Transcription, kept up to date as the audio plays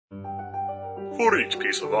For each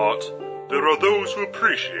piece of art, there are those who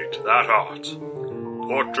appreciate that art.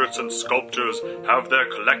 Portraits and sculptures have their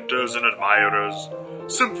collectors and admirers.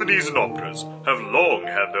 Symphonies and operas have long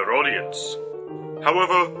had their audience.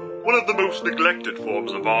 However, one of the most neglected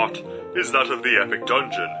forms of art is that of the epic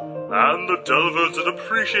dungeon, and the delvers that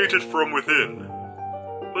appreciate it from within.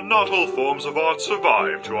 But not all forms of art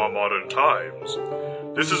survive to our modern times.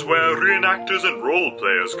 This is where reenactors and role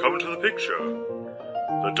players come into the picture.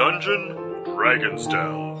 The dungeon, Dragon's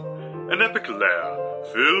Delve, an epic lair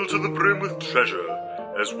filled to the brim with treasure,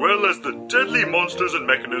 as well as the deadly monsters and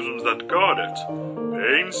mechanisms that guard it,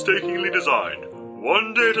 painstakingly designed,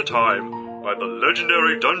 one day at a time, by the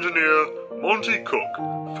legendary dungeoneer Monty Cook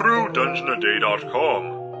through DungeonaDay.com.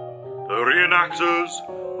 The reenactors,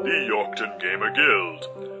 the Yorkton Gamer Guild,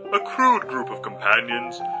 a crude group of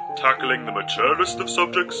companions tackling the maturest of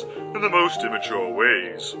subjects in the most immature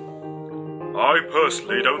ways. I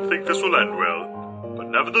personally don't think this will end well, but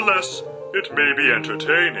nevertheless, it may be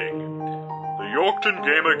entertaining. The Yorkton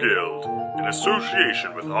Gamer Guild, in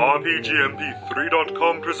association with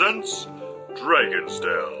RPGMP3.com, presents Dragon's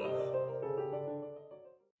Delve.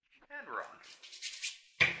 And we're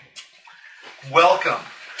on. Welcome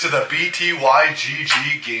to the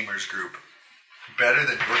BTYGG Gamers Group. Better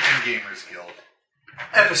than Yorkton Gamers Guild.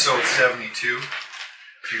 Episode 72.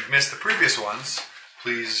 If you've missed the previous ones,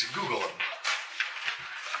 please Google them.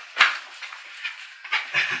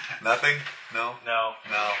 Nothing? No? No.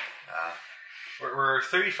 No. We're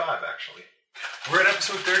 35, actually. We're at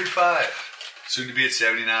episode 35. Soon to be at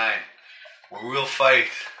 79. Where we'll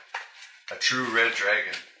fight a true red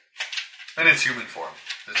dragon. In its human form.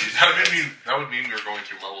 That would mean we were going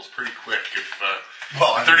through levels pretty quick if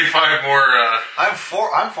 35 more... I'm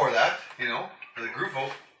for that, you know, for the group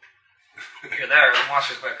vote. If you're there, the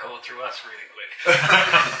monster's going to go through us really quick.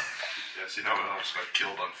 Yes, you know, I just got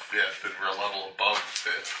killed on 5th, and we're a level above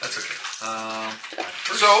 5th. That's okay. My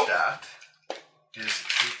first stat is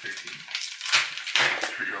 213.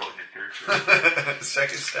 You're rolling your character.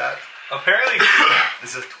 Second stat Apparently,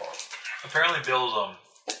 is a 12. apparently Bill's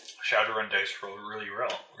Shadowrun dice roll really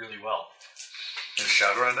well. Is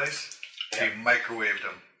Shadowrun dice? Yeah. He microwaved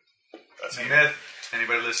them. That's a myth.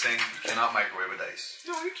 Anybody listening cannot microwave a dice.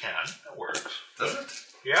 No, you can. That works. Does it?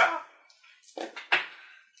 Yeah.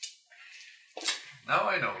 Now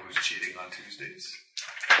I know who's cheating on Tuesdays.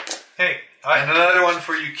 Hey, And another one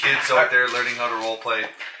for you kids out there learning how to roleplay.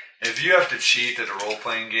 If you have to cheat at a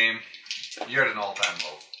role-playing game, you're at an all-time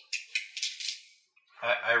low.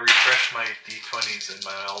 I refresh my D20s and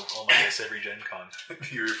all my dice every Gen Con.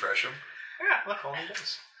 You refresh them. Yeah, look, all my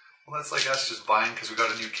dice. Well, that's like us just buying because we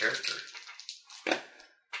got a new character.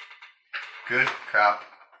 Good, crap,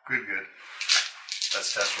 good.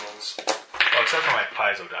 That's test rolls. Oh, except for my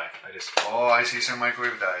Paizo die. Oh, I see some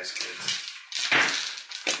microwave dice, kids.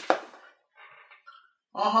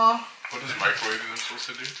 What is microwaving supposed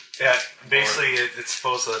to do? Yeah, basically it's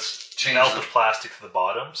supposed to melt the plastic to the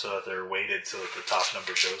bottom so that they're weighted so that the top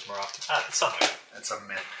number shows more often. It's something. It's a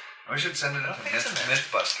myth. We should send it into It's a myth.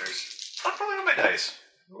 Mythbusters. Stop rolling on my dice.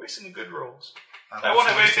 You're wasting the good rolls. I won't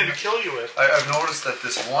have anything to kill you with. I've noticed that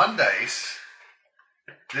this one dice,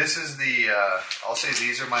 this is the, I'll say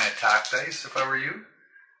these are my attack dice if I were you.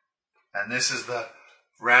 And this is the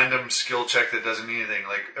random skill check that doesn't mean anything.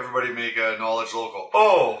 Like, everybody make a knowledge local.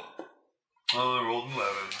 Oh, I rolled an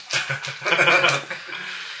 11.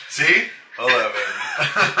 See? 11.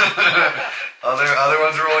 Other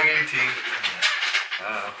ones are rolling 18.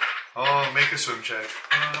 Oh, make a swim check.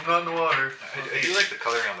 I'm not in the water. I do like the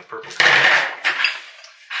coloring on the purple.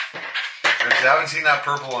 If you haven't seen that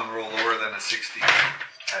purple one roll lower than a 16.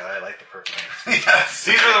 I like the purple ones. Yes.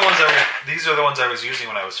 These are the ones I was using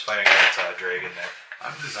when I was fighting that dragon there.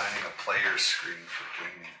 I'm designing a player's screen for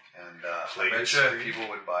gaming, and I Player's bet screen? people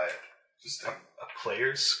would buy it. Just A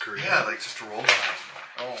player's screen? yeah, like just to roll down.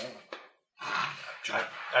 Oh,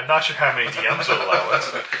 I'm not sure how many DMs will allow us.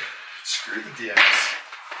 screw the DMs.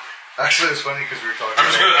 Actually, it's funny because we were talking. I'm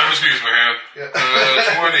just gonna use my hand. Yeah.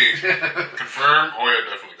 20. Confirm? Oh yeah,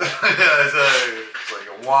 definitely. Yeah, it's like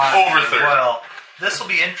a one. Over 30. Well, this will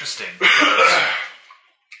be interesting because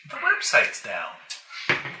the website's down.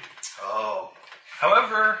 Oh,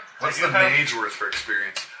 However, what's the mage worth for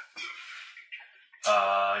experience?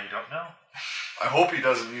 You don't know. I hope he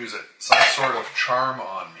doesn't use it. Some sort of charm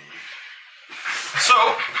on me. So,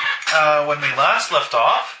 when we last left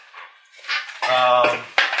off,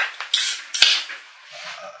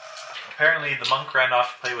 apparently the monk ran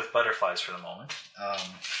off to play with butterflies for the moment.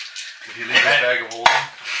 Did he leave his bag of holding?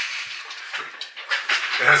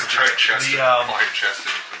 It has a giant chest, flying chest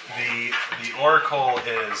in it. The oracle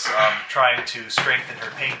is trying to strengthen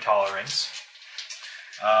her pain tolerance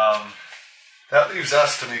That leaves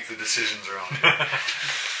us to make the decisions around here.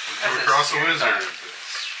 Come across a wizard.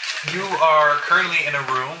 You are currently in a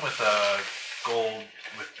room with a gold,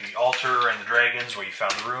 with the altar and the dragons where you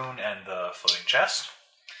found the rune and the floating chest.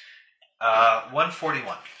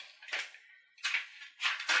 141.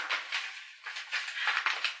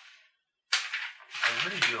 I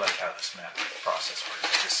really do like how this map process works.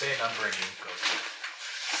 I just say a number and you go through it.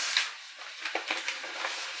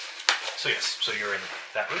 So yes, so you're in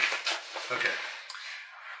that room. Okay.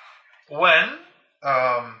 When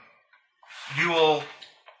you will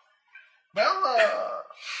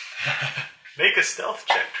make a stealth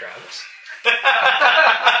check, Travis.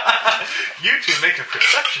 You two make a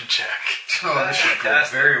perception check. Oh, this should go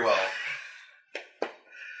very well.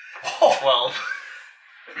 Oh, 12.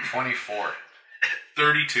 24.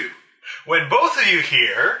 32. When both of you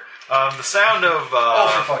hear the sound of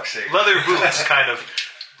for fuck's sake. leather boots kind of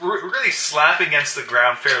really slapping against the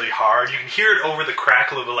ground fairly hard, you can hear it over the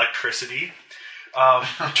crackle of electricity.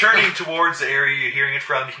 Turning towards the area you're hearing it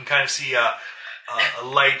from, you can kind of see a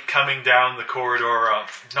light coming down the corridor,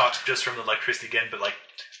 not just from the electricity again, but like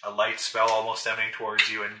a light spell almost emanating towards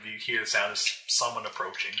you, and you hear the sound of someone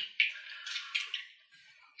approaching.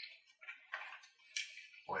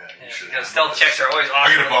 Oh yeah, you should Because stealth checks are always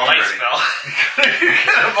awesome with a bomb light ready. spell. You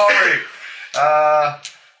get him already.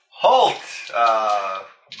 Halt.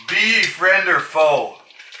 Be friend or foe.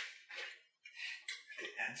 The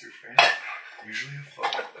answer, friend. Usually a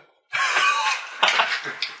foe.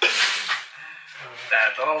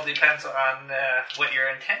 That all depends on what your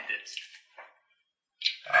intent is.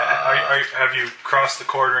 Have you crossed the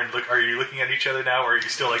corner and are you looking at each other now, or are you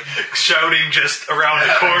still like shouting just around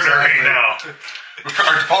the corner right now?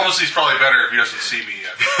 Our diplomacy's probably better if he doesn't see me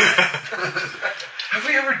yet. Have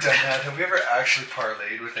we ever done that? Have we ever actually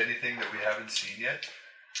parlayed with anything that we haven't seen yet?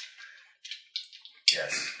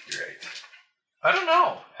 Yes, you're right. I don't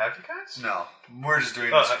know. Have you guys? No, we're just doing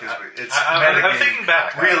this because it's I'm metagaming. thinking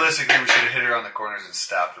back. Realistically, we should have hit her on the corners and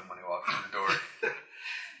stabbed him when he walked through the door.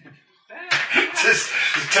 Just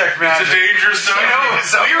detect magic. It's a dangerous time.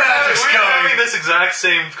 We were having this exact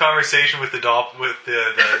same conversation with the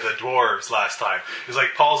dwarves last time. It was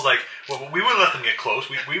like Paul's like, well, we wouldn't let them get close.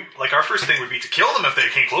 We like our first thing would be to kill them if they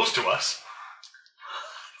came close to us.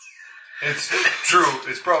 It's true.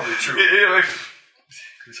 It's probably true.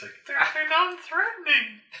 He's like, they're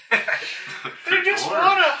non-threatening. They just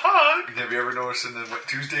want a hug. Have you ever noticed in the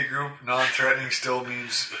Tuesday group, non-threatening still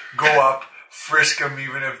means go up, frisk them,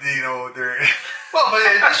 even if they're. Well, but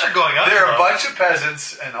at least you're going up. They're a bunch of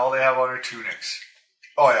peasants, and all they have on are tunics.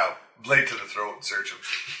 Oh yeah, blade to the throat and search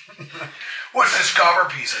them. What's this copper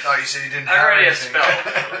piece? I thought you said you didn't have Already a anything.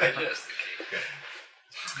 spell. Just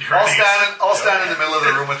I'll stand in the middle of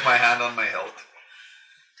the room with my hand on my hilt,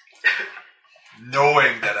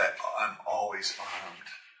 knowing that I'm always armed.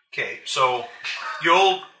 Okay, so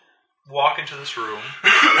you'll walk into this room.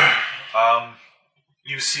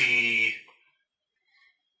 You see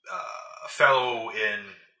a fellow in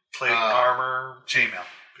plate armor, Chainmail.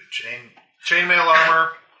 chainmail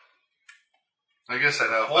armor, I guess I'd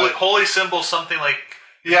have holy symbol, something like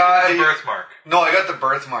the birthmark. No, I got the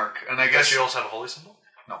birthmark, and I guess You also have a holy symbol?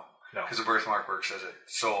 no, because the birthmark works as it.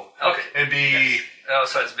 So Okay. it'd be. Yes. Oh,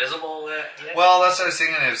 so it's visible? Yeah? Well, that's what I was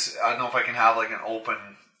thinking. Is I don't know if I can have like an open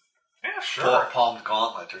Yeah, sure. palmed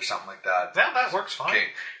gauntlet or something like that. Yeah, that works fine. Okay,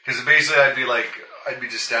 because basically I'd be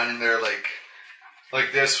just standing there like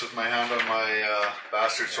this with my hand on my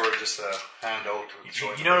bastard sword, just a hand out.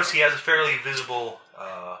 You notice he has a fairly visible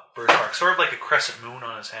birthmark, sort of like a crescent moon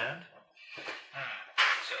on his hand.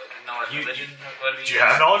 So, knowledge religion? What Do you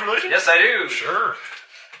have knowledge of religion? Yes, I do. Sure.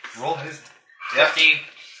 Roll his. 15.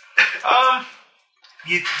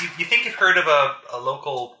 You think you've heard of a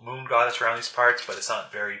local moon goddess around these parts, but it's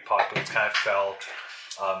not very popular. It's kind of fell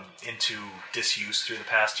into disuse through the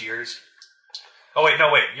past years. Oh wait,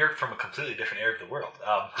 you're from a completely different area of the world.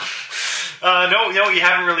 No, you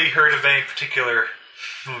haven't really heard of any particular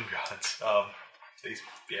moon gods.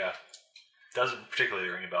 Doesn't particularly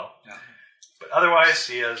ring a bell. Yeah. But otherwise,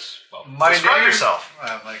 he has. Well, My describe name, yourself.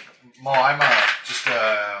 I'm just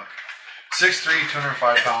a 6'3",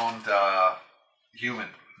 205-pound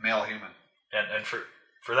male human. And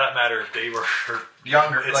for that matter, they were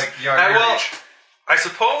Younger, it's- like younger well, age. I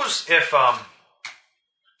suppose if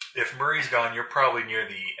Murray's gone, you're probably near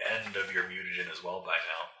the end of your mutagen as well by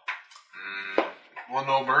now. Well,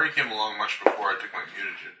 no, Murray came along much before I took my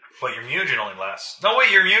mutagen. But your mutagen only lasts. No,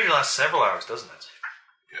 wait, your mutagen lasts several hours, doesn't it?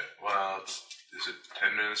 Yeah, well, is it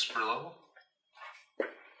 10 minutes per level?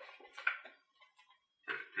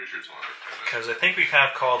 Pretty sure it's only like 10 minutes. Because I think we kind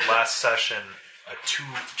of called last session a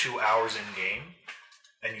two hours in game.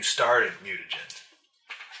 and you started mutagen.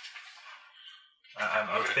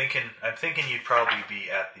 I'm thinking you'd probably be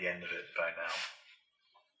at the end of it by now.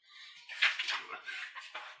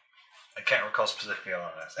 I can't recall specifically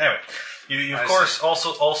on this. Anyway, you of course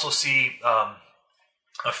also see a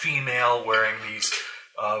female wearing these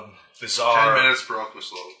bizarre. 10 minutes per aqua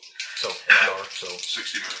slope. So an hour, so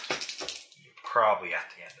 60 minutes. probably at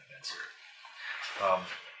the end of it. I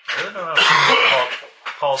really don't know.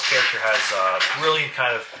 Paul's character has a brilliant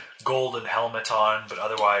kind of golden helmet on, but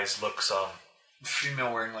otherwise looks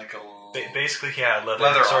Female wearing like a basically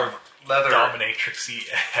leather sort armor. of Leather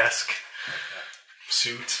dominatrix-esque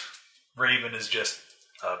suit. Raven is just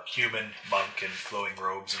a human monk in flowing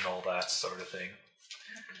robes and all that sort of thing.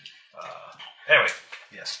 Anyway,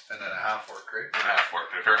 yes. and then a half orc, right? And half work,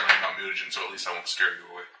 but apparently I'm not mutagen, so at least I won't scare you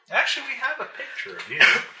away. Actually, we have a picture of you.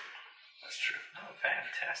 That's true. Oh,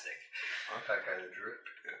 fantastic. Not that guy that drew it.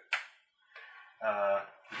 Yeah.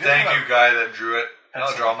 Thank you, guy that drew it. And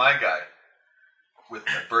I'll draw my guy with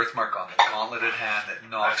the birthmark on the gauntleted hand that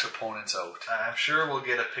knocks opponents out. I'm sure we'll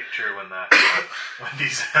get a picture when when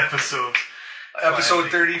these episodes. Episode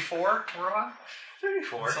 34 we're on?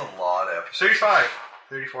 34. That's a lot of episodes. 35.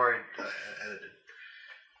 34 I edited.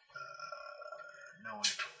 No one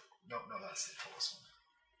told. No, that's the tallest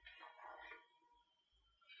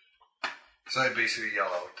one. So I basically yell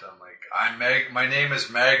out, I'm like, my name is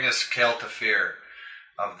Magnus Keltafir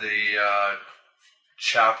of the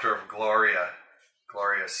chapter of Glorious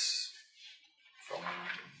from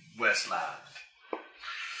Westland.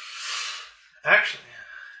 Actually,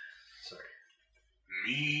 sorry.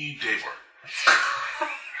 Me, Davor.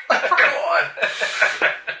 Go on.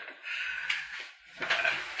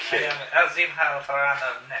 I am Azim Halfaran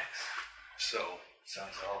of Nex. So,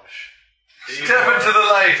 sounds elvish. Step into the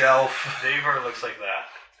light, elf. Davor looks like that.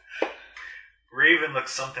 Raven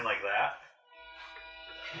looks something like that.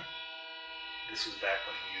 This was back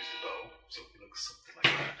when he used a bow, so he looks something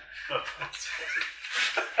like that. Oh, that's funny.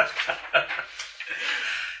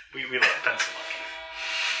 we love pencil monkey.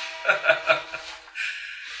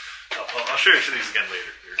 I'll show you these again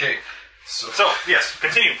later. Okay. So, yes,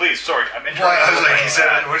 continue, please. Sorry, I'm interrupting. Well, I was like, he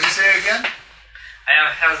said, what did you say again? I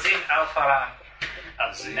am Hazim Alfaran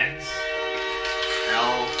of Nex.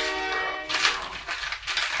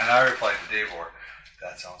 And I replied to Davor,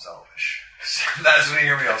 that sounds elvish. That's when you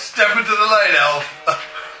hear me all, step into the light, elf.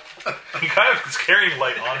 He kind of is carrying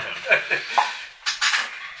light on him.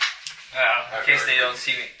 In case they don't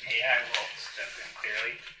see me, I will step in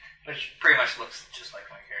clearly. Which pretty much looks just like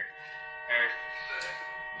my character.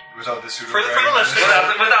 Without the pseudo For the listeners.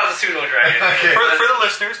 Without the pseudo dragon. Okay. For the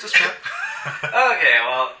listeners, describe. Okay,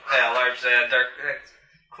 well, large dark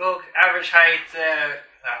cloak, average height,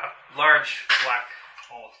 large black,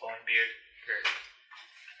 almost flowing beard.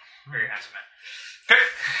 Very handsome man.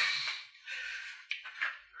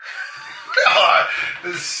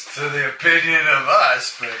 This is to the opinion of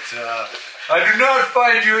us, but I do not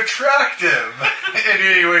find you attractive in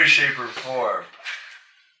any way, shape, or form.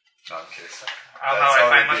 No, I'm kidding. I don't know if I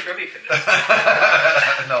find much relief in this.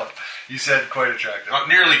 No, you said quite attractive. Not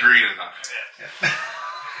nearly green enough. Yes.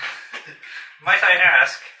 Might I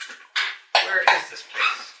ask, where is this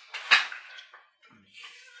place?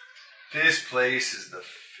 This place is the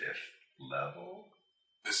 5th level.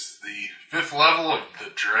 This is the 5th level of the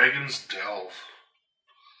Dragon's Delve.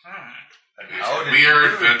 And how did We are you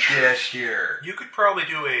adventurers. get here? You could probably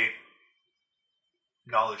do a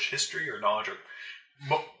knowledge history or knowledge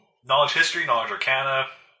history, knowledge arcana,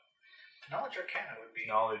 Knowledge Arcana would be.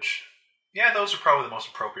 knowledge. Yeah, those are probably the most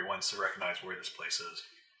appropriate ones to recognize where this place is.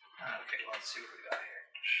 Okay, let's see what we got here.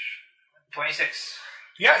 26.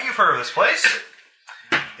 Yeah, you've heard of this place.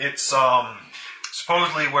 It's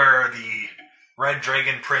supposedly where the Red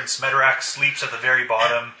Dragon Prince Medorak sleeps at the very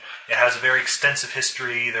bottom. It has a very extensive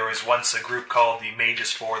history. There was once a group called the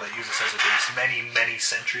Magus Four that used this as a base many, many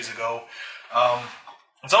centuries ago.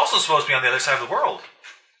 It's also supposed to be on the other side of the world.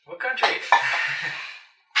 What country?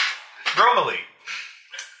 Bromely.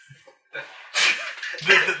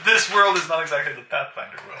 This world is not exactly the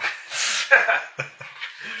Pathfinder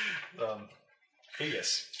world.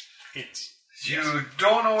 Yes. It's... You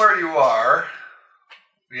don't know where you are,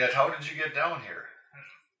 yet how did you get down here?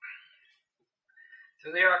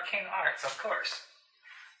 Through the arcane arts, of course.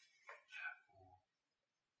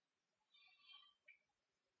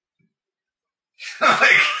 I'm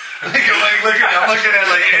looking at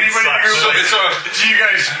like anybody in your group. Like, do you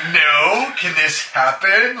guys know? Can this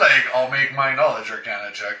happen? Like, I'll make my knowledge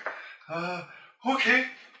arcana check. Okay.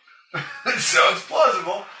 It sounds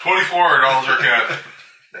plausible. 24 knowledge arcana.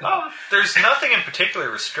 There's nothing in particular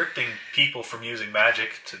restricting people from using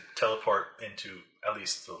magic to teleport into at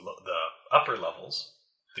least the upper levels.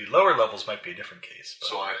 The lower levels might be a different case. But.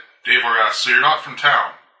 So Davor asks, so you're not from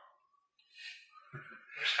town?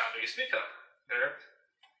 Which town do you speak of? There.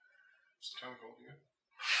 What's the town called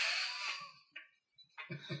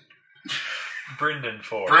again? Brendan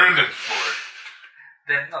Ford. Brendan Ford.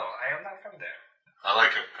 Then no, I am not from there. I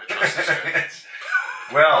like him. I trust this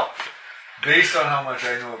guy. Well, based on how much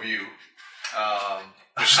I know of you,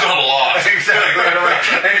 There's still a lot. exactly,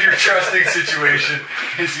 and your trusting situation,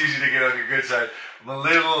 it's easy to get on your good side. I'm a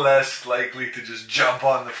little less likely to just jump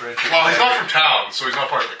on the friendship. Well, he's not from town, so he's not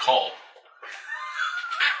part of the cult.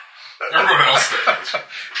 Everyone else there is.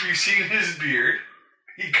 You've seen his beard.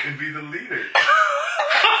 He could be the leader.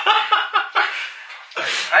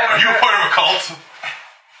 Are you a part of a cult?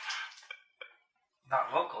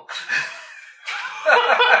 Not local.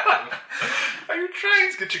 Are you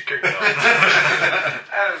trying to get your kicked off? I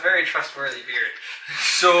have a very trustworthy beard.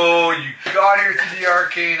 So you got here through the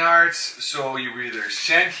arcane arts. So you were either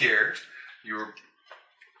sent here, you were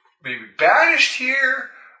maybe banished here,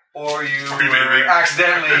 or you were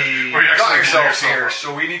accidentally or you got accidentally yourself blew here. yourself up.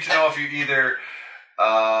 So we need to know if you're either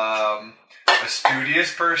a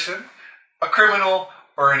studious person, a criminal,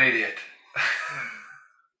 or an idiot.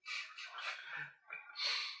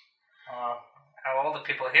 Out of all the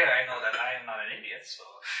people here, I know that I am not an idiot, so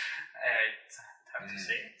it's hard to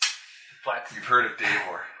say. But You've heard of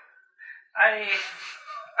Davor. I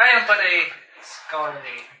am but a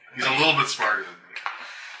scholarly. He's a little bit smarter than me.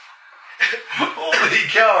 Holy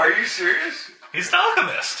cow, are you serious? He's an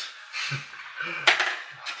alchemist.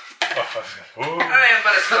 I am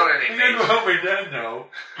but a scholarly. You know mage. how my dad know.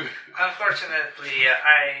 Unfortunately,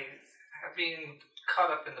 I have been caught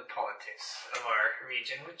up in the politics of our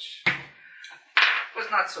region, which was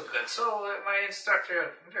not so good. So my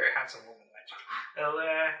instructor, a very handsome woman,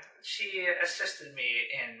 she assisted me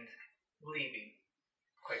in leaving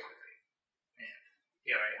quite quickly. And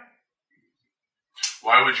here I am.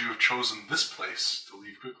 Why would you have chosen this place to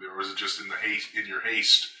leave quickly, or was it just in your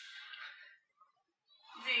haste?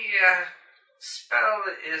 The spell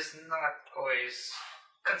is not always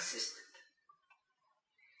consistent.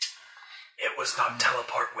 It was not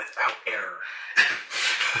teleport without error.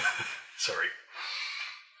 Sorry.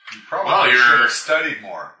 You probably Well, should you're- have studied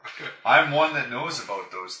more. I'm one that knows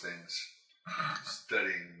about those things.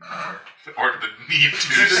 Studying more. Or the need to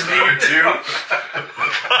To the study? need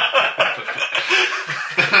to.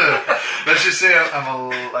 Let's just say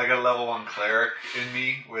like a level 1 cleric in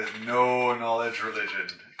me with no knowledge religion.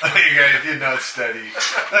 Like I did not study.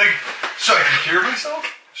 Like, so I can cure myself?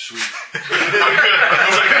 Sweet. I'm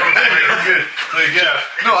good. Like, yeah.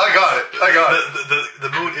 No, I got it. The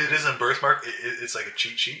moon, it isn't birthmark, it's like a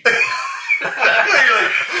cheat sheet. You're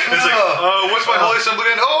like, It's like, what's my holy symbol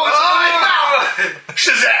again? Oh, it's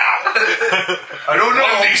Shazam! I don't know.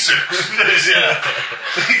 1d6. Yeah.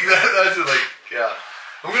 That's it, like, yeah.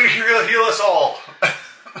 I'm going to heal us all.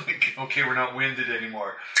 Like, okay, we're not winded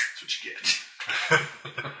anymore. That's what you get.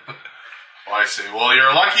 Well, I say, well,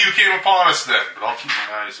 you're lucky you came upon us then, but I'll keep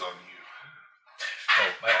my eyes on you.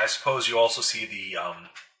 Oh, I suppose you also see the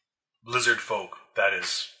lizard folk that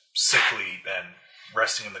is sickly and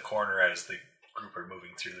resting in the corner as the group are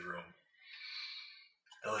moving through the room.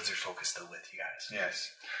 The lizard folk is still with you guys.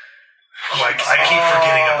 Yes. Oh, I keep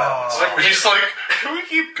forgetting about it. We're just like, can we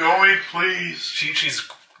keep going, please? She's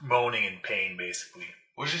moaning in pain, basically.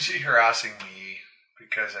 Wasn't she harassing me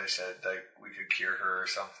because I said like we could cure her or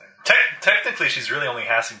something? Technically, she's really only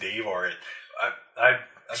harassing Davor.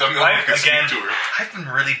 Some one can speak to her. I've been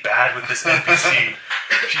really bad with this NPC.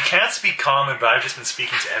 She can't speak common, but I've just been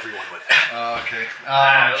speaking to everyone with it. Okay.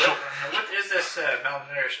 What is this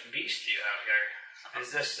malnourished beast you have here?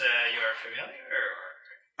 Is this your familiar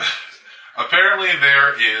or? Apparently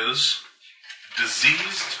there is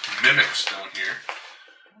diseased mimics down here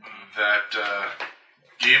that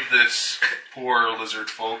gave this poor lizard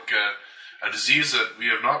folk a disease that we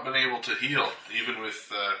have not been able to heal, even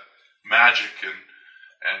with magic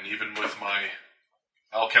and even with my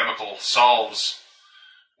alchemical salves,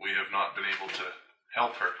 we have not been able to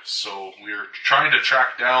help her. So we're trying to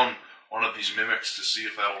track down one of these mimics to see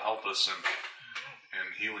if that will help us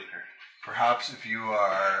in healing her. Perhaps if you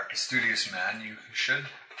are a studious man, you should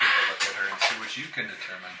take a look at her and see what you can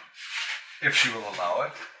determine. If she will allow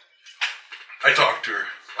it. I talked to her.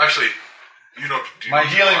 Actually, do you know My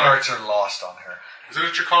healing Draconic? arts are lost on her. Is it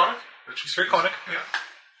a Draconic? That she's Draconic. Yeah.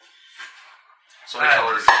 So I tell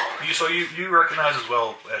her Draconic. So you recognize as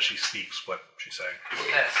well as she speaks what she's saying.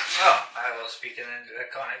 Yes. Oh, I will speak in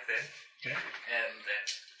Draconic then. Okay. And then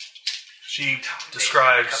She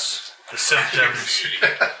describes the symptoms.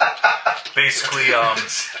 Basically,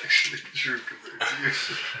 It's actually true compared to you.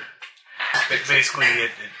 basically, it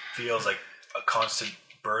feels like a constant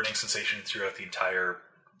burning sensation throughout the entire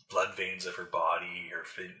blood veins of her body. Her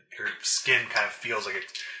skin kind of feels like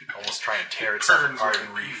it's almost trying to tear itself apart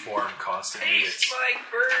and reform constantly. Tastes like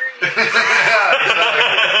burning.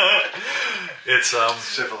 It's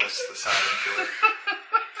Syphilis, the silent killer.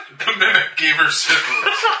 The mimic gave her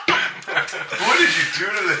syphilis. What did you do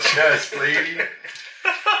to the chest, lady?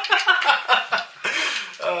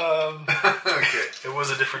 okay. It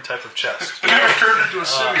was a different type of chest. The mimic turned into a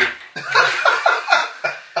simian.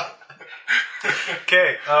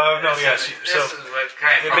 Okay. No. Yeah. This is what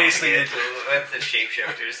kind of basically with the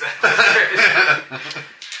shapeshifters.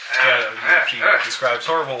 She describes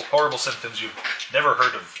horrible symptoms. You've never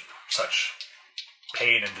heard of such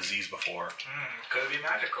pain and disease before. Could be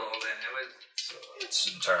magical then. It was.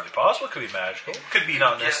 It's entirely possible. It could be magical. It could be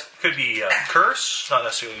could be a curse, not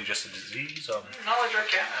necessarily just a disease. Knowledge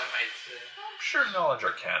Arcana might. Sure, knowledge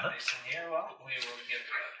arcana. Nice in here. Well, we will give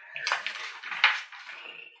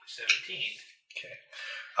 17. Okay.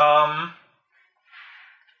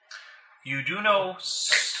 You do know. 20.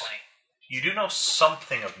 You do know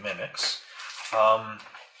something of mimics.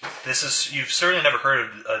 You've certainly never heard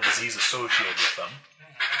of a disease associated with them.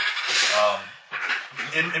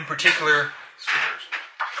 In particular,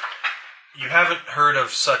 you haven't heard of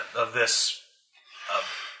this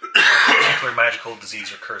particular magical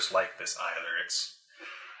disease or curse like this either. It's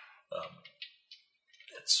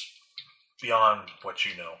beyond what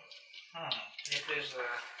you know. It is.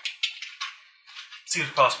 Seems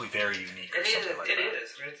possibly very unique. It is. Like It that.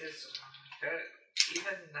 is.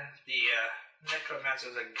 Even the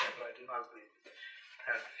necromancers like Gemma, I do not believe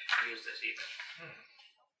have used this even.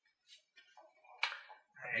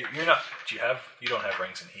 You're not. You don't have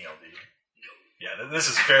ranks in heal, do you? No. Yeah, this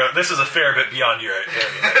is fair. This is a fair bit beyond your area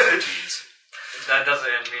of expertise. That doesn't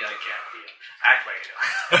mean I can't act like it.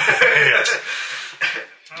 Yes.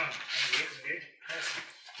 Indeed.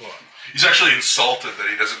 He's actually insulted that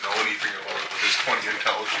he doesn't know anything about it with his 20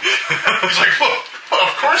 intelligence. He's like, well,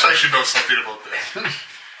 of course I should know something about this.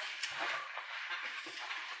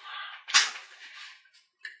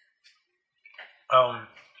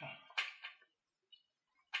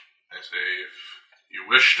 I say, if you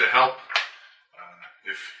wish to help,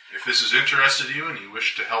 if this is interested in you and you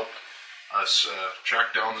wish to help us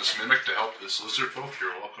track down this mimic to help this lizard folk,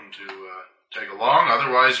 you're welcome to tag along.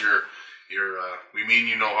 Otherwise, we mean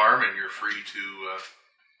you no harm, and you're free to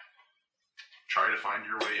try to find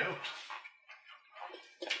your way out.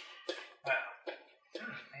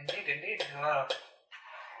 Indeed. Well,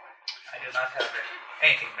 I do not have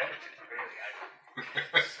anything better to do, really.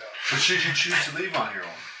 But should you choose to leave on your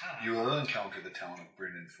own, you will encounter the town of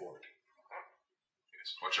Brendan Fort.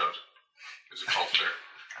 Yes, watch out. There's a cult there.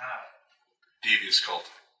 Devious cult.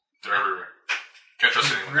 They're everywhere. Can't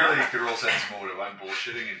trust anyone. Really, you could roll sense motive. I'm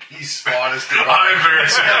bullshitting, and he's honest. I'm very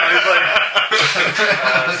sorry. He's like,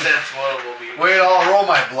 Sense one will be wait, I'll roll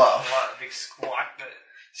my bluff. a big squat, but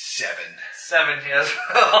 7. 7, yes.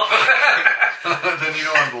 Then you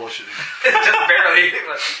know I'm bullshitting. Just barely.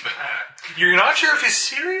 But, You're not sure if he's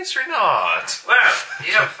serious or not. well,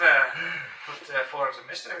 you have put forms of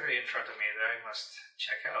mystery in front of me that I must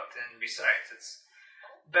check out. And besides, it's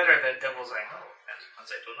better the devils I know than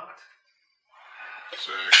ones I do not.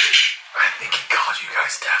 Exactly. I think he called you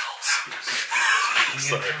guys devils.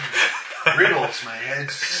 Sorry. Riddles, my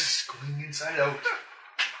head's going inside out.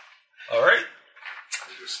 All right.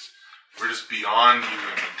 We're just beyond you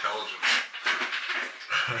in intelligence.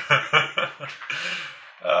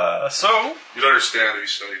 So, You'd understand if you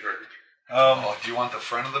studied harder. Oh, do you want the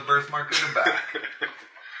front of the birthmark or the back?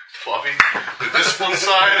 Fluffy. The disciplined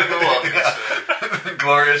side and the loving side.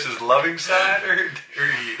 Glorious's loving side or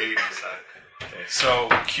the hating side? okay, so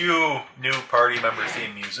cue new party member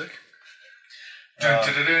theme music. Dun,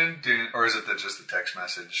 dun, dun, dun, dun. Or is it just the text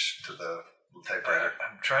message to the typewriter?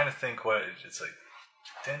 I'm trying to think what it's like.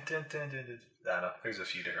 Dun, dun, dun, dun, dun. I don't know. There's a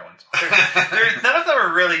few different ones. None of them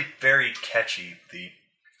are really very catchy. The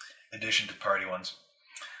addition to party ones.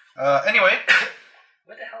 Anyway,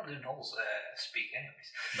 What the hell do gnolls speak,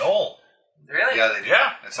 anyways? Noel. Really? Yeah, they do.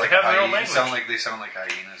 Yeah, It's they like have their own hyenas. language. They sound like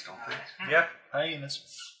hyenas, don't they? Yeah, hyenas.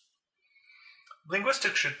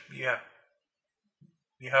 Linguistics should, yeah.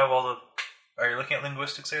 You have all the. Are you looking at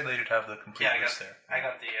linguistics there? They should have the complete list there. I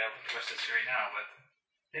got the linguistics right now, but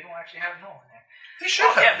they don't actually have null in there. They should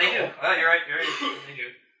have. Yeah, they do. Noel. Oh, you're right. They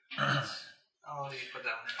do. I'll let you put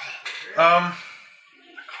that one in.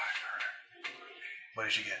 What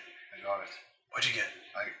did you get? I got it. What'd you get?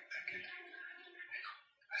 I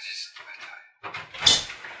just.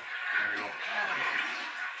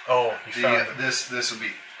 Oh, you found them. This will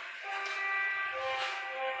be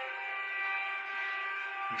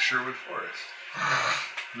Sherwood Forest.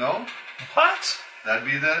 No, What? that'd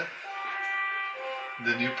be the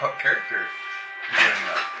new character getting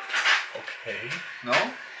up. Okay. No,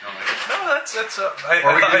 No, that's.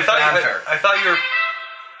 Or we could do fanfare. I thought you were.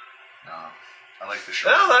 no. I like the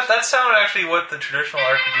short. No, that sounded actually what the traditional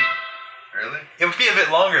RPG. Really? It would be a bit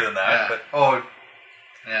longer than that, Yeah. but Oh,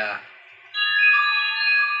 yeah.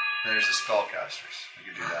 There's the spellcasters. We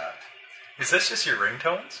could do that. is this just your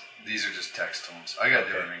ringtones? These are just text tones. I got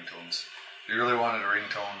different ringtones. If you really wanted a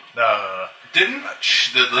ringtone, No. Didn't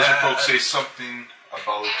the lizard folk say something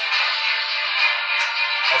about...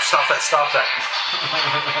 Oh, stop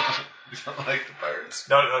that. you don't like the pirates.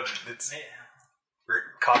 No, it's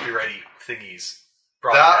copyrighty thingies.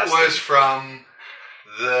 That Broadcasting. was from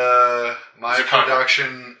my Is it cover?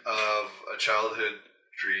 production of A Childhood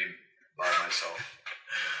Dream by myself.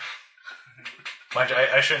 Mind you,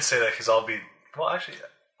 I shouldn't say that because I'll be the one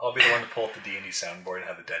to pull up the D&D soundboard and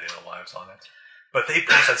have the Dead Ill Lives on it. But they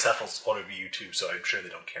post that stuff on YouTube, so I'm sure they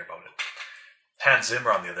don't care about it. Hans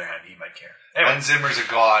Zimmer, on the other hand, he might care. Anyway, Hans Zimmer's a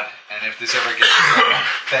god, and if this ever gets done,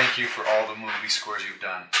 thank you for all the movie scores you've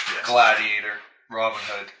done. Yes. Gladiator, Robin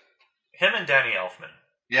Hood. him and Danny Elfman.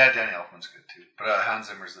 Yeah, Danny Elfman's good too, but Hans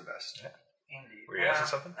Zimmer's the best. Indeed. Were you asking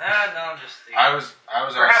something? No, I'm just thinking. I was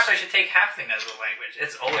Perhaps I should take halfling as a language.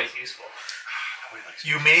 It's always useful.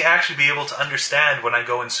 You may actually be able to understand when I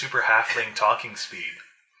go in super halfling talking speed.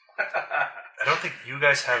 I don't think you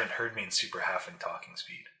guys haven't heard me in super halfling talking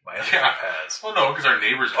speed. My other Yeah. group has. Well, no, because our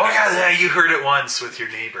neighbors. Oh yeah, you heard it once with your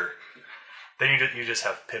neighbor. Then you just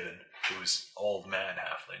have Piven, who's old man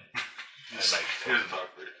halfling. He doesn't talk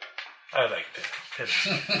very. I like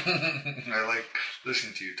Piven. I like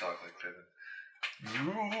listening to you talk like Piven.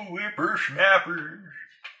 You whippersnappers.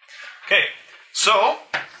 Okay, so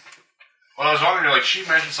Well, I was wondering, like, she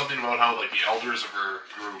mentioned something about how, like, the elders of her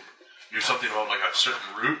group knew something about, like, a certain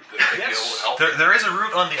route that they would help. there is a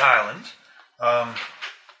route on the island.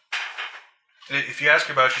 If you ask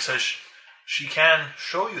her about it, she says she can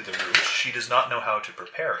show you the route. She does not know how to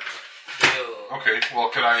prepare it. Okay, well,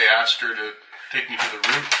 could I ask her to take me to the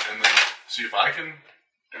route and then see if I can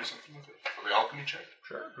do something with it for the alchemy check?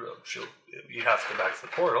 Sure, you have to go back to the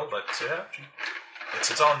portal, but yeah,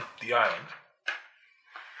 it's on the island.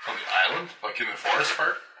 On the island? Like in the forest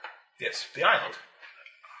part? Yes, the island.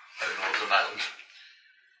 I didn't know it was an island.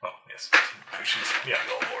 Well, yes, yeah.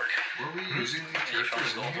 Go board. Were we using the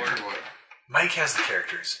characters in here or what? Mike has the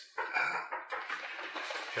characters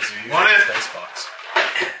because you're Want using it? his dice box.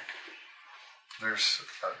 There's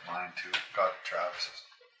mine too. Got Travis's.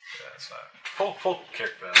 Yeah, that's not pull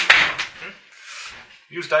character.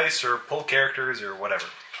 Use dice or pull characters or whatever.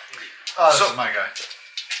 Oh, this So- is my guy.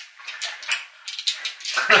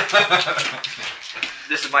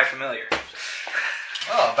 This is my familiar.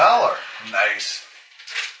 Oh, Valor. Nice.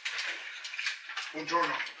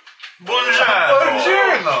 Buongiorno.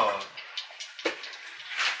 Buongiorno.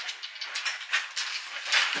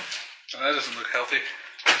 That doesn't look healthy.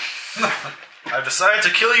 I've decided to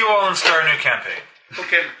kill you all and start a new campaign.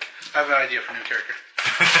 Okay, I have an idea for a new character.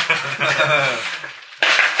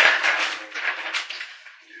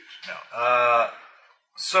 No.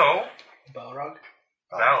 So Balrog?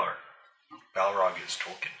 Valor. Balrog is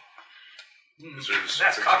Tolkien.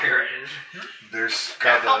 That's copyrighted. There's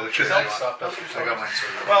got the other Does character. that stop us? I got mine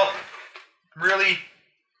sorted. Well, really,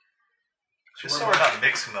 just so we're not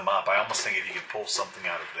mixing them up, I almost think if you could pull something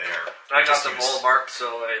out of there. I got just the use- ball marked, so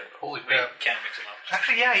I Holy we crap. can't mix them up.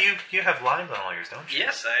 Actually, yeah, you have lines on all yours, don't you?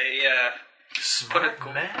 Yes, I Smart Put a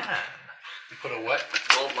gold- man. You put a what?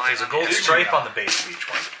 gold line. There's a on gold the edge. stripe on the base of each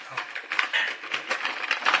one.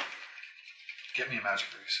 Get me a magic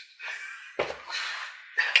grease.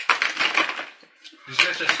 Did you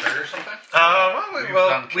guys just start or something?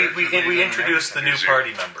 We introduced the new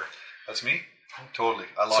party member. That's me? Totally.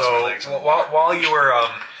 I lost my legs. So while you were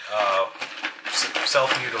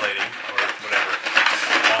self-mutilating or whatever,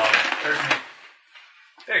 There's me.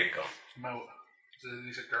 there you go.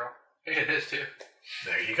 Is it a girl? Hey, it is too.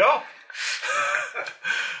 There you go.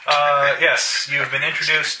 Yes, you have been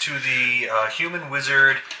introduced to the human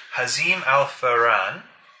wizard Hazim Al-Faran,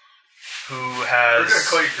 who We're has gonna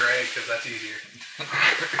call you Greg because that's easier.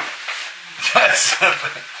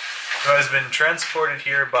 who has been transported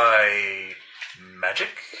here by magic.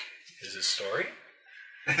 Is his story?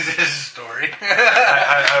 This is a story.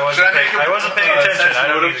 I wasn't Should I make paying, I wasn't paying attention. sense I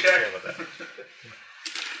don't motive need to check? care about that.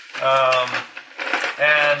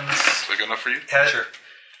 And Is that good enough for you? sure.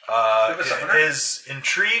 Have a summoner? Is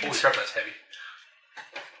intrigued. Holy crap, that's heavy.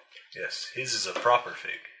 Yes, his is a proper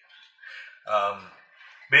fig.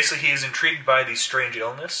 Basically, he is intrigued by the strange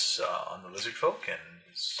illness on the lizard folk and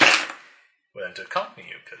is willing to accompany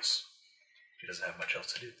you because he doesn't have much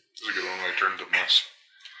else to do. This is a good one when I turned to muss.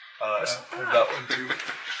 That one too.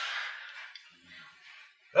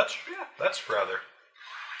 That's rather.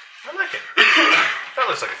 I like it. That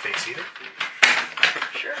looks like a face eater.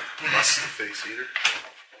 Sure. Muss the face eater.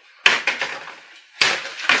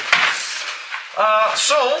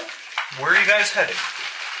 So, where are you guys heading?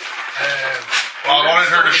 Well, I wanted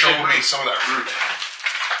her to show me some of that root.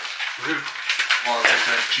 Root. Well,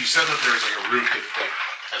 she said that there's like a root that like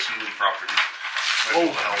has healing properties.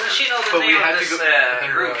 Does she know the But we name had of to this go.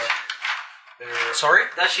 root? Sorry?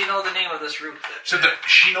 Does she know the name of this root? Said that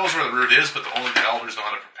she knows where the root is, but only the elders know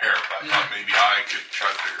how to prepare it. But I thought maybe I could try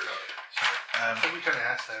to figure it out. I think we kind of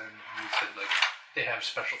asked that, and we said like they have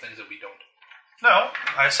special things that we don't. No,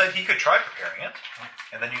 I said he could try preparing it,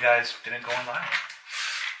 and then you guys didn't go online.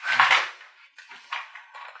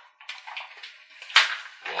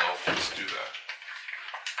 Well, let's do that.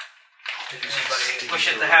 If anybody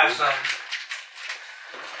wishing to have some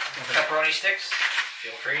pepperoni sticks,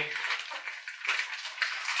 feel free. Did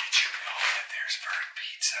you know that there's Vern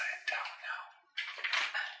Pizza in town now?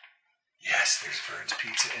 Yes, there's Vern's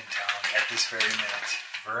Pizza in town at this very minute.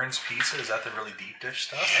 Vern's Pizza, is that the really deep dish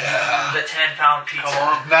stuff? Yeah. The 10-pound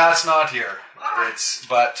pizza. No, it's not here. It's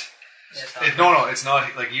but Yeah, it's not no, it's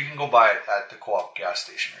not. Like you can go buy it at the Co-op gas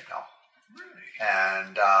station right now.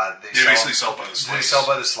 And They basically sell by the slice. They sell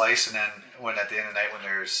by the slice, and then when at the end of the night when they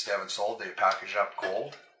haven't sold, they package it up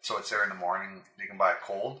cold. So it's there in the morning. You can buy it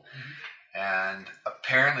cold. And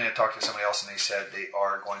apparently, I talked to somebody else, and they said they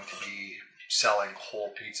are going to be selling whole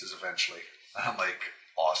pizzas eventually. And I'm like,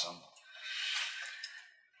 awesome.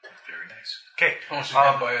 Very nice. Okay. Oh, so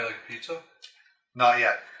you can buy like pizza? Not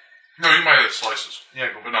yet. No, you can buy the slices. Yeah,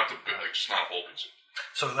 go. But not the like, just not a whole pizza.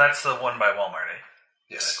 So that's the one by Walmart, eh?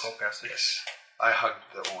 Yes. Co-op gas station? Yes. I hugged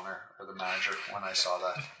the owner or the manager when I saw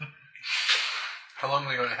that. How long are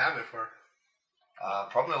they going to have it for?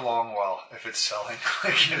 Probably a long while if it's selling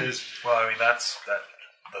like it is. Well, I mean, that's that.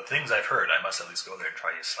 The things I've heard, I must at least go there and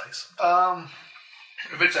try a slice.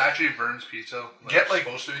 If it's actually Vern's Pizza, Get, it's like-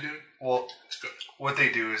 supposed to be doing, Well, it's good. what they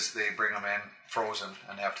do is they bring them in frozen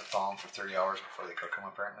and they have to thaw them for 30 hours before they cook them.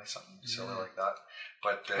 Apparently, something silly like that.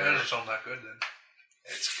 But It doesn't sound that good then.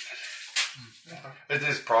 it's it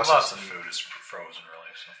is Lots processed. of food is frozen,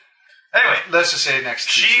 really. So. Anyway, Let's just say next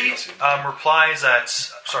Tuesday. she you'll see them. replies that.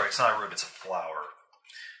 Sorry, it's not a root; it's a flower.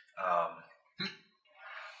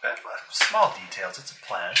 Small details. It's a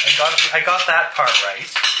plant. I got that part right.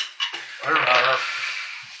 I remember.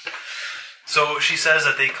 So she says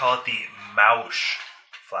that they call it the Mausch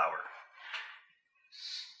flower.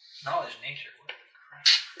 knowledge nature. What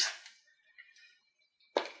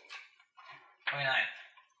the crap? 29.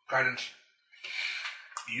 Guidance.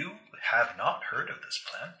 You have not heard of this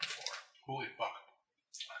plant before. Holy fuck.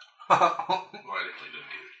 Well, I definitely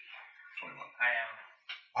didn't either. 21. I am.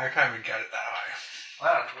 I can't even get it that high.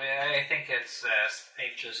 Well, I think it's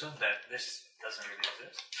safe to assume that this doesn't really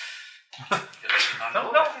exist. No,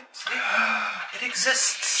 it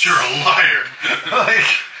exists. You're a liar. Like,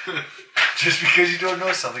 just because you don't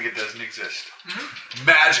know something, it doesn't exist. Mm-hmm.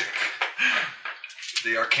 Magic.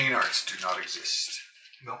 The arcane arts do not exist.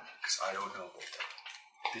 No. Because I don't know about them.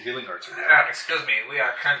 The healing arts are real. Excuse me, we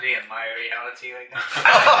are currently in my reality right now.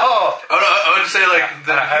 Oh! I would say like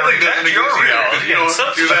the healing doesn't your exist either, 'cause reality you and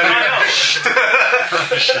don't do substitute my that.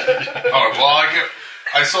 own. Oh, well,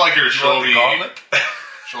 I still like your show Want the me. gauntlet?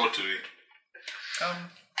 Show it to me.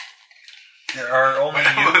 There are only you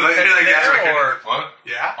Like, there, or What?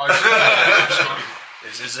 Yeah. Oh, I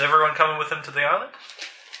is everyone coming with him to the island?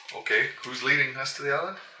 Okay, who's leading us to the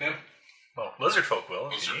island? Him. Well, lizard folk will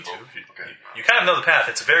if you Lizard need folk. to. Okay. You kind of know the path.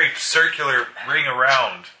 It's a very circular ring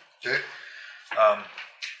around. Okay. All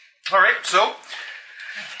right, so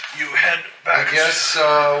you head back. I guess,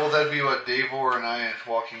 will that be what, Davor and I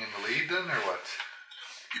walking in the lead then, or what?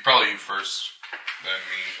 probably you first, then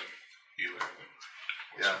me, then Healer.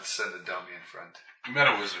 Yeah, let's send a dummy in front. We met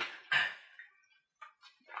a wizard.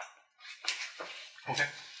 Okay.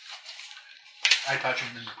 I touch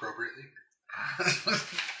him inappropriately.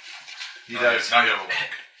 He does. Now you have a look.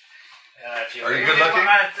 If you Are you really good looking?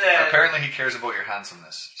 want, Apparently he cares about your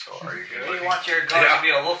handsomeness. So are you if good you really looking? want your dog to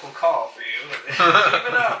be a local call for you, keep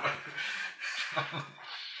it up.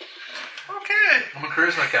 Okay. I'm a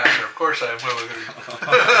charisma caster. Of course I am.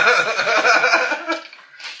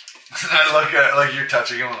 I look at like you're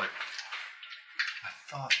touching him. I'm like, I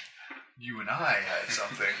thought you and I had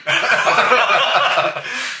something.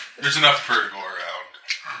 There's enough for her to go around.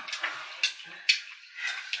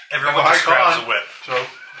 Everyone Have a just high grabs con. a whip. So,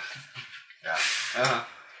 Yeah. Uh-huh.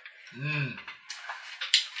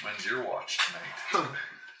 When's your watch tonight?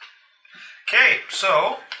 Okay,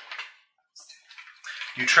 so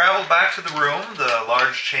you travel back to the room, the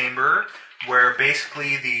large chamber, where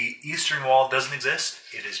basically the eastern wall doesn't exist.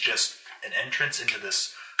 It is just an entrance into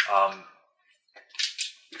this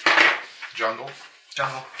Jungle.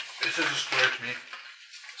 jungle. This is a square to me.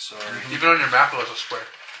 Sorry. Even on your map, it was a square.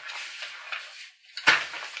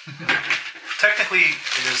 Technically,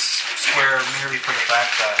 it is square merely for the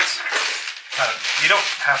fact that you don't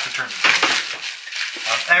have to turn it.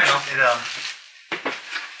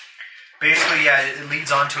 Basically, yeah, it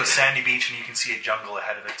leads onto a sandy beach, and you can see a jungle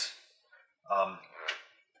ahead of it.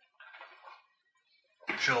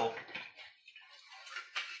 She'll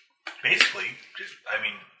basically, are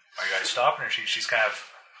you guys stopping, or she's kind of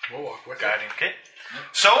We'll walk with guiding? Okay,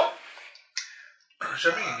 so.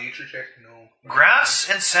 Should I make a nature check? No. Grass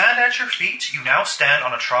and sand at your feet, you now stand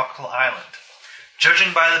on a tropical island.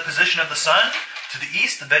 Judging by the position of the sun, to the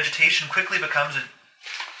east, the vegetation quickly becomes a...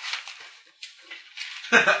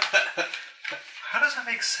 How does that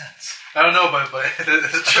make sense? I don't know, but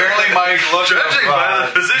Apparently my look Judging of, by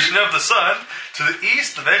the position of the sun, to the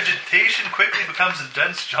east, the vegetation quickly becomes a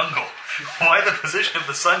dense jungle. Why the position of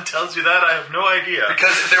the sun tells you that, I have no idea.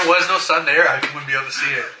 because if there was no sun there, I wouldn't be able to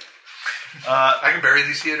see it. I can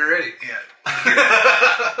barely see it already. Yeah.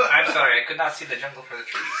 I'm sorry, I could not see the jungle for the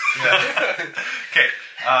trees. Okay.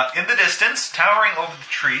 In the distance, towering over the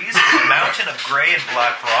trees, is a mountain of gray and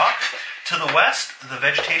black rock. To the west, the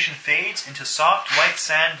vegetation fades into soft white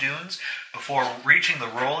sand dunes before reaching the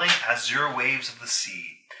rolling azure waves of the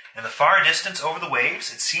sea. In the far distance over the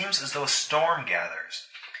waves, it seems as though a storm gathers.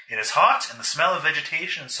 It is hot, and the smell of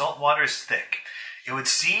vegetation and salt water is thick. It would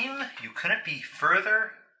seem you couldn't be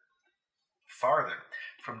farther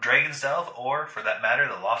from Dragon's Delve, or, for that matter,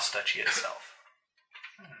 the Lost Duchy itself.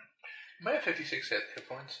 I have 56 hit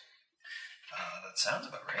points. That sounds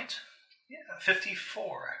about right. Yeah,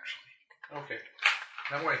 54, actually. Okay.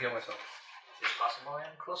 I'm going to heal myself. Is it possible I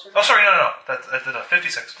am closer? Oh, sorry, no. That's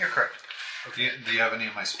 56. You're correct. Do you have any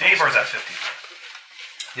of my spells? Davor's at 50.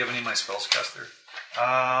 Do you have any of my spells cast there?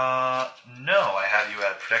 No, I have you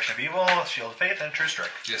at Protection of Evil, Shield of Faith, and True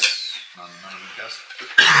Strike. Yes. None of them cast.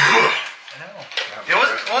 I know. It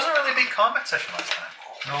wasn't really a big combat session last time.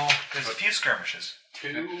 No. There's a few skirmishes.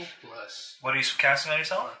 2 plus What are you casting on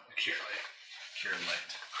yourself? Cure Light. Cure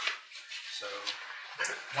Light. So,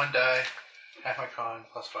 1 die, half my con,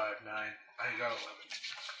 plus 5, 9. I got 11.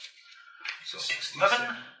 So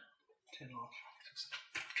 11? 10 off.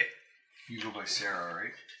 Okay. You go by Sarah,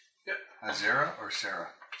 right? Yep. Azera or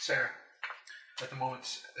Sarah? Sarah. At the moment,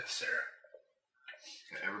 it's Sarah.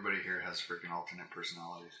 Everybody here has freaking alternate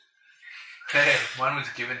personalities. Hey, mine was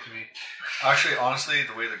given to me. Actually, honestly,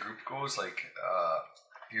 the way the group goes,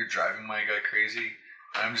 you're driving my guy crazy,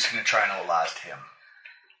 and I'm just going to try and outlast him.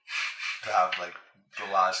 To have,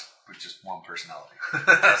 the last with just one personality.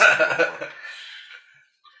 That's what I'm going for.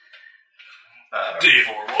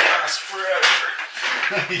 Davor will last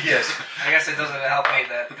forever. Yes. I guess it doesn't help me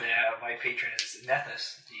that my patron is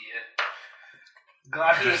Nethys, the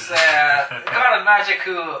god who's god of magic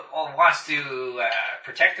who wants to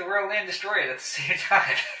protect the world and destroy it at the same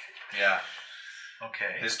time. Yeah.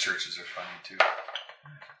 Okay. His churches are funny, too.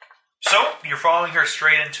 So, you're following her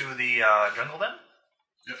straight into the jungle then?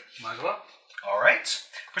 Yep. Might as well. Alright.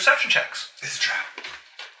 Perception checks. It's a trap.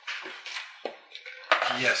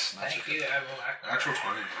 Yes. Thank you, I will act. Actual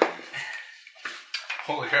 20.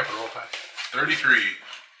 Holy crap, I roll high. 33.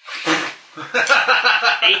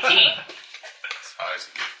 18. As high as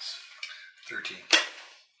it gets. 13.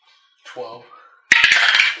 12.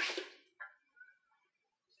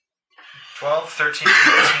 12, 13,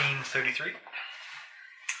 18, 33.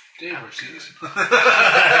 Damn, we're seas. Where's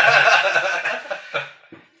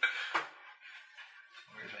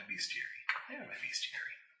my bestiary? There's my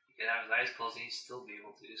bestiary. You can have his eyes closed and he'd still be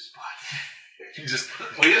able to spot. You just...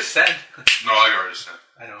 Well, you just said. No, I already said.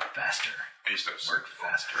 I know. Faster. Based out Work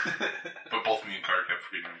faster. But both me and Carter kept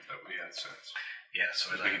forgetting that we had sense. Yeah,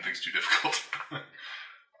 so It's making things too difficult.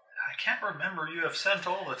 I can't remember. You have sent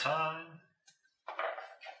all the time.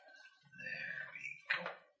 There we go.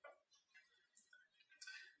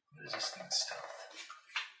 What is this thing's stealth?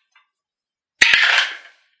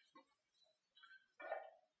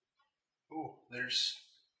 Ooh, there's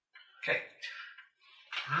Okay.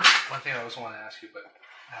 one thing I always want to ask you, but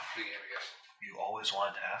after the game, I guess. You always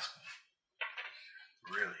wanted to ask me.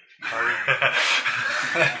 Really?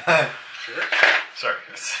 Sure. Sorry.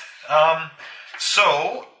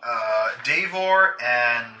 So, Davor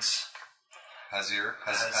and Hazir.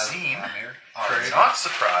 Hazim Amir. are not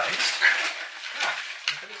surprised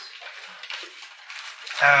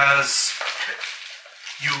as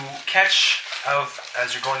you catch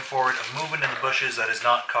as you're going forward, a movement in the bushes that is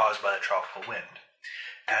not caused by the tropical wind.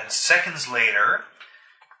 And seconds later,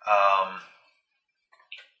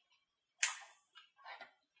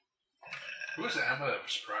 Who was the amulet of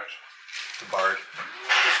surprise? the bard.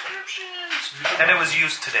 And it was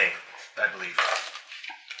used today, I believe.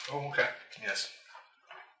 Oh, okay. Yes.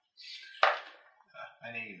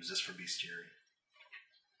 I need to use this for bestiary.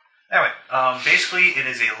 Anyway, basically it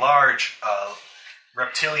is a large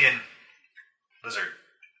reptilian lizard.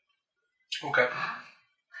 Okay.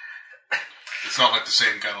 It's not like the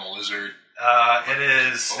same kind of lizard.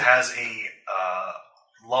 Has a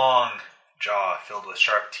long jaw filled with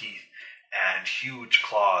sharp teeth and huge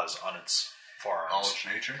claws on its forearms. Knowledge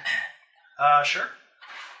nature. Sure.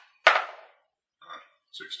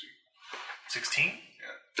 16. 16?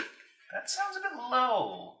 Yeah. That sounds a bit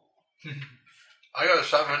low. I got a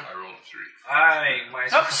 7. I rolled a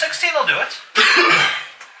 3. No, 16 will do it.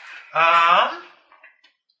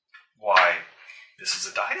 Why? This is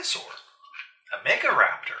a dinosaur. A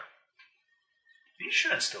Megaraptor. These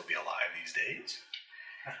shouldn't still be alive these days.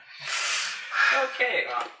 Okay.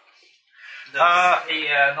 Does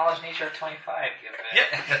the knowledge nature of 25 give it?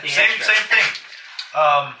 Yep, the same extra? thing.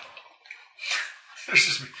 This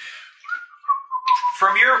is me.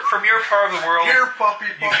 From your part of the world, Here, puppy,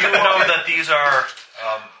 you would know that these are.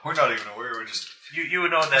 We're not even aware. We're just. You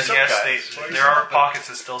would know that Some yes, guys. Why there is are that? pockets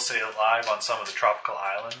that still stay alive on some of the tropical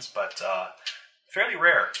islands, but fairly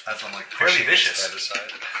rare. That's on like Fairly pushing vicious. its head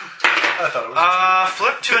aside. I thought it was.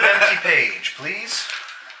 Flip to an empty page, please.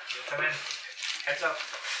 Come in. Heads up.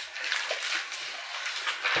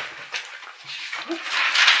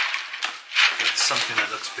 It's something that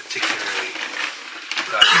looks particularly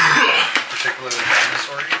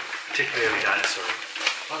dinosaur-y. particularly dinosaur.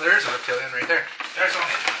 Oh, there is a reptilian right there. There's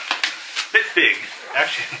only Bit big,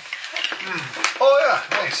 actually. Oh yeah,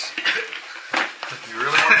 nice. You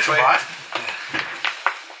really want to fight?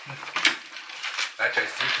 That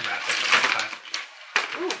guy's 3 tomats at the same time.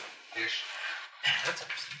 Ooh. Ish. That's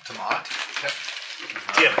interesting. Tomat. Yep.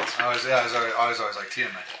 Tiamat. I was always like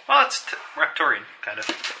Tiamat. Well, it's Raptorian, kind of.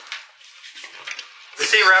 They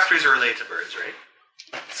say raptors are related to birds, right?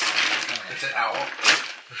 It's an owl.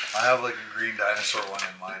 I have like a green dinosaur one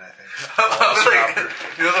in mine, I think.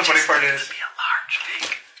 You know the funny part is, Be a large pig.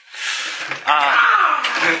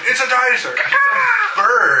 it's a dinosaur. It's a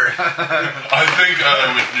bird. I think I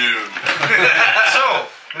would know. So,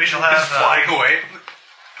 we shall have... Flying away.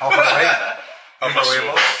 How far away? How You far must away,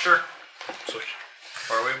 know. boats? Sure.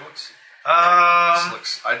 Far away, boats? This Um,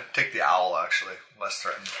 looks. I'd take the owl actually, less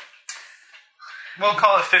threatened. we'll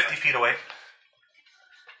call it 50 feet away.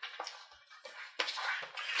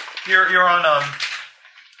 You're on,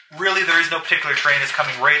 really there is no particular terrain. It's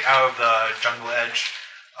coming right out of the jungle edge.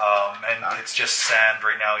 And it's just sand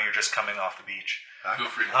right now. You're just coming off the beach. Feel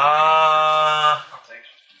free to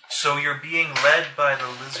So you're being led by the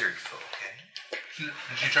lizard folk, eh? Did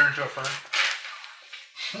she turn into a fern?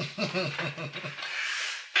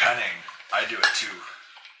 Cunning. I do it too.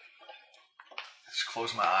 Just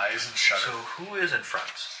close my eyes and shudder. So who is in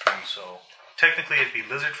front? So technically it'd be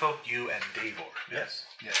lizard folk, you, and Davor. Yes.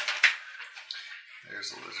 Yeah.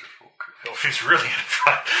 There's the lizard folk. Oh, she's really in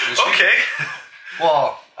front. Is she? Okay.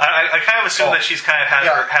 Well, I kind of assume Oh. that she's kind of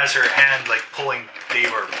has her hand like pulling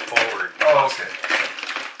Davor forward. oh, okay.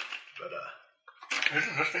 But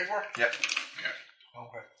Isn't this big work? Yep.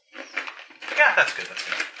 Okay. yeah, that's good. That's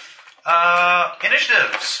good.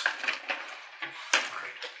 Initiatives.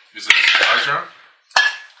 Is it ours round?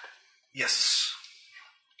 Yes.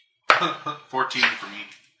 14 for me.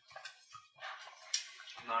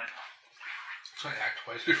 9. So I act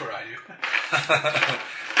twice before I do.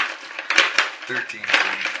 13 for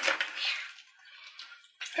me.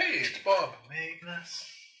 Hey, it's Bob. Magnus.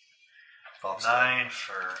 Bob's 9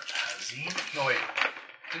 for Hazim. No, wait.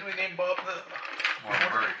 Didn't we name Bob the... More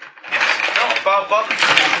Murray. No, Bob.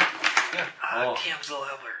 Oh. TM's the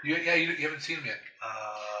leveler. You haven't seen him yet.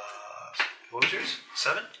 What was yours?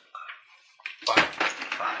 7? 5.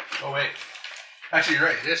 5. Oh, wait. Actually, you're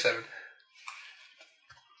right. It is 7. I'm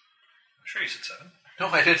sure you said 7. No,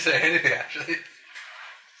 I didn't say anything, actually.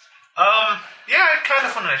 Yeah, kind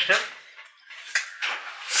of fun initiative.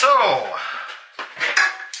 So,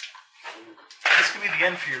 this could be the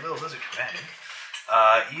end for your little lizard companion.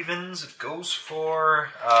 Evens goes for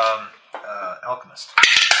Alchemist.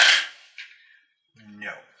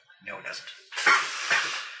 No, it doesn't.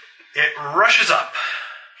 It rushes up,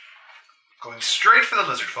 going straight for the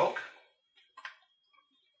lizard folk.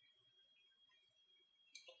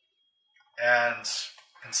 And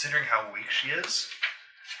considering how weak she is,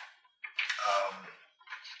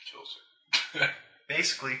 Chills.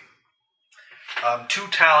 Basically, two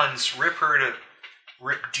talons rip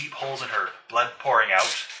deep holes in her, blood pouring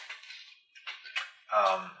out.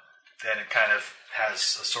 Then it kind of has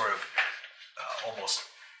a sort of almost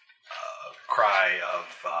cry of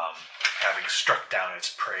having struck down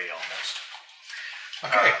its prey almost.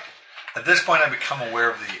 Okay. At this point, I become aware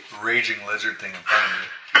of the raging lizard thing in front of me.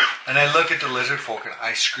 And I look at the lizard folk and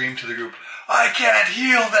I scream to the group, I can't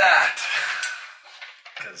heal that!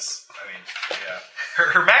 Because, I mean, yeah.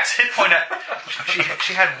 Her max hit point at...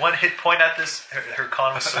 She had 1 hit point at this. Her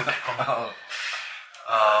con was so down.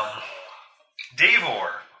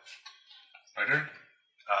 Davor. My turn?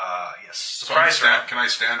 Yes. So can I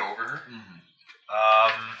stand over her?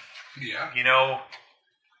 Yeah. You know...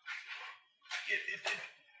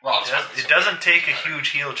 Well, it doesn't take a huge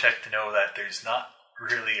heal check to know that there's not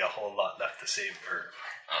really a whole lot left to save her.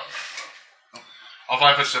 I'll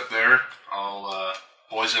 5 foot step there. I'll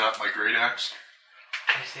poison up my great axe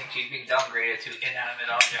I just think she's being downgraded to inanimate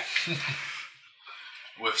object.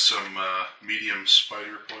 with some medium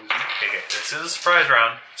spider poison. Okay, this is a surprise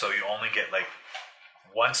round, so you only get like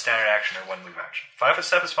 1 standard action or 1 move action. 5 foot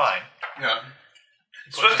step is fine. Yeah.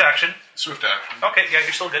 Swift action. Swift action. Okay, yeah,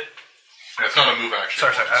 you're still good. Yeah, it's not a move action.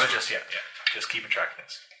 Sorry, I was just just keeping track of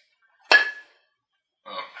things.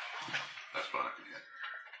 Oh, that's fine. Yeah.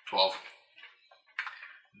 12.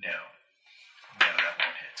 No, that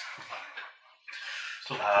won't hit.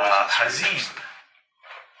 Hazim.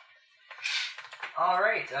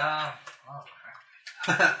 Alright,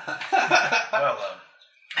 Well,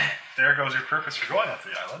 there goes your purpose for going off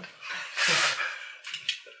the island.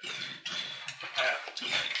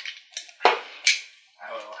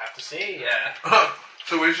 I will have to say,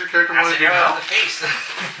 So what does your character want to do acid arrow in now? the face.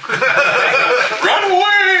 Run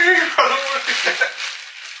away! Run away!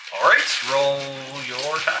 Alright, roll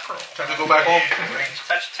your attack roll. Time to go back home. Range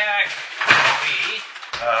touch attack.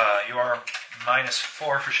 You are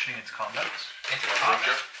 -4 for shooting into combat. Into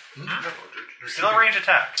combat. Still a range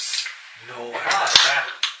attack. No.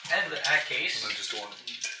 In that case, Just one.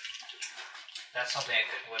 that's something I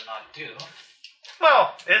would not do.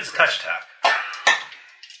 Well, it's touch attack,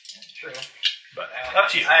 That's true. but up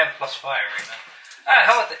to you. I have +5 right now.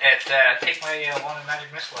 How about it? Take my wand of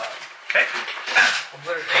magic missile out. Okay.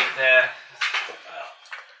 Obliterate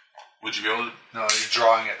Would you be able to? No, you're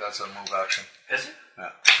drawing it. That's a move action. Is it?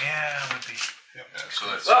 Yeah, it would be. Yeah, so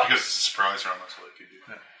that's Well- because it's a surprise round. That's what I could do.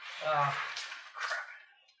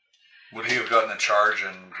 Would he have gotten a charge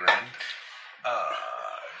and rend?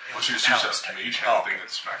 Once you just use that mage hand thing,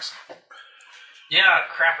 that's maxed. Yeah,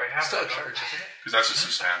 crap, I have Still a that. charge, isn't it? Because that's just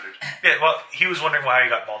a standard. Yeah, well, he was wondering why he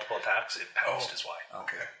got multiple attacks. It pounced is why.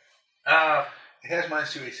 Okay. It has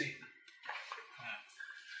 -2 AC. It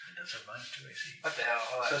does have -2 AC. What the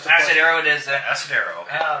hell? So it's a Acid plus- arrow it is. Acid arrow.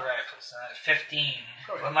 Okay. Alright, plus 15.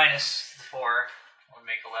 Oh, yeah. Well, -4 would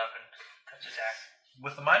make 11. Touch attack.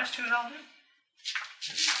 With the -2, that'll do.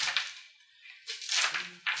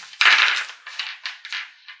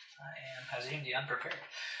 I am Hazim the Unprepared.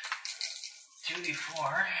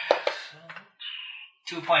 2d4. So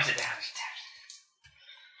 2 points of damage.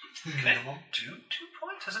 Minimum. Two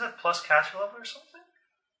points? Isn't it plus caster level or something?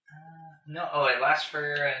 No, it lasts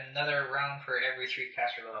for another round for every 3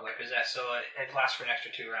 caster level I possess, so it lasts for an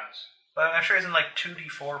extra 2 rounds. But I'm sure it's in like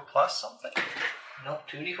 2d4 plus something. Nope,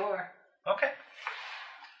 2d4. Okay.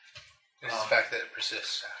 It's the fact that it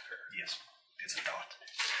persists after. Yes, it's a dot.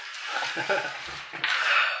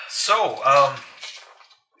 So,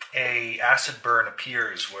 a acid burn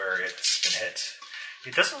appears where it's been hit.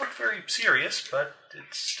 It doesn't look very serious, but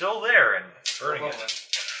it's still there and it's burning it.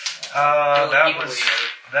 That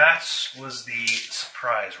was the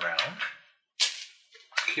surprise round.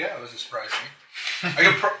 Yeah, it was a surprise to me.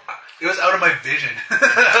 It was out of my vision.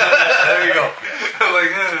 There you go. I'm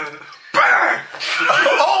like, Bang!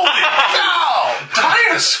 Holy cow!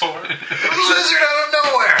 dinosaur! Lizard out of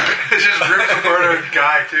nowhere! It just ripped apart a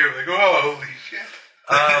guy too. Like, oh, holy shit!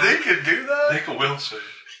 They could do that? Make a will save.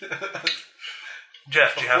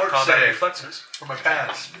 Jeff, do you have Fork combat save. reflexes? For my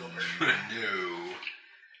pants. No.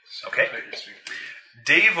 Okay.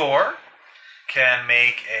 Davor can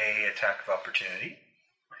make a attack of opportunity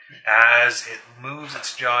as it moves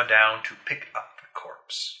its jaw down to pick up the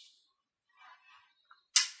corpse.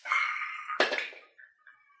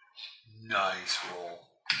 Nice roll.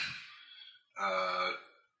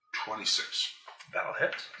 26. That'll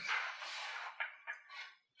hit.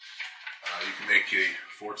 You can make a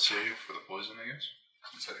fort save for the poison, I guess.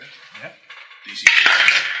 Is that it? Yeah. DC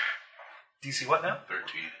DC what now?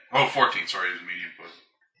 13. Oh, 14. Sorry, it was medium poison.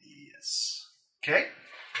 Yes. Okay.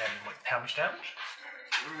 And how much damage?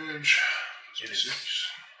 Damage. It is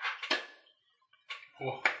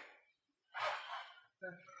Oh.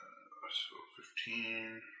 So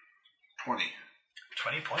 15, 20.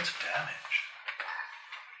 20 points of damage.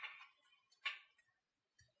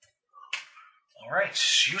 All right,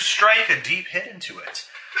 you strike a deep hit into it.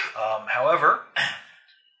 However,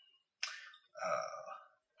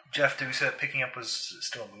 Jeff, did we say that picking up was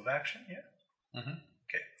still a move action? Yeah.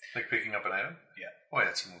 Like picking up an item? Yeah. Oh, yeah,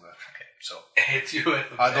 it's a move action. Okay, so It hits you with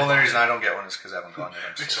The only reason I don't get one is because I haven't gone yet.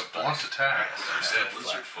 I'm It's still a blunt attack. Said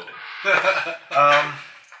lizard folk.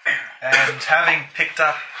 and having picked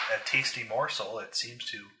up a tasty morsel, it seems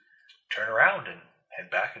to turn around and head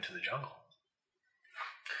back into the jungle.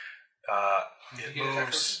 It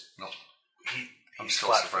moves. No. I'm He's still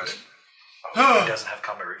flat-footed. surprised. He doesn't have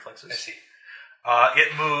combat reflexes. I see.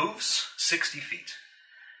 It moves 60 feet.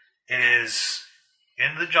 It is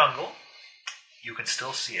in the jungle. You can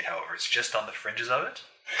still see it, however. It's just on the fringes of it.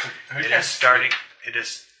 It is starting. It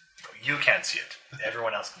is. You can't see it.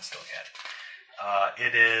 Everyone else can still get.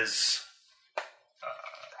 It is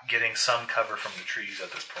getting some cover from the trees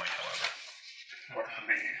at this point, however.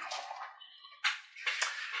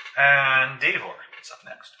 And Davor is up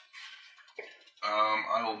next.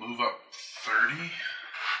 I will move up 30.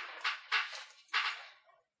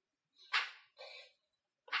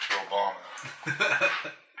 To Obama.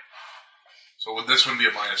 So would this one be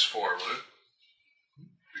a -4, would it?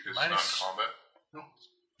 Because it's not in combat? No,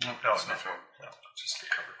 It's not film. no, just the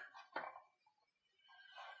cover.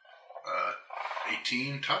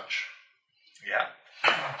 18 touch. Yeah.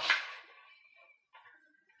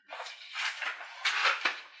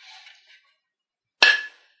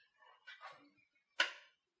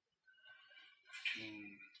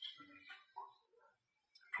 Mm,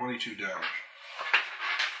 22 damage.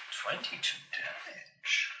 22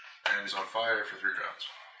 damage. And he's on fire for 3 rounds.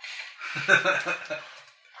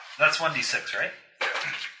 That's 1d6, right?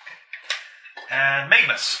 And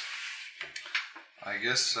Magnus. I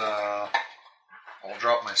guess I'll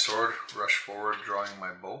drop my sword, rush forward, drawing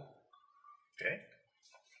my bow. Okay.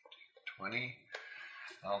 20.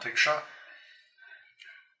 I'll take a shot.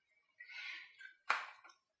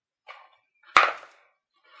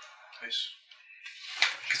 Nice.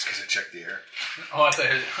 Just because I checked the air. Oh, I thought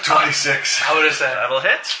it was, 26. I would have said, That'll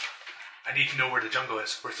hit. I need to know where the jungle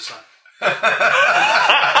is. Where's the sun? This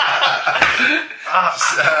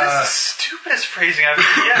is the stupidest phrasing I've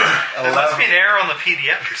ever yet. There must be an error on the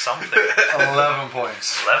PDF or something. 11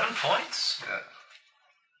 points. 11 points? Yeah.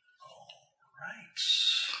 Right.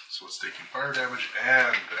 So it's taking fire damage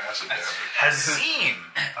and acid damage.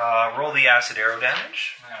 Hazim, roll the acid arrow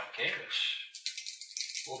damage. Okay, which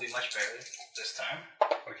will be much better this time.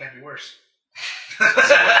 It can't be worse.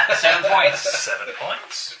 7 points. 7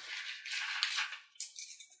 points.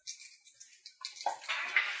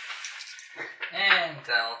 And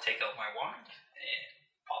I'll take out my wand and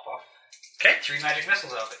pop off Okay. 3 magic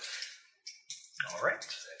missiles out of it. All right.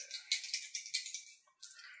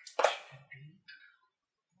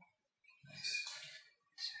 Nice.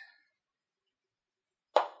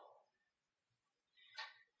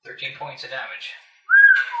 13 points of damage.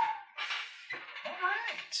 All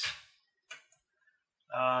right.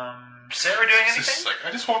 Sarah doing This is anything? like,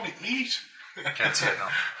 I just want to eat. Can't see it now.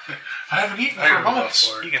 I haven't eaten I for can move up months.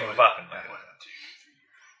 forward. You can move up and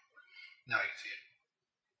Now I can see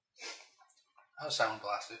it. I was sound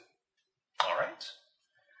blasted. All right.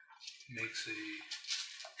 Makes the.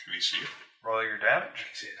 Can you see it? Roll your I damage.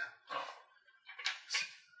 can see it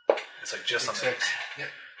now. It's like just on the 6. Yep.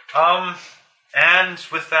 And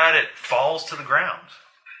with that, it falls to the ground.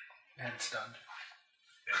 And stunned.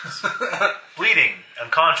 It's bleeding,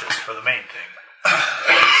 unconscious for the main thing.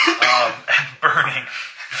 And burning.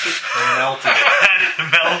 And melting.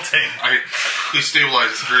 And melting. I quickly stabilize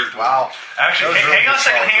his hurt. Wow. Actually, That was hang on a really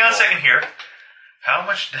second, hang on a solvable. second here. How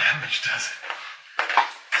much damage does it?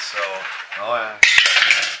 So, Oh, yeah.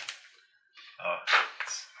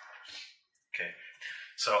 okay.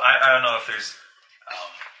 So, I don't know if there's...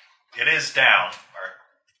 it is down. Or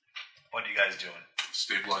what are you guys doing?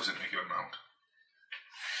 Stabilize it, make it a mount.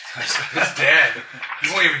 It's dead.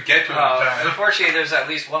 You won't even get to it in time. Unfortunately, there's at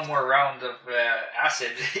least one more round of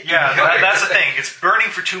acid. Yeah, that's the thing. It's burning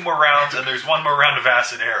for 2 more rounds, and there's 1 more round of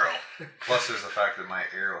acid arrow. Plus, there's the fact that my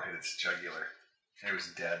arrow hit its jugular. It was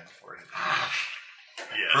dead before it hit the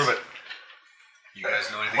Yes. Prove it. You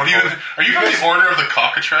guys know anything What are you? about Are you from the order of the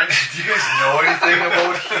cockatrice? Do you guys know anything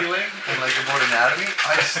about healing and like about anatomy?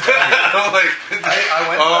 I studied. I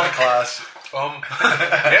went to that class.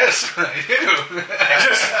 Yes, I do.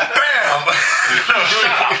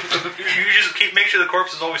 You just make sure the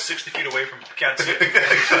corpse is always 60 feet away from you. Can't see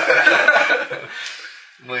it.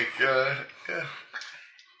 Like, yeah.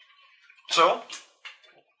 So,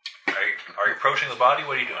 Are you approaching the body?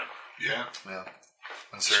 What are you doing? Yeah. Yeah.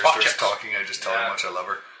 When Sarah Spot starts checks. talking, I just tell her how much I love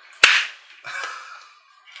her.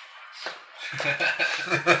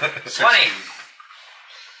 20.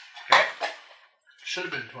 Should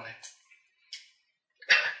have been 20.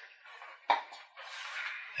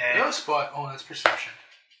 And No spot. Oh, that's perception.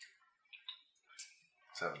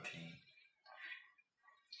 17.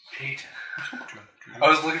 8. I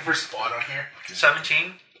was looking for spot on here.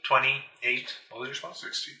 17, 28. What was your spot?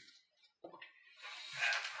 16.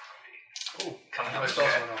 Oh, Coming my up. spells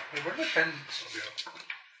went off. Wait, where did my pen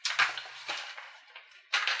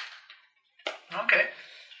go? Okay.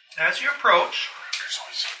 As you approach, There's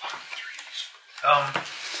always fucking threes.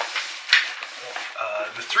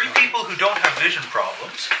 the three people who don't have vision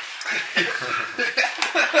problems notice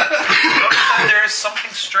that there is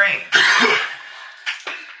something strange.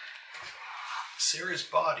 Sarah's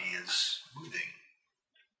body is moving,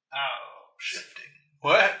 shifting.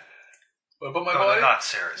 What? What about my No, body? not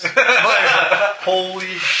Sarah's.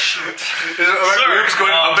 Holy shit. Are my boobs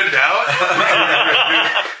going up and down?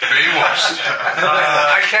 Baywatch.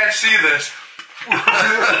 I can't see this.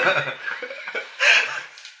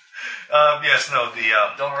 Yes, no, the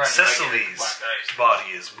Don't run Cecily's black eyes. body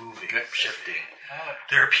is moving, shifting.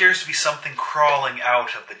 There appears to be something crawling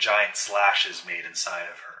out of the giant slashes made inside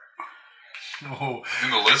of her. Oh,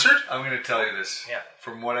 In the lizard? I'm going to tell you this. Yeah.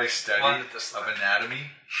 From what I study One at this of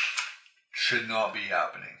anatomy, should not be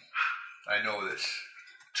happening. I know this.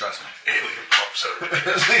 Trust me. Alien pops out.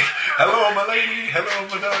 It's like, hello, my lady. Hello,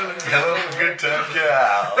 my darling. Hello, good time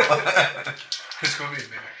gal. It's going to be a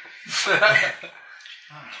mimic.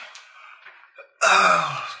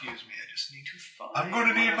 Oh, Excuse me, I just need to find. I'm going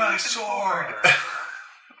to need my sword.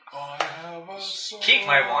 I have a sword. Keep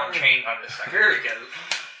my wand chain on this. Very good.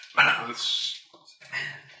 Let's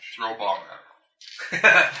throw a bomb at it.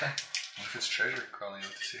 What if it's treasure crawling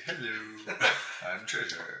out to say hello? I'm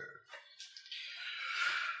treasure.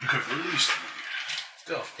 You have released me.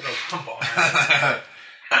 Still, put a bomb on it.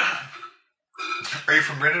 Are you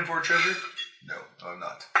from Britain for treasure? No, I'm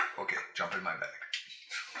not. Okay, jump in my bag.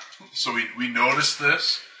 So we noticed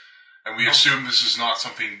this, and we assume this is not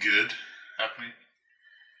something good happening.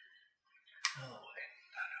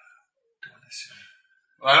 Don't assume.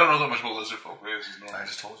 I don't know that much about lizard folk. Maybe this is I normal.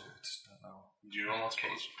 just told you. It's not. Do you know lots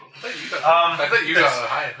about lizard folk? I thought you got a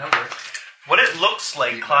high number. What it looks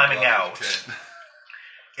like climbing out, Okay.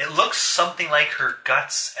 it looks something like her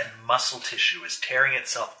guts and muscle tissue is tearing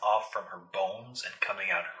itself off from her bones and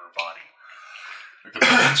coming out of her body. Like the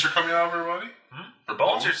bones are coming out of her body? The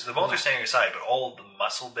bones are staying aside, but all of the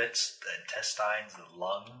muscle bits, the intestines, the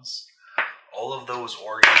lungs, all of those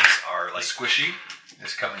organs are like Squishy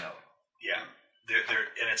is coming out. yeah, they're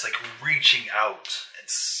and it's like reaching out and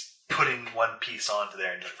putting one piece onto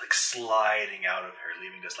there and like sliding out of her,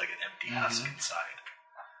 leaving just like an empty husk inside.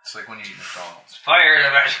 It's like when you eat McDonald's. Fire the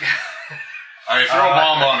magic. I throw a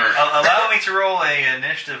bomb on her. Allow me to roll a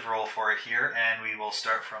initiative roll for it here, and we will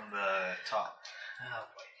start from the top. Oh,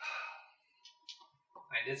 boy.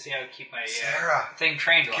 I did say I would keep my Sarah, thing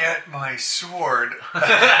trained on. get my sword.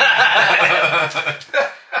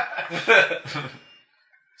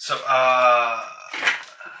 So,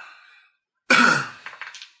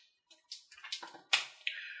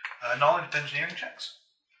 knowledge of engineering checks.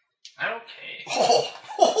 Okay. Oh.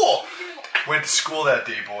 Went to school that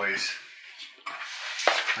day, boys.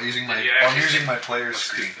 I'm using my player's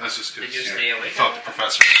screen. That's just good. Did you stay awake? I thought the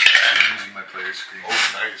professor was... I'm using my player's screen. Oh,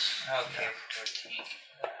 nice. Okay, 14.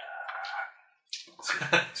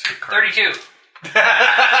 It's your card. 32. 32?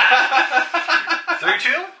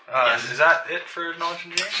 Is that it for knowledge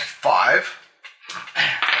engineering? 5.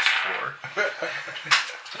 That's 4.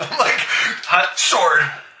 I'm like, sword.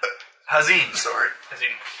 Hazim. Sword.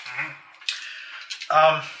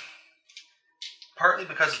 Partly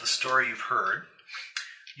because of the story you've heard,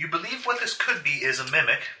 you believe what this could be is a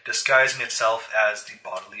mimic disguising itself as the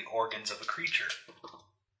bodily organs of a creature.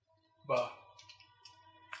 Bah.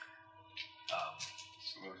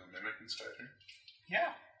 So there's a mimic inside her.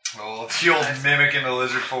 Yeah. Oh, it's the old mimic in the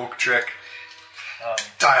lizard folk trick.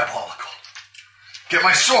 Diabolical. Get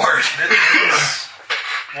my sword.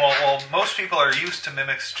 Well, most people are used to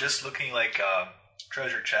mimics just looking like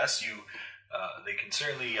treasure chests. They can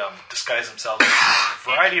certainly disguise themselves as a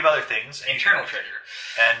variety of other things. And Internal treasure.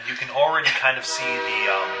 And you can already kind of see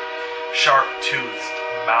the sharp-toothed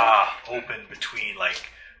maw open between, like,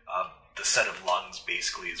 the set of lungs,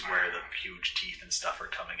 basically, is where the huge teeth and stuff are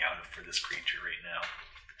coming out of for this creature right now.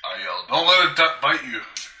 I yelled, don't let it bite you.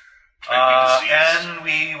 Might be disease. And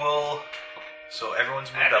we will... So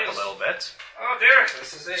everyone's moved up a little bit. Oh dear,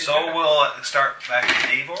 this is it. So we'll start back to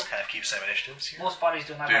Davor. Kind of keep some initiatives here. Most bodies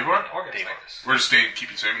do not Davor? have organs Davor. like this. We're just staying,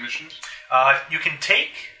 keeping same initiatives. You can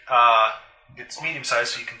take. It's medium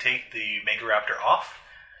sized, so you can take the Megaraptor off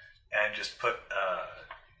and just put.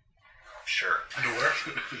 Sure. Underwear.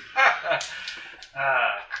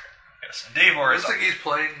 Yes. And Davor is. Looks like he's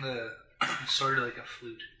playing the sort of like a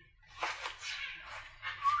flute.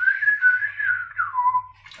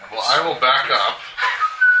 Well, I will back up.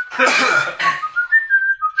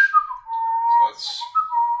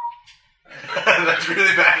 That's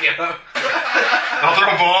really backing up. I'll throw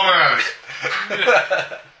a bomb at it.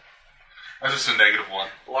 That's just a -1.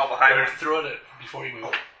 While behind Better her. throw it before you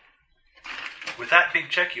move. With that big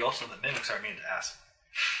check, you also the mimics are immune to acid.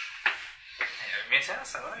 Yeah, makes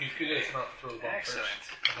sense. I like You could not throw the bomb Excellent.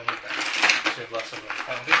 first. And then move back. So you have less of a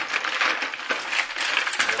penalty.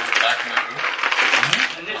 Back in the move.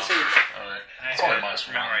 I did say Alright. I It's only could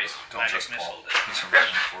 -1. memorize Don't magic just missile. fall. that- He's from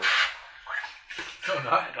Legend Fort. No, I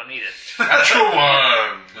not. don't need it. Natural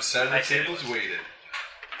 1. The side of I the said it table's was. weighted.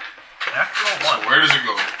 Natural So one. where does it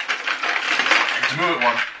go? I get to move it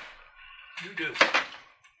 1. You do.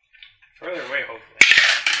 Further away, hopefully.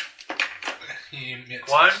 He admits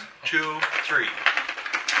 1, this. 2, 3.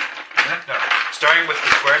 No. Starting with the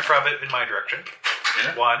square in front of it in my direction.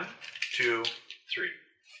 Yeah. 1, 2, 3.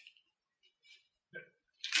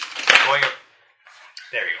 Going up.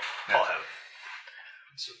 There you go. I'll have it.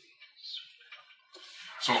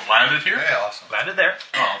 So it landed here? Yeah, awesome. Landed there.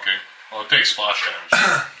 Oh, okay. Well, it takes splash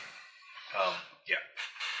damage. Yeah.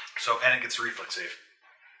 So, and it gets a reflex save.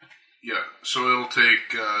 Yeah, so it'll take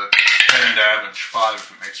 10 damage, 5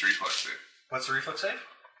 if it makes a reflex save. What's the reflex save?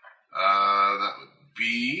 That would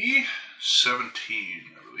be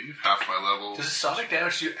 17, I believe. Half my level. Does sonic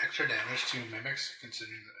damage do extra damage to mimics,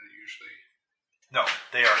 considering that it usually... No,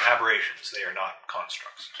 they are aberrations. They are not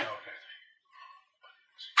constructs. Oh, okay.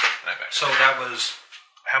 So that was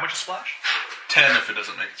how much a splash? 10 if it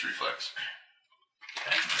doesn't make its reflex.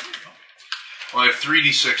 Okay, there you go. Well, I have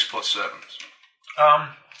 3d6 plus 7.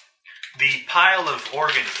 The pile of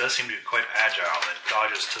organs does seem to be quite agile and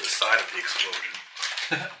dodges to the side of the explosion.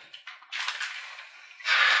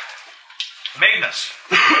 Magnus.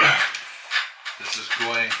 This is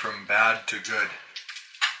going from bad to good.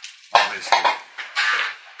 Obviously.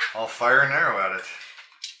 I'll fire an arrow at it.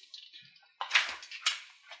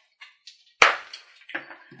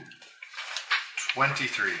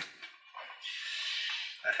 $23.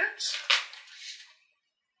 That hits.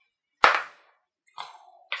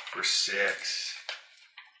 For 6.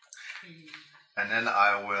 And then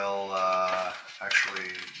I will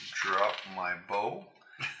actually drop my bow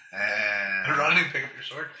and Run and pick up your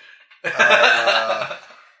sword.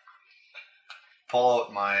 pull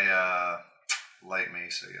out my light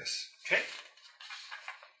mace, I guess. Okay.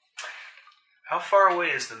 How far away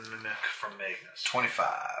is the mimic from Magnus? 25.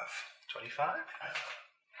 25?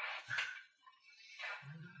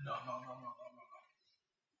 No.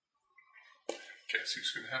 Guess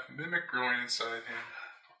who's going to have a mimic growing inside him?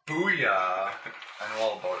 Booyah! I know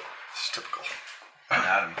all about it. It's typical.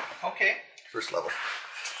 Anatomy. Okay. First level.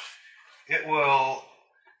 It will.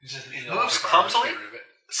 It's just, It moves clumsily.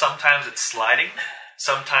 Sometimes it's sliding.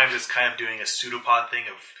 Sometimes it's kind of doing a pseudopod thing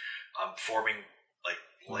of forming like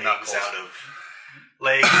legs Knuckles. out of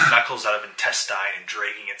legs, knuckles out of intestine, and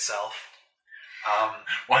dragging itself.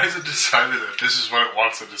 Why is it decided that this is what it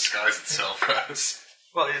wants to disguise itself as?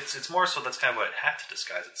 Well, it's more so that's kind of what it had to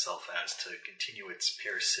disguise itself as to continue its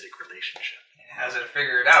parasitic relationship. It hasn't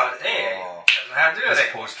figured out. Hey, Oh. doesn't have to do As it.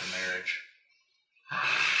 opposed to marriage. I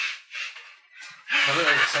thought it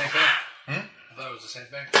was the same thing. I thought it was the same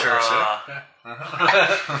thing. It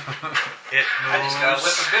I just got a whip of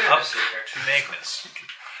moves bitterness up here. to Magnus.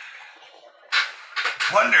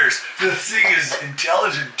 Wonders, this thing is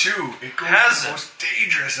intelligent too. It goes Has the it? most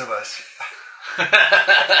dangerous of us.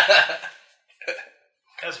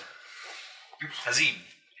 Hazim.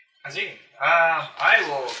 Azim. I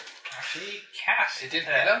will actually cast. It didn't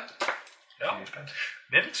hit him? No.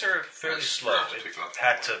 Mimics are fairly slow. It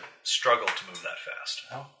had to struggle to move that fast.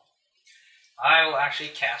 I will actually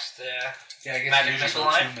cast. Yeah, I guess Magic usually missile go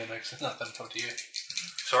line? two mimics. It's not them come to you.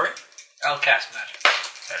 Sorry? I'll cast magic.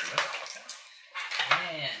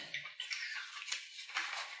 And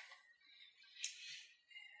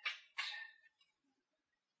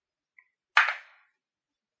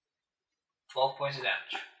 12 points of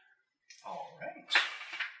damage. All right.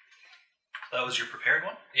 That was your prepared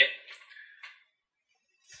one? Yep.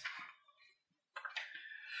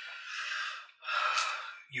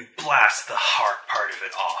 You blast the heart part of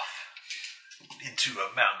it off into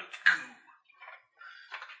a mound of goo.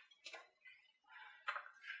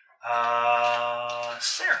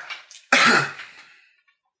 Sarah.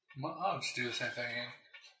 Well, I'll just do the same thing again.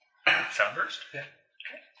 Soundburst? Yeah.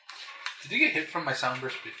 Did you get hit from my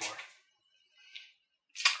soundburst before?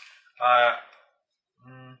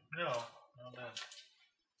 No.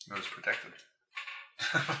 It was protected.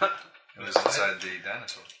 It was inside the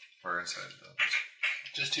dinosaur. Or inside the...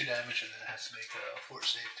 Just 2 damage, and then it has to make a force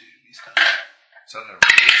save to be stunned. Is that a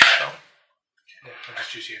relief spell? Yeah, I'll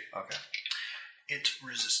just choose here. Okay. It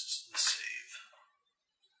resists the save.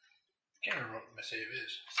 Can't remember what my save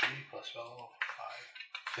is. 3 plus 12,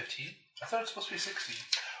 5, 15? I thought it was supposed to be 16.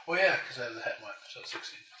 Oh yeah, because I have the het one, so it's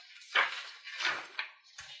 16.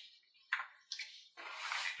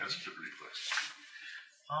 That's a good reflex.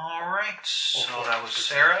 Alright, so that was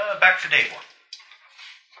Sarah. Back to Daybor.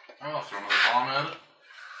 I'll throw another bomb at it.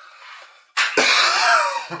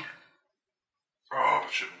 Oh,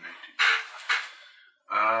 it should have been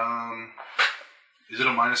 18. Is it a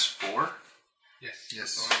 -4? Yes.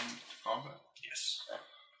 Yes. Combat? Yes.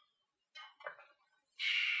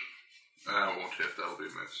 It won't hit. That'll be a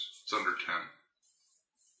miss. It's under 10.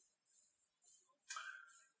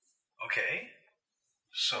 Okay.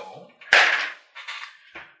 So 1,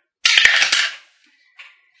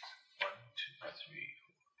 2, 3, 4,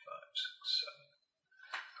 5, 6, 7.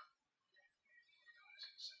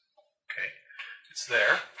 Okay, it's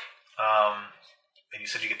there. And you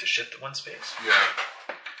said you get to shift at 1 space. Yeah.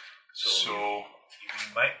 So you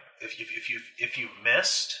might, if you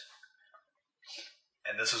missed,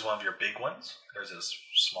 and this is one of your big ones, or is it a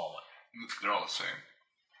small one? They're all the same.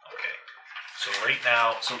 Okay. So right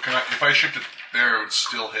now, So can I? If I shipped it there, it would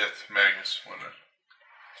still hit Magnus, wouldn't it?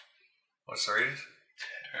 What's the radius?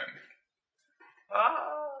 10.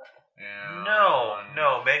 Yeah.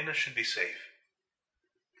 no, Magnus should be safe.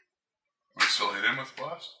 Would it still hit him with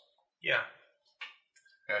blast? Yeah.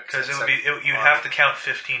 Yeah, Because it's you'd have to count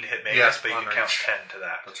 15 to hit Magnus, Yeah, but you on can count range. 10 to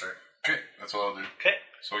that. That's right. Okay, that's what I'll do. Okay.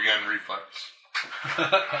 So again, reflex.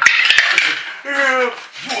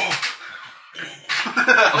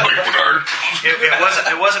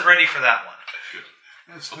 It wasn't ready for that one.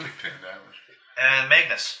 That's still take 10 damage. And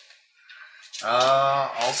Magnus.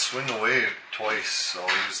 I'll swing away twice.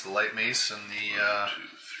 I'll use the light mace and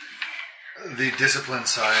the discipline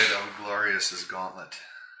side of Glorious's gauntlet.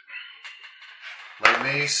 Light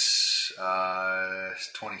mace,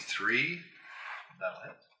 23, That'll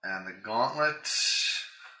hit. and the gauntlet,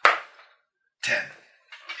 10.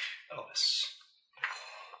 That'll miss.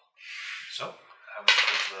 So, how much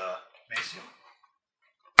does the mace do?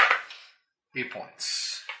 8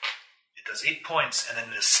 points. It does 8 points, and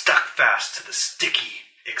then it is stuck fast to the sticky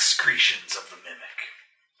excretions of the mimic.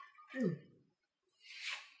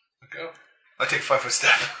 Go. I take 5 foot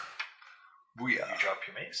step. Booyah. You drop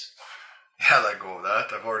your mace. Yeah, let go of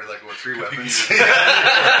that. I've already let go of 3 weapons. This,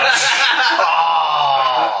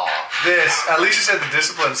 at least you said the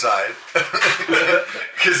discipline side.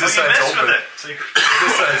 Because this You side's messed open. with it. So you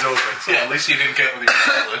This side's open. So. Yeah, at least you didn't get with your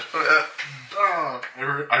gauntlet.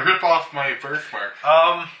 I rip off my birthmark.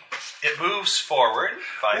 It moves forward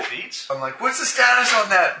 5 feet. I'm like, what's the status on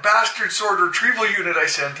that bastard sword retrieval unit I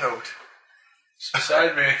sent out?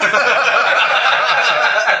 Beside me.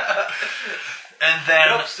 And then,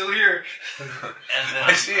 Nope, still here. and then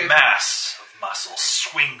I see a it. mass of muscle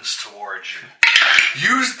swings towards you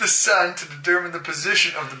Use the sun to determine the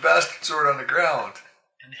position of the bastard sword on the ground.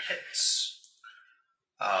 and hits.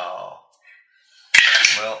 Oh.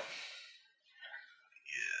 Well.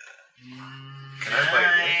 Can I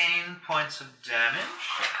bite it? 9 points of damage,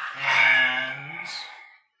 and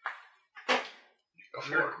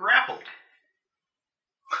you're grappled.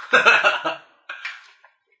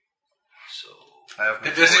 So, I have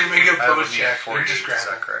It doesn't even make a I have bonus me check, at you're 48, just is that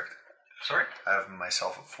grappled. correct? sorry, I have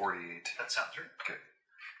myself at 48. that sounds right. Okay.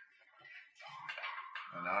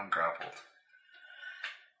 And now I'm grappled.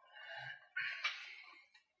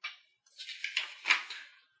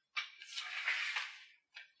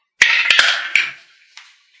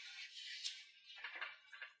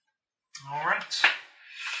 All right.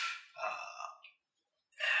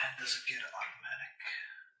 And does it get automatic?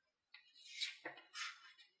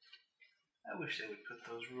 I wish they would put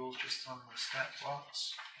those rules just on the stat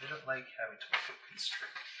blocks. I don't like having to make it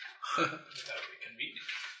constrict. That would be convenient.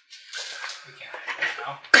 We can't have that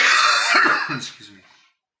now. Excuse me.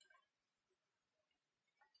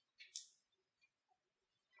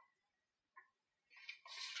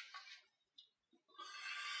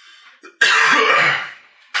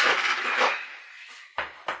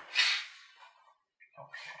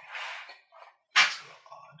 Okay. That's a little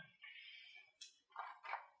odd.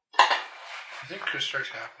 think Chris Strike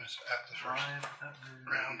happens at the first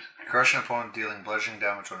round. Crush an opponent dealing bludgeoning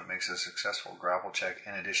damage when it makes a successful grapple check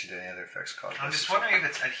in addition to any other effects caused by I'm just this wondering if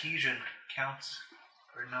its adhesion counts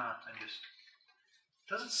or not.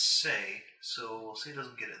 Doesn't say, so we'll say it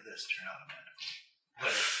doesn't get it this turn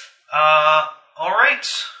automatically. All right.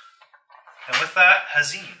 And with that,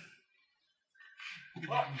 Hazim.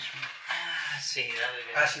 Let's see. That would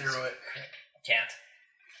be Pass it your way. Can't.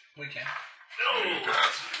 We can.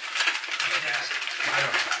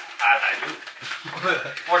 I do.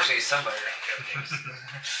 Fortunately, somebody around here thinks.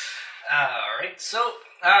 Alright, so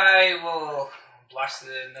I will blast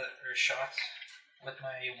another shot with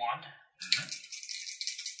my wand. Mm-hmm.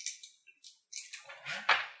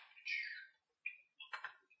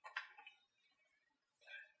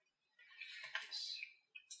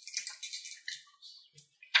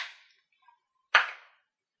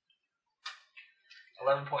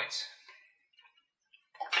 11 points.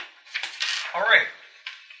 All right.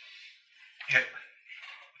 It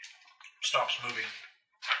stops moving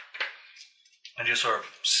and just sort of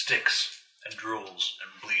sticks and drools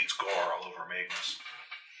and bleeds gore all over Magnus.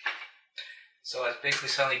 So it's basically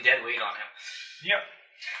suddenly dead weight on him. Yep.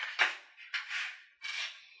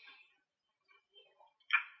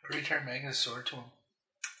 Return Magnus' sword to him.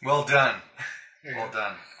 Well done. There you Well go.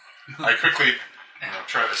 done. I quickly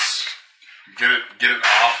try to get it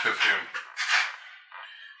off of him.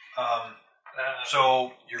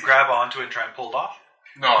 So you grab onto it and try and pull it off.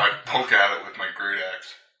 No, I poke at it with my great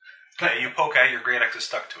axe. Okay, you poke at it, your great axe is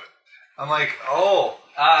stuck to it. I'm like,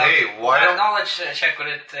 hey, why what don't... knowledge check would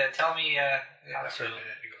it tell me how After a to... minute,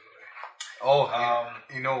 it goes away. Oh,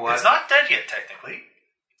 you know what? It's not dead yet, technically.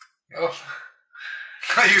 Oh,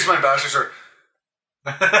 I used my bastard sword.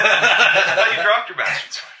 I thought you dropped your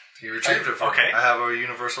bastard sword. He retrieved it for Okay. me. I have a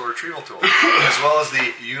universal retrieval tool. As well as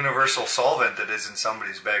the universal solvent that is in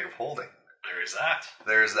somebody's bag of holding. There is that.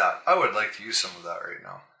 There's that. I would like to use some of that right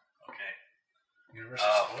now. Okay. Universal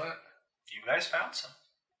Solvent. You guys found some.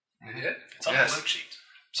 We did? It's on Yes. the loot sheet.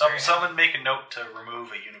 Someone make a note to remove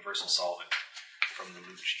a universal solvent from the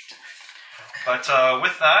loot sheet. But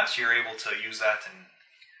with that, you're able to use that, and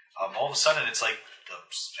all of a sudden, it's like the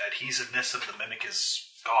adhesiveness of the mimic is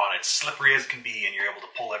gone. It's slippery as it can be, and you're able to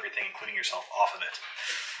pull everything, including yourself, off of it,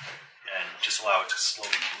 and just allow it to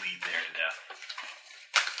slowly bleed there to death.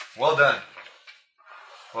 Well done.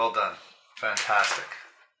 Well done. Fantastic.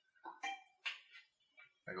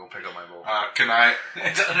 I go pick up my bow. Can I?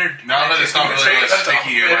 It's under. Now that it's not really less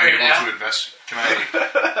sticky, am I able to invest? Can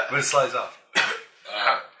I? But it slides off.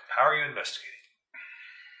 How are you investigating?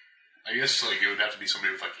 I guess like it would have to be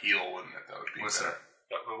somebody with like heal, wouldn't it? That would be. What's better.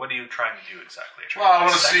 that? What are you trying to do exactly? Well, I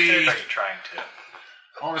wanna Dissect it? see- Are you trying to?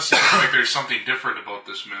 I want to see if like there's something different about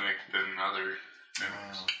this mimic than other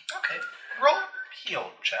mimics. Okay. Roll a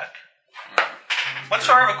heal check. What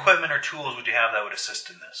sort of equipment or tools would you have that would assist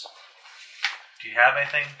in this? Do you have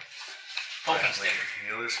anything? Open stick.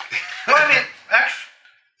 Healers. Well, I mean, actually,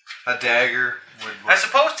 A dagger would I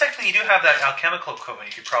suppose technically you do have that alchemical equipment.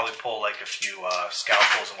 You could probably pull like a few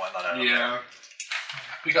scalpels and whatnot out of there. Yeah.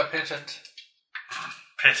 We got Pigeons.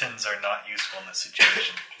 Pitons are not useful in this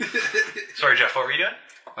situation. Sorry, Jeff, what were you doing?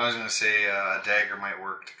 I was going to say a dagger might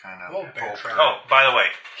work to kind of Oh, bear poke trap. her. Oh, by the way,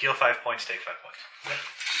 heal 5 points, take 5 points.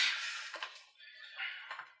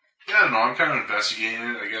 Yeah, I don't know. I'm kind of investigating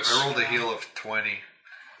it. I guess. I rolled a heal of 20.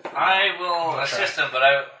 I will I'll assist try. him, but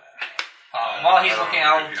while he's I don't looking, know,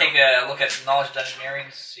 I'll maybe take a look at knowledge engineering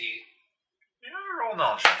to see. Yeah, roll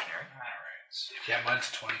knowledge engineering. Alright. Yeah,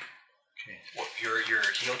 mine's 20. What, your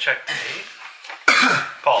heal check to aid?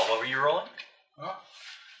 Paul, what were you rolling? Huh?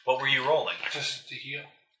 What were you rolling? Just to heal.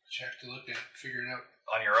 Check to look at figure it out.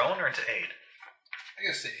 On your own or to aid? I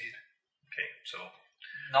guess the aid. Okay, so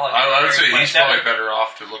Knowledge I would say engineering, he's 27. probably better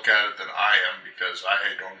off to look at it than I am because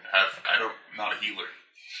I'm not a healer.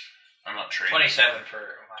 I'm not trained. 27 for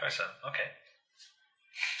mine. 27. Okay.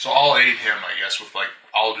 So I'll aid him, I guess, with like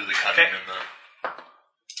I'll do the cutting Okay. and the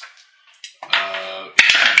 18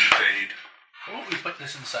 aid. Why don't we put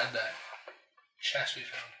this inside that chest we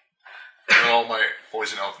found? And all my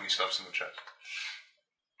poison alchemy stuff's in the chest.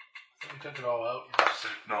 We took it all out and just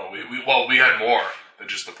like, No, we had more than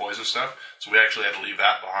just the poison stuff, so we actually had to leave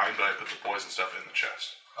that behind. But I put the poison stuff in the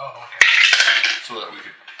chest oh, okay. so that we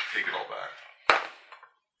could take it all back.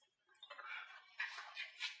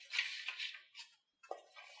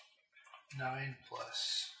 9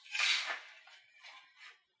 plus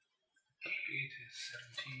 8 is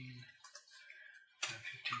 17. And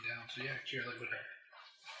 15 down. So yeah, cure light would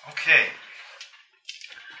help. Okay.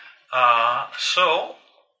 So,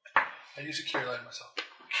 I use a cure light myself.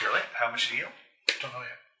 Shirley, how much do you heal? Don't know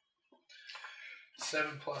yet.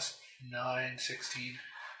 7 plus 9, 16.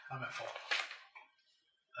 I'm at full.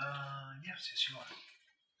 Yes, you are.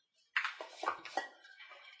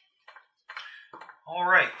 All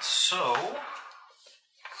right, so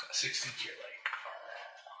 16 cure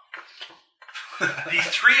the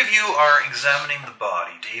three of you are examining the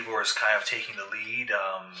body. Davor is kind of taking the lead,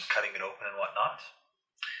 cutting it open and whatnot,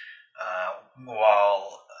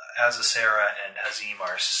 while Azasera and Hazim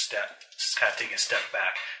are kind of taking a step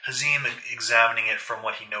back. Hazim examining it from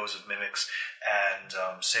what he knows of mimics, and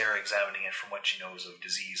Sarah examining it from what she knows of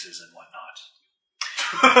diseases and whatnot.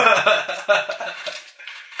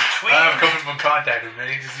 I've come in contact with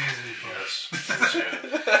many diseases before. Yes. That's good.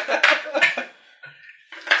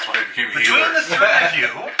 That's why I became a Between healer. the three of you,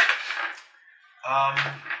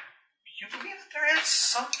 you believe that there is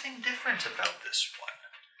something different about this one.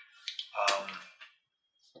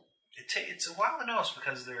 It's a while to notice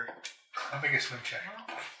because they're... I'll make a swim check.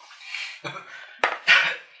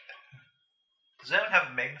 Does anyone have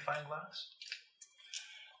a magnifying glass?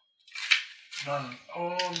 None.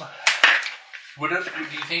 Do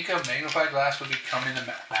you think a magnifying glass would come in the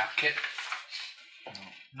map kit?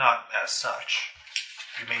 Not as such.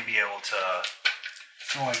 You may be able to...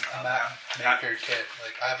 No, like a map maker kit.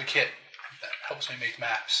 Like, I have a kit that helps me make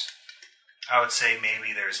maps. I would say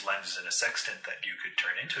maybe there's lenses in a sextant that you could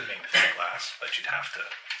turn into a magnifying glass, but you'd have to...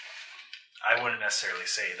 I wouldn't necessarily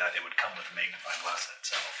say that it would come with a magnifying glass in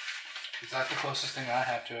itself. Is that the closest thing I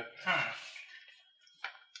have to it?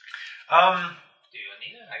 Do you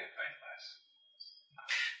need a magnifying glass?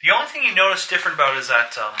 The only thing you notice different about it is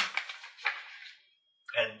that,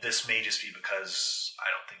 and this may just be because I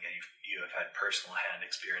don't think you have had personal hand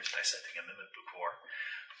experience dissecting a mimic before,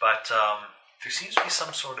 but there seems to be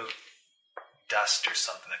some sort of dust or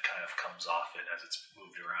something that kind of comes off it as it's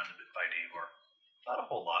moved around a bit by Davor. Not a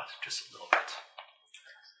whole lot, just a little bit.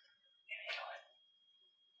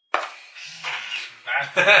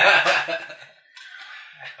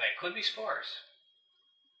 It could be spores.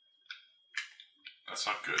 That's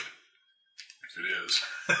not good. If it is.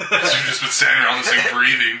 Because you've just been standing around this thing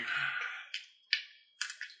breathing.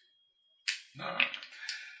 No.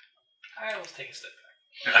 I will take a step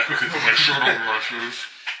back. I quickly put my shirt over my shoes.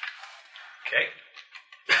 Okay.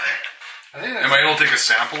 Am I able to take a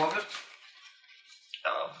sample of it?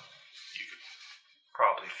 You could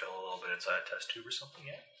probably fill a little bit inside a test tube or something,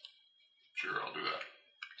 yeah? Sure, I'll do that.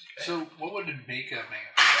 Okay. So, what would it make a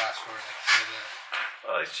magnifying glass for?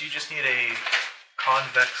 You just need a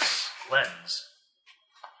convex lens.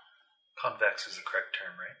 Convex is the correct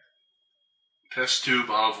term, right? Test tube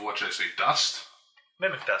of, what should I say, dust?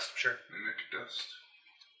 Mimic dust, sure. Mimic dust.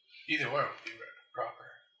 Either or would be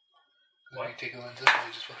proper. What? You take a lens this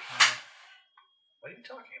way, just flip it around What are you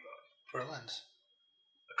talking about? for a lens.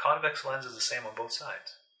 A convex lens is the same on both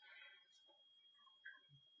sides.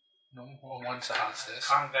 No, on one side it's this.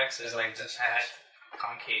 Convex is And like this this, and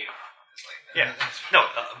concave is like that. Yeah. No,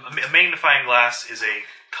 a magnifying glass is a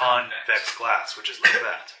convex glass, which is like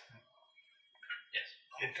that.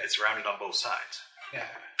 Yes. It's rounded on both sides. Yeah.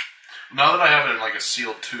 Now that I have it in like a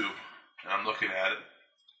sealed tube, and I'm looking at it,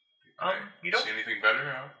 You don't. see anything better?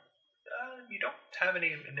 Huh? You don't have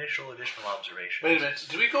any initial additional observations. Wait a minute.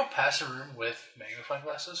 Did we go past a room with magnifying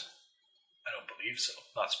glasses? I don't believe so.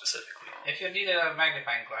 Not specifically. If you need a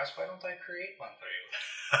magnifying glass, why don't I create one for you?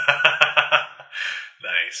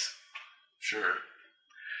 Nice. Sure.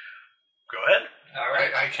 Go ahead. All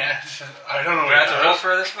right. I can't. I don't know We what have to it roll is.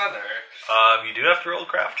 for this one, or? You do have to roll a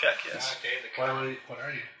craft check, yes. Okay. What are you?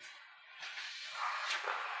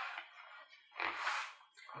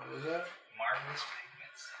 What is that? Marvelous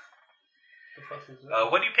pigments. The fuck is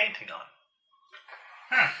that? What are you painting on?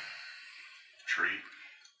 Tree.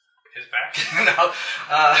 His back? No.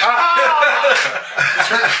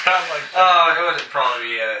 It would probably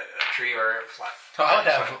be a tree or a flat. So I would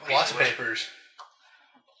have piece lots of of wood. papers.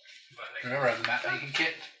 But like, Remember, I have the map making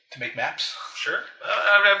kit to make maps. Sure.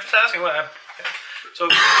 I'm just asking what. So,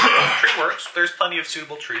 tree works. There's plenty of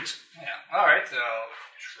suitable trees. yeah. All right. I'll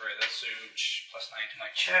try the Suge +9 to my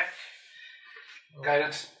check.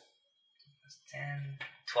 Guidance. That's 10,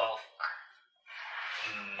 12.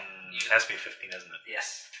 It has to be a 15, isn't it?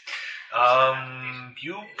 Yes.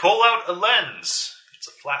 You pull out a lens. It's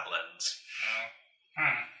a flat lens.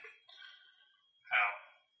 Oh.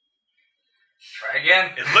 Try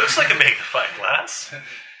again. It looks like a magnifying glass.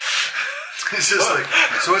 It's just like,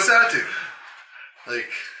 so what's that do?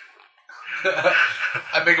 Like,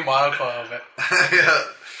 I make a monocle of it. yeah.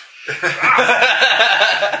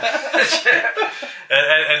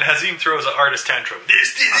 And Hazim throws an artist tantrum.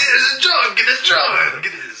 This is a drawing. Get this drawing.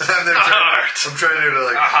 Get this. I'm trying to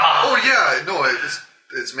like, oh yeah, no,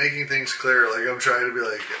 it's making things clear. Like I'm trying to be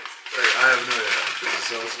like, I have no idea. Is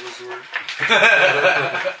that supposed to work?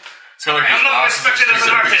 It's kind of like I'm not respected as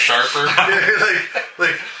an artist. sharper.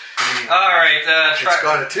 like, I mean, All right, it's try.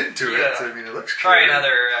 got a tint to it. Yeah. So, I mean, it looks Try clear.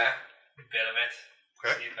 another bit of it.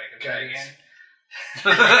 See if I can try Guys. again.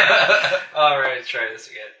 All right, try this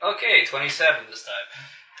again. Okay, 27 this time.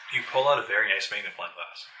 You pull out a very nice magnifying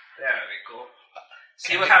glass. There we go.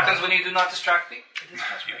 See what happens when you do not distract me?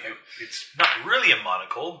 It's not really a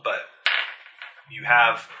monocle, but you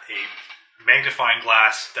have a magnifying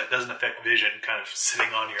glass that doesn't affect vision kind of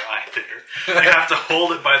sitting on your eye there. You have to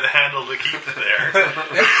hold it by the handle to keep it there.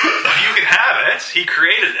 You can have it. He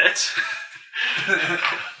created it.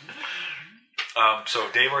 So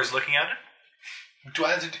Davor's looking at it.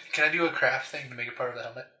 Can I do a craft thing to make it part of the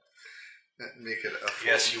helmet? Make it a full.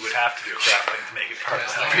 Yes, you would have to do a craft thing to make it part of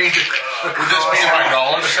the helmet. Paint Would this be my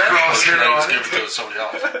knowledge set, or should I just give it to somebody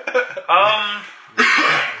else? We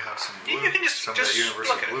have some blue. You can just some of that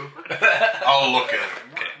universal look at it. glue. I'll look at it.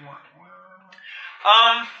 Okay.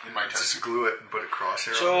 In my test. Just glue it and put a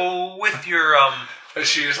crosshair on So with your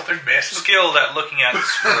She is something missed. skill at looking at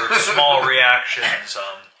for small reactions,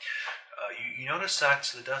 you notice that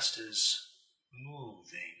the dust is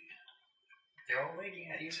moving. They're all waiting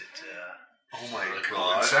at you. Is it, Oh my Like little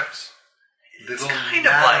god. insects. Little kind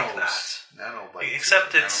of like that. Nanobites.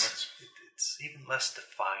 Except Nanobites. it's even less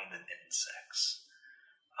defined than insects.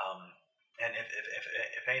 And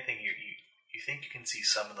if anything, you think you can see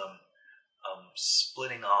some of them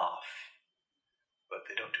splitting off, but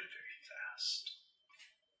they don't do it very fast.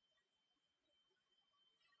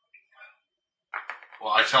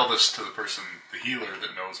 Well, I tell this to the person, the healer,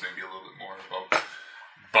 that knows maybe a little bit more about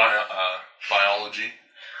biology.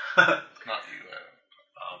 Not you.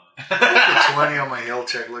 20 on my heal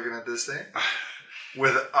check looking at this thing.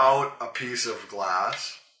 Without a piece of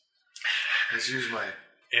glass. Let's use my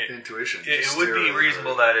intuition. It would be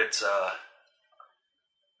reasonable that it's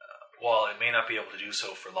while it may not be able to do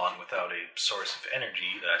so for long without a source of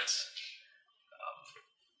energy, that's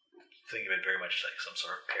think of it very much like some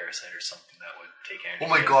sort of parasite or something that would take energy. Oh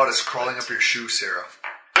my god, it's crawling up your shoe, Sarah.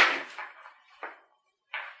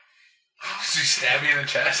 Does he stab you in the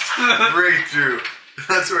chest? Right through.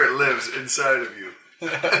 That's where it lives, inside of you.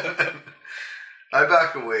 I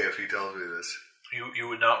back away if he tells me this. You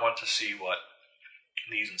would not want to see what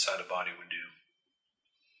these inside a body would do.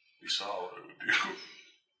 We saw what it would do.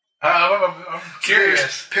 I'm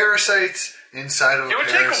curious. Parasites inside of It a would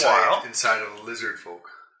take a parasite while. inside of a lizard folk.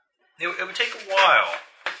 It would take a while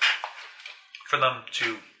for them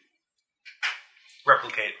to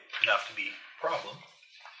replicate enough to be a problem.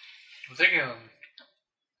 I'm thinking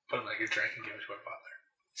put him like a drink and give it to our butler.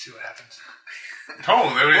 See what happens.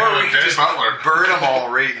 Oh, there we Or go. we can Dead just butler. burn them all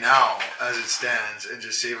right now as it stands and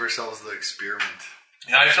just save ourselves the experiment.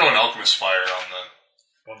 Yeah, I throw an alchemist fire on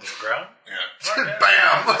the. One to the ground. Yeah.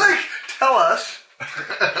 Bam! Like, tell us.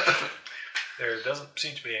 There doesn't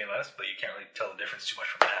seem to be any less, but you can't really tell the difference too much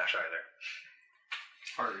from ash either.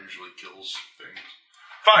 Fire usually kills things.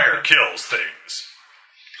 Fire kills things.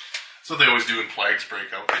 That's what they always do when plagues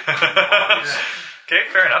break out. Okay,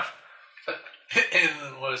 fair enough. And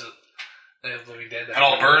then what is it? Night of the Living Dead. And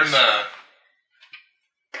I'll burn the.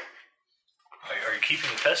 Are you keeping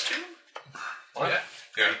the test tube? What? Yeah.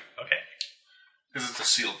 Yeah. Okay. Because it's a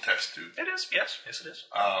sealed test tube. It is, yes. Yes, it is.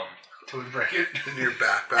 Till we break it. In your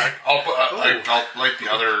backpack. I'll light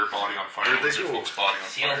the other body on fire. Where'd they Lizard go? folks' body on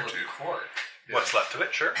Sealed fire with too. cork. What's left of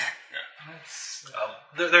it, sure. Yeah.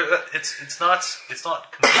 It's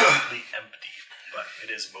not completely empty, but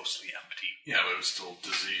it is mostly empty. Yeah, but it was still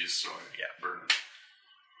diseased, so I burned it.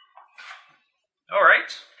 All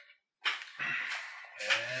right.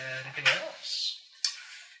 Anything else?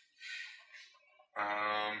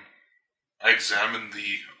 I examined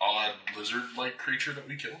the odd lizard-like creature that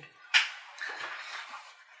we killed.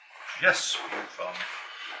 Yes,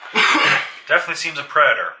 you've definitely seems a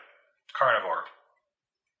predator, carnivore.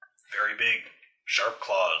 Very big, sharp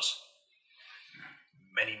claws,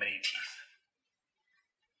 many teeth.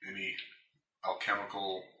 Any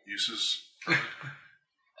alchemical uses?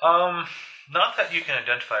 Not that you can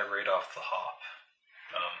identify right off the hop.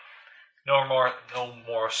 No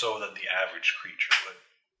more so than the average creature would.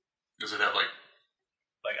 Does it have like?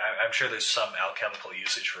 Like I'm sure there's some alchemical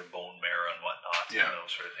usage for bone marrow and whatnot, Yeah. and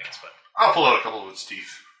those sort of things. But I'll pull out a couple of its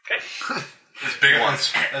teeth. okay, It's big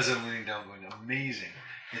ones. As I'm leaning down going, amazing.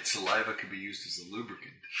 Its saliva could be used as a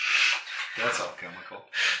lubricant. That's alchemical.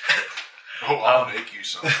 Oh, I'll make you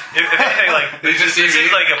some. if anything, like this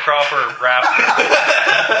is like a proper raptor.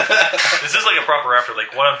 This is like a proper raptor.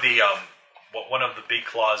 Like one of the big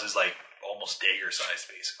claws is like almost dagger sized,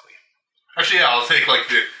 basically. Actually, yeah, I'll take like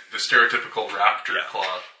the stereotypical raptor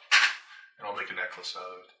claw. And I'll make a necklace out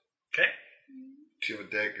of it. Okay. Do you have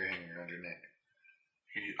a dagger hanging around your neck?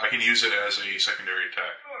 I can use it as a secondary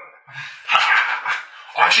attack. Oh,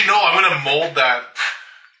 actually, no, I'm going to mold that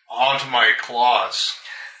onto my claws.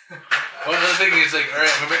 One other thing is like,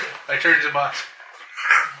 alright, I turn to Mox.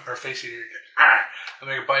 Or face eater. I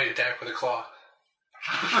make a bite attack with a claw.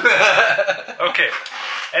 Okay.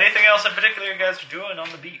 Anything else in particular you guys are doing on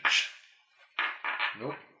the beach?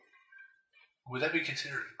 Nope. Would that be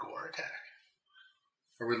considered a gore attack?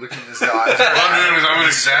 Are we looking at this island? What I'm doing is I'm going to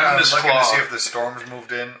examine this looking claw. to see if the storm's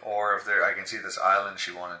moved in, or if I can see this island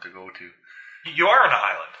she wanted to go to. You are on an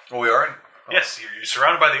island. Oh, we are? Yes, you're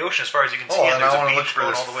surrounded by the ocean as far as you can see, Oh, and and there's I a want to look beach for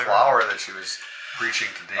going this all the way flower around. that she was preaching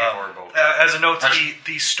to Davor about. As a note,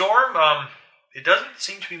 the storm, it doesn't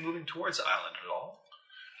seem to be moving towards the island at all.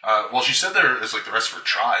 Well, she said there is like the rest of her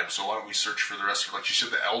tribe, so why don't we search for the rest of, like she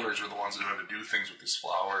said the elders were the ones that know how to do things with this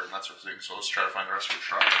flower and that sort of thing, so let's try to find the rest of her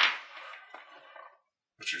tribe.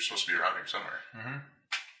 Which are supposed to be around here somewhere. Mm-hmm.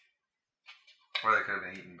 Or they could have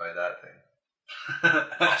been eaten by that thing.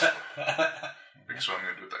 Because what I'm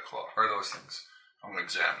going to do with that claw. Or those things. I'm going to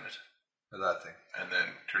examine it. Or that thing. And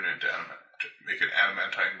then turn it into make an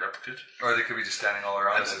adamantine replicate. Or they could be just standing all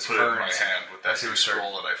around And us then as put it in my ferns. hand with that That's how we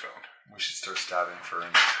scroll that I found. We should start stabbing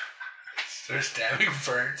ferns. They're stabbing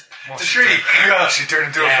ferns. Well, The tree. She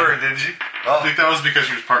turned into a Damn. fern, didn't she? I think that was because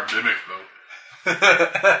she was part mimic, though.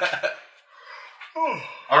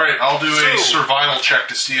 Alright, I'll do a survival check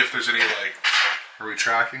to see if there's any, like, Are we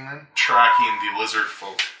tracking then? tracking the lizard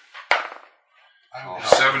folk. I will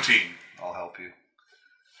 17. I'll help you.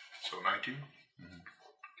 So 19?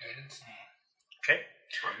 guidance. Okay.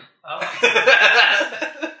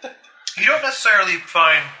 You don't necessarily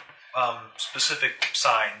find specific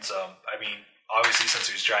signs. I mean, obviously, since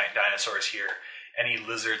there's giant dinosaurs here, any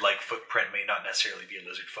lizard-like footprint may not necessarily be a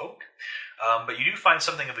lizard folk. But you do find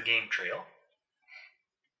something of a game trail.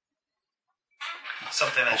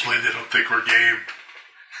 Something that Hopefully they don't think we're game.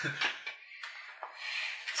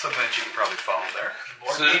 something that you could probably follow there.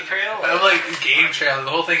 More game trail? I'm like, game trail. The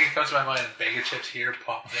whole thing that comes to my mind, bag of chips here,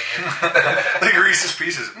 pop there. Like Reese's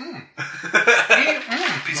Pieces. Piece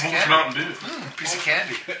of It's candy. Mountain Dew. Piece of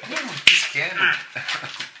candy. Piece of candy.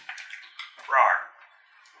 Rawr.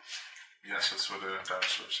 Yes, that's what a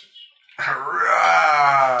dinosaur says.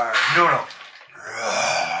 Roar. No.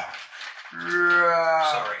 Roar.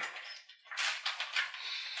 Sorry.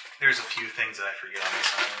 There's a few things that I forget on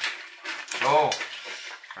this island. Oh.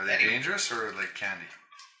 Are they dangerous or like candy?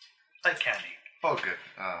 Like candy. Oh, good.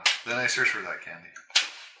 Then I search for that candy.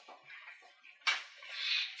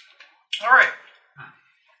 Alright.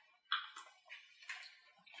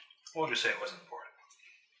 We'll just say it wasn't important.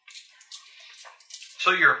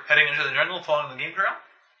 So you're heading into the jungle following the game trail?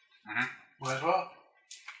 Might as well.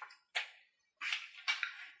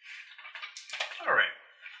 Alright.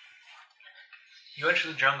 You enter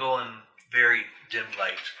the jungle in very dim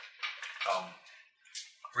light.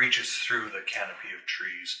 Reaches through the canopy of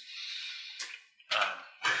trees.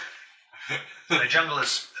 The jungle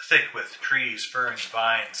is thick with trees, ferns,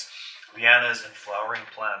 vines, lianas, and flowering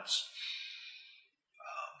plants.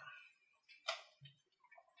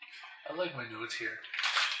 I like my notes here.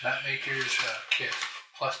 Mapmaker's kit.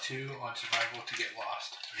 +2 on survival to get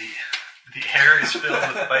lost. The air is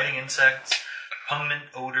filled with biting insects, pungent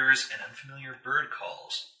odors, and unfamiliar bird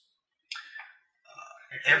calls.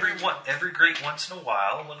 Every great once in a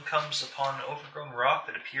while, one comes upon an overgrown rock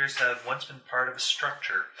that appears to have once been part of a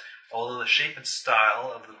structure, although the shape and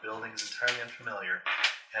style of the building is entirely unfamiliar,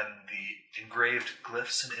 and the engraved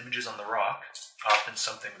glyphs and images on the rock, often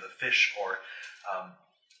something with a fish or, how do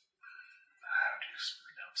you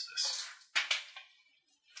pronounce this?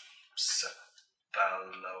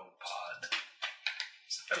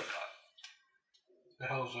 Cephalopod. The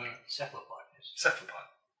hell's a Cephalopod. Cephalopod.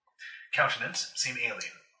 Countenance seem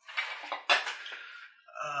alien.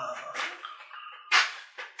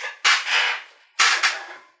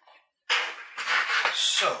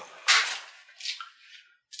 So,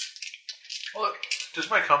 Well, does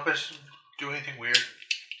my compass do anything weird?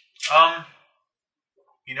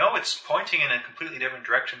 it's pointing in a completely different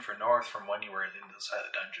direction for north from when you were inside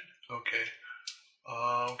the dungeon. Okay.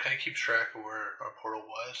 Can I keep track of where our portal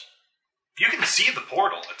was? You can see the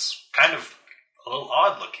portal. It's kind of a little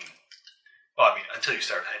odd looking. Well, I mean, until you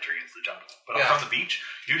start entering into the jungle. But Yeah. from the beach,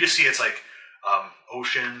 you just see it's like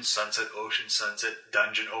ocean, sunset,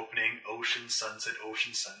 dungeon opening, ocean, sunset. I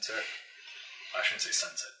shouldn't say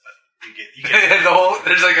sunset, but you get The whole,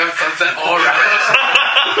 there's like a sunset all around us.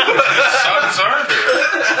 Suns are there.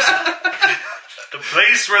 the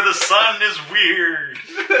place where the sun is weird.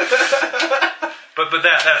 but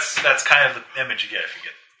that's kind of the image you get if you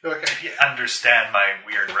get Okay. If you understand my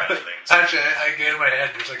weird ramblings. Actually, I get in my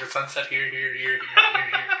head. There's like a sunset here.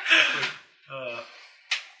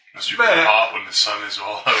 Must be really hot when the sun is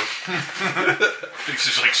all out. It's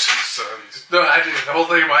just like six suns. No, actually, the whole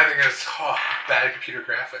thing of my thing is bad computer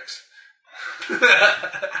graphics.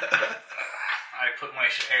 I put my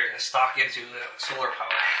stock into solar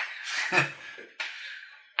power.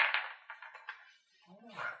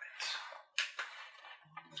 Alright.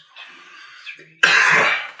 1, 2, 3.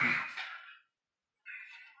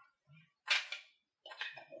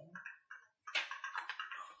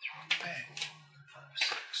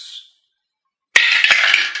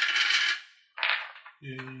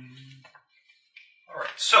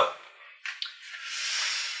 Alright, so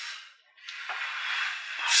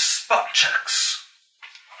spot checks.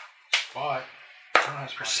 Why?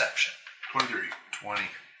 Perception. 23. 20.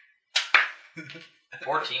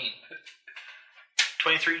 14.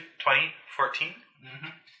 23, 20, 14.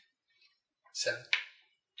 7.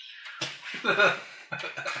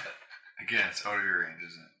 Again, it's out of your range,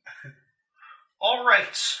 isn't it?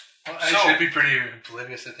 Alright. Well, I should be pretty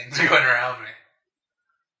oblivious to things going around me.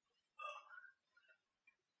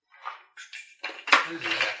 What is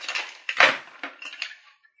that?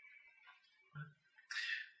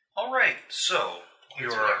 Alright, so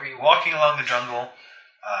you're whatever you want. walking along the jungle.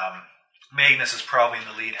 Magnus is probably in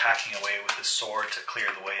the lead, hacking away with his sword to clear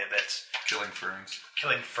the way a bit. Killing ferns.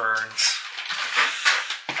 Killing ferns.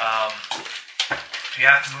 You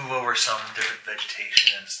have to move over some different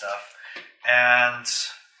vegetation and stuff. And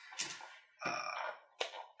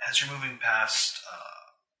as you're moving past,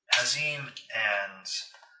 Hazin and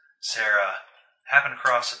Sarah happen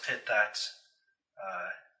across a pit that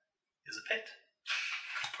is a pit.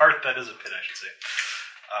 Part that is a pit, I should say.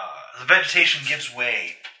 The vegetation gives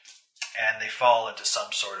way, and they fall into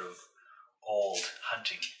some sort of old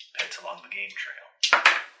hunting pit along the game trail.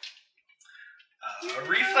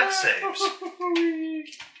 Reflex saves.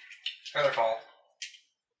 Feather fall.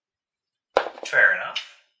 Fair enough.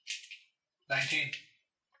 19.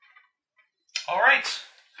 Alright.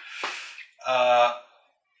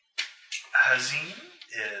 Hazin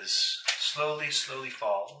is slowly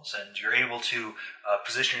falls, and you're able to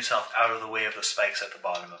position yourself out of the way of the spikes at the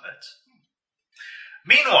bottom of it.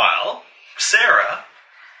 Meanwhile, Sarah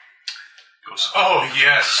Goes, oh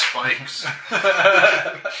yes, spikes.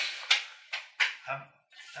 I'm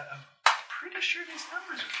pretty sure these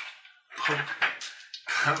numbers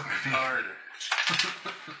are Harder.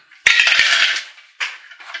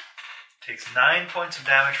 takes 9 points of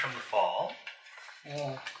damage from the fall.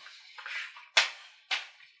 Oh.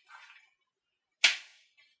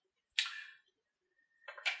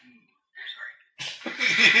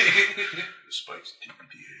 The spikes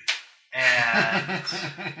DPDA. And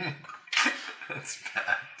That's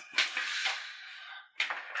bad.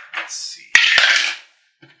 let's see.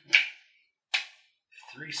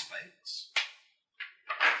 3 spikes.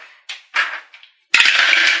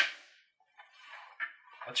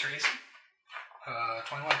 What's your AC?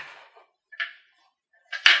 21.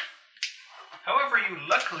 However, you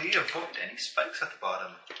luckily avoid any spikes at the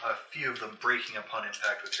bottom, a few of them breaking upon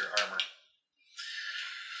impact with your armor.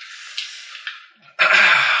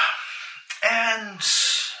 And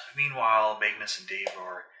meanwhile, Magnus and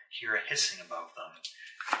Davor hear a hissing above them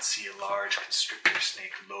and see a large constrictor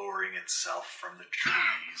snake lowering itself from the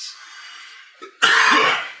trees.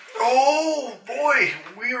 Oh boy,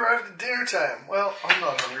 we arrived at dinner time. Well, I'm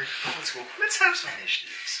not hungry. Let's go. Let's have some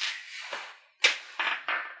initiatives.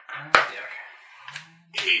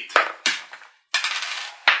 8.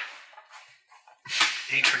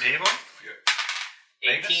 8 for Davor?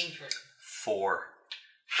 18 for... 4.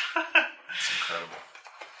 That's incredible.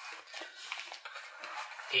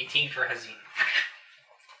 18 for Hazin.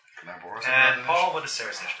 Can I borrow some And of that Paul, what is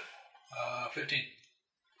Sarah's initiative? 15.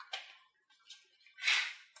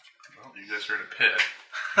 Well, you guys are in a pit.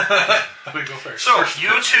 Let me go first. So,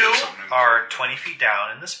 you two are 20 feet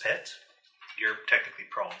down in this pit. You're technically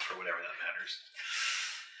prone for whatever that matters.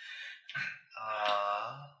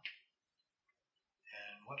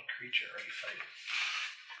 And what creature are you fighting?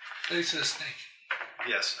 It's a snake.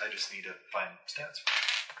 Yes, I just need to find stats.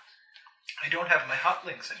 I don't have my hot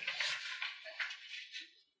links anymore.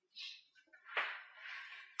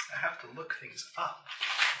 I have to look things up.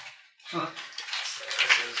 So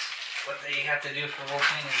this is what they had to do for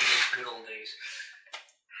role-playing in these good old days.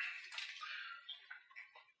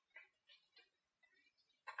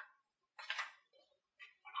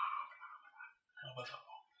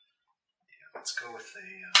 Yeah, let's go with the...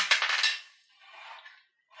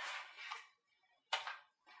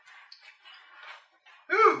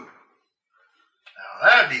 Ooh! Now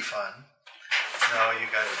that'd be fun. No, you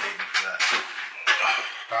got to date me for that.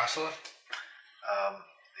 Basilisk?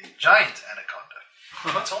 The giant anaconda.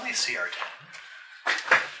 It's only CR10.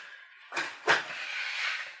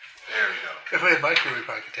 There we go. If we had Mike here, we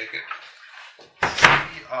probably could take it.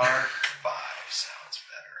 CR5 sounds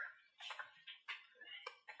better.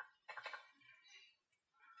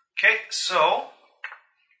 Okay, so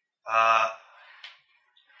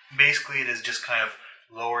basically it has just kind of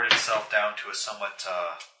lowered itself down to a somewhat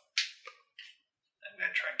I'm going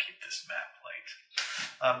to try and keep this map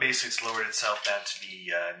light. Basically it's lowered itself down to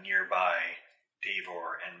the nearby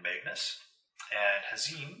Davor and Magnus. And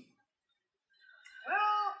Hazim,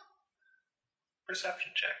 well,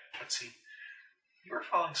 perception check. Let's see. You were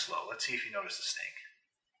falling slow. Let's see if you notice the snake.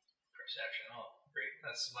 Perception. Oh, great.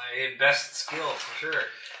 That's my best skill for sure.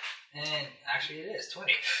 And actually, it is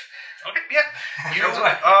 20. Okay, yeah. You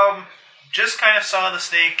just kind of saw the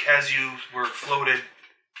snake as you were floated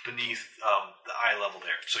beneath the eye level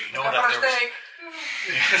there. So you know that there was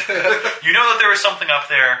you know that there was something up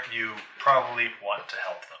there. You probably want to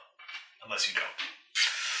help them, unless you don't.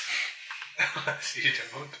 You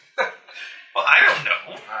don't. Well, I don't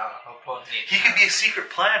know. He could be a secret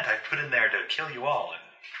plant I put in there to kill you all. And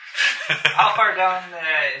How far down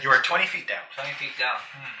is you are 20 feet down. 20 feet down.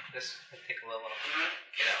 This will take a little while to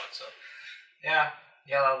get out. So, yeah.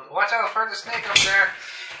 Watch out for the snake up there.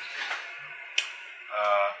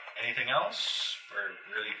 Anything else? Or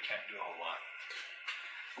really can't do a whole lot.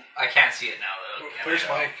 I can't see it now, though. Where's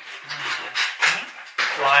Mike?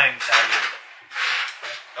 Flying tiger.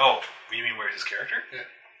 Oh, you mean where's his character? Yeah.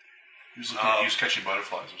 He was catching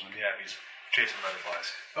butterflies, wasn't he? Yeah, he's chasing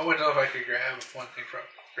butterflies. I want to know if I could grab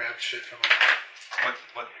shit from him.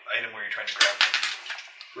 What item were you trying to grab?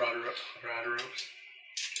 Rod ropes.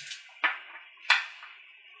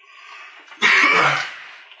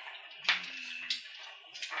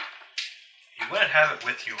 You wouldn't have it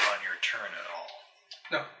with you on your turn at all.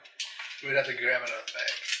 No. We'd have to grab it out of the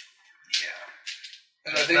bag. Yeah.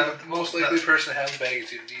 And I think the most likely person to have the bag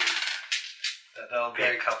is you. That'll be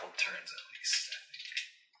a couple turns at least,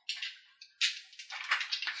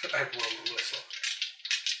 I blow the whistle.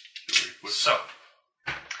 So.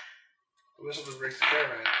 The whistle that breaks the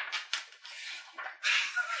caravan.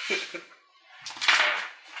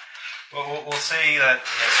 Well, we'll say that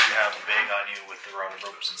yes, you have the bag on you with the rod of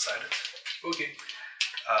ropes inside it. Okay.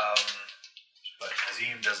 But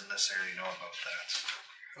Hazim doesn't necessarily know about that.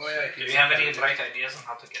 Oh yeah. Do you have any bright ideas on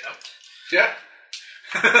how to get out? Yeah.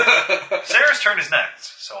 Sarah's turn is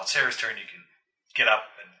next. So on Sarah's turn, you can get up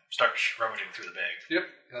and start rummaging through the bag. Yep,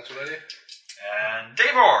 that's what I did. And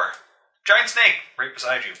Davor, giant snake, right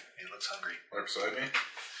beside you. He looks hungry. Right beside me.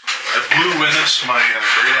 I blew witness my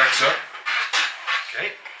great axe up.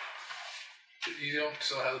 Okay. You don't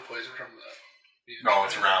still have the poison from the... No,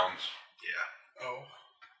 it's rounds. Yeah. Oh.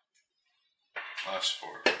 Last 4.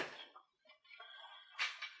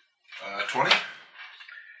 20.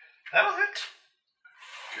 That'll hit.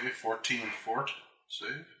 Okay, 14 fort.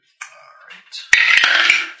 Save.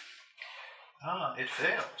 Alright. It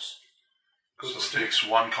fails. So it takes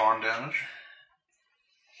 1 con damage.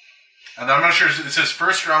 And I'm not sure, it says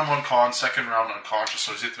first round 1 con, second round unconscious,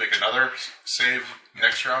 so does he have to make another save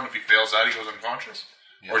next round? If he fails that, he goes unconscious?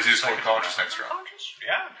 Or is he just going conscious next round? Unconscious?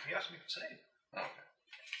 Yeah, he has to make a save. Okay.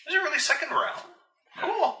 Is it really second round? Yeah.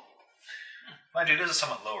 Cool. Mind you, it is a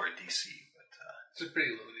somewhat lower DC, but... It's a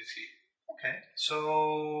pretty low DC. Okay,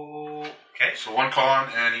 so... Okay. So 1 con,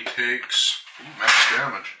 and he takes max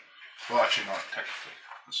damage. Well, actually not technically.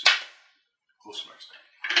 Let's see. Close to max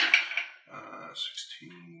damage.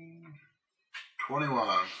 16... 21.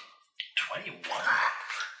 21.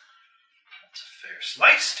 That's a fair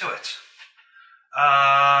slice to it.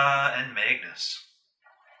 And Magnus.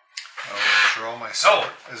 I'll draw my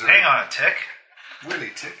sword. Hang on a tick.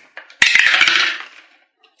 Willy tick.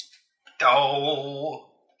 Oh.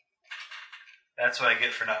 That's what I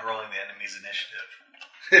get for not rolling the enemy's initiative.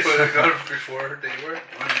 It would have gone before they were.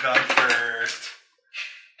 Would have gone first.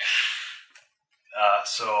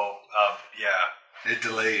 Yeah. It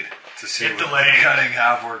delayed to see It what delayed. the cutting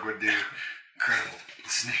half work would do. Incredible. The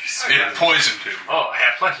sneaks. It poisoned him. Oh, I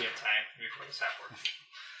have plenty of time before this happens.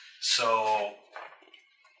 So,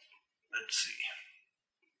 let's see.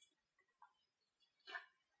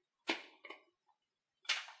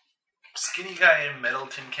 Skinny guy in metal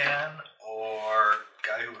tin can, or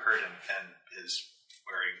guy who hurt him and is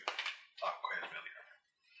wearing not quite as many armor?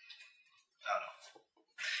 I don't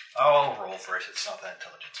know. I'll roll for it. It's not that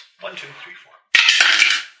intelligent. 1, 2, 3, 4.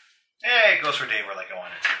 Hey, it goes for Davor like I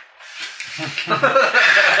wanted to.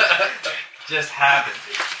 Just happened.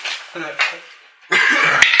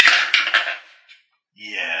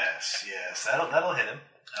 Yes. Yes, that'll hit him.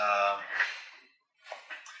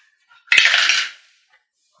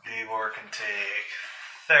 Davor can take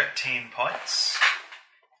 13 points.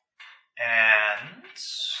 And...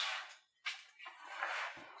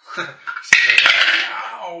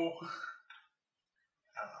 Ow!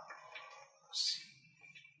 let's see.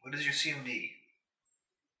 What is your CMD?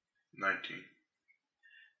 19.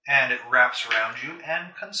 And it wraps around you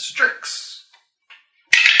and constricts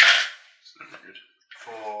It's never good.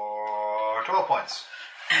 for 12 points.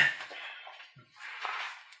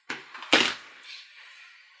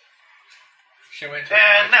 Can't wait till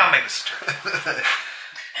And now make this turn.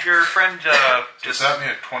 Your friend Just just... that me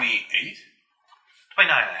at 28? 29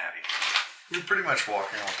 I have you. We're pretty much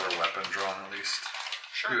walking with our weapon drawn, at least.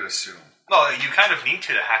 Sure. You would assume. Well, you kind of need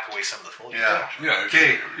to hack away some of the foliage. Yeah. Yeah.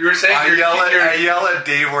 Okay. You were saying I yell at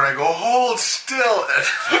Dave when I go, hold still, and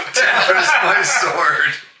twist my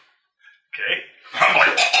sword. Okay. I'm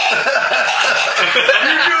like,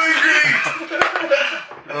 You're doing great!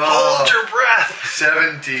 Hold your breath.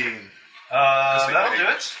 17. That'll do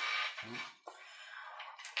it.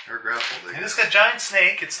 You're grappled. I And guess. it's got giant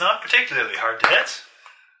snake. It's not particularly hard to hit.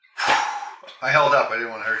 I held up. I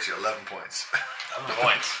didn't want to hurt you. 11 points. 11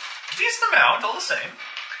 points. Decent amount, all the same.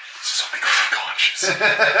 so because I'm conscious. And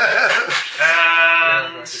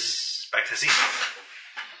back to Z.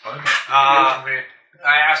 I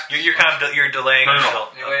asked You're kind of you're delaying No.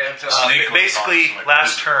 until. Snake was Basically, awesome, like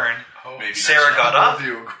last lizard. turn, Maybe Sarah next got time. up. Both of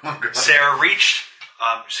you are going. Sarah reached.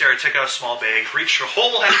 Sarah took out a small bag, reached her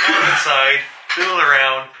whole hand inside, fiddled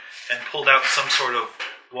around, and pulled out some sort of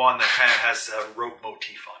wand that kind of has a rope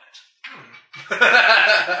motif on it.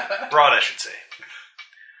 Rod, I should say.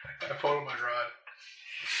 I pulled my rod.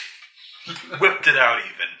 Whipped it out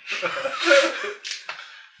even.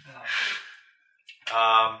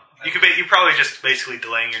 You probably just basically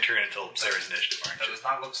delaying your turn until Sarah's initiative, aren't That you? does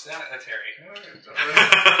not look Terry.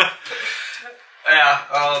 Yeah,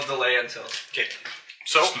 I'll delay until. Okay.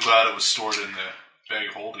 So, Just glad it was stored in the bag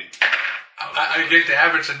of holding. I get the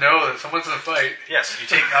average to know that someone's in a fight. yes, you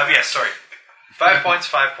take. Yes, sorry. 5 points,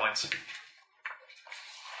 5 points.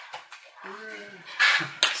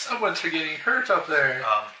 Someone's getting hurt up there.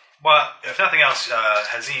 Well, if nothing else,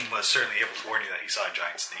 Hazim was certainly able to warn you that he saw a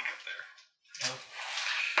giant snake up there.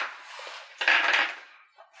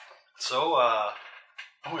 So, I'm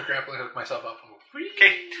going to grappling hook myself up.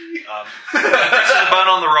 okay. Presses the button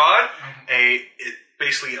on the rod.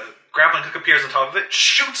 Basically, a grappling hook appears on top of it,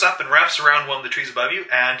 shoots up and wraps around one of the trees above you,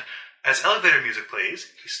 and as elevator music plays,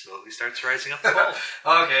 he slowly starts rising up the pole.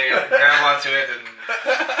 Okay, grab onto it and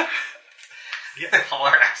Yeah. haul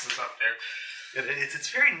our asses up there. It's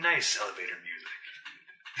very nice elevator music.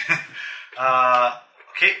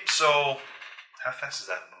 Okay, so how fast does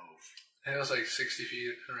that move? It was like 60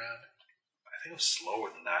 feet around. I think it was slower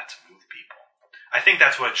than that to move people. I think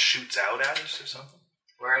that's what it shoots out at us or something.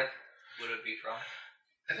 Where would it be from?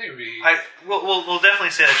 I think it would be. We'll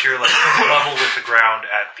definitely say that you're like level with the ground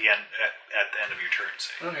at the end at the end of your turn.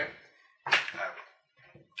 Say. Okay. I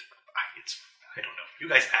don't know. You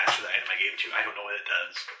guys asked for the item I gave to you. I don't know what it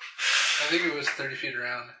does. I think it was 30 feet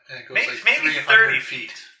around, and it goes Maybe, like 300 maybe 30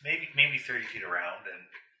 feet. Maybe 30 feet around, and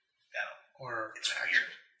Or it's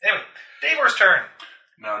weird. Anyway, Davor's turn.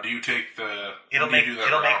 Now, do you take the? It'll when make you do that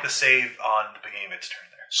it'll make round? the save on the beginning of its turn.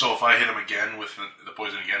 There. So if I hit him again with the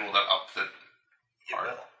poison again, will that up the? It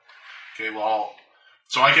will. Okay, well,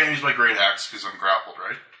 so I can't use my great axe because I'm grappled,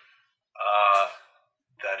 right?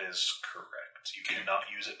 That is correct. You cannot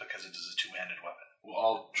use it because it is a two-handed weapon. Well,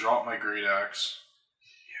 I'll drop my great axe.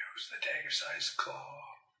 use the dagger-sized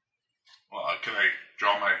claw. Well, can I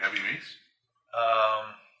draw my heavy mace?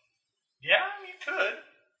 Yeah, you could.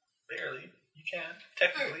 Barely. You can,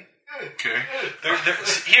 technically. Okay.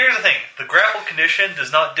 Here's the thing. The grapple condition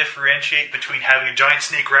does not differentiate between having a giant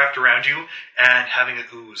snake wrapped around you and having an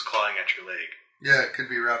ooze clawing at your leg. Yeah, it could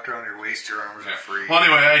be wrapped around your waist. Your arms are free. Well,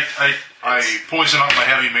 anyway, I poison up my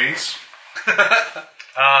heavy mace.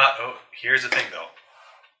 Here's the thing, though.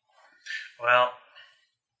 Well,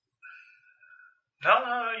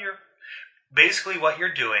 no, you're... Basically what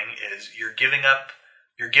you're doing is you're giving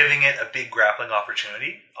it a big grappling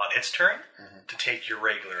opportunity on its turn to take your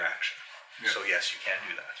regular action. Yeah. So yes, you can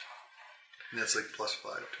do that. And that's like +5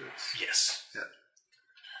 to it. Yes. Yeah.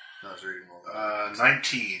 I was reading all that.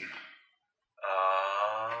 19.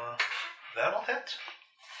 That'll hit.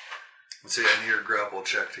 Let's say I need your grapple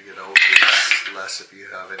check to get out. It's less if you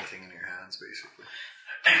have anything in your hands, basically.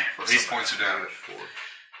 For 8 points of damage. 4.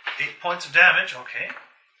 8 points of damage, okay.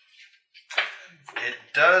 It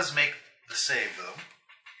does make the save, though.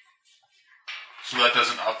 So that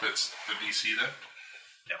doesn't up the DC then?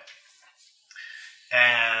 No.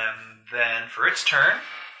 And for its turn,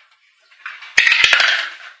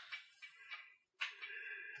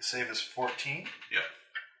 the save is 14. Yep.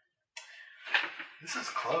 This is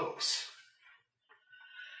close.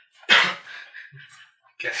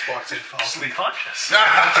 Guess walks in, falls. Sleep conscious.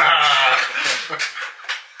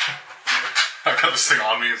 I've got this thing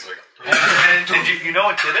on me. It's like, and you know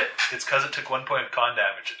what did it? It's because it took 1 point of con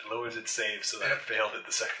damage. It lowers its save so that it failed it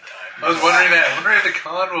the second time. I was wondering that. Wondering if the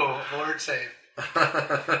con will lower its save.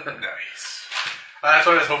 nice. That's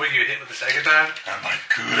what I was hoping you'd hit with the second time. I'm a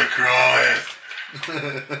coup de grace.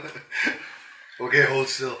 Okay, hold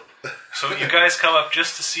still. So you guys come up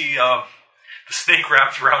just to see the snake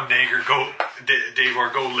wrapped around Davor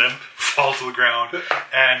go limp, fall to the ground,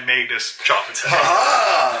 and Magnus chop its head.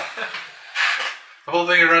 The whole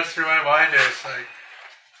thing that runs through my mind is like,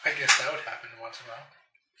 I guess that would happen once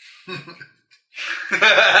in a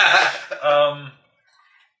while.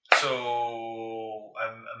 So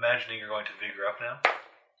I'm imagining you're going to vigor up now.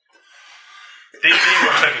 They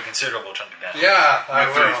took a considerable chunk of damage. Yeah, I I'm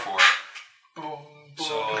will. 34. Boom,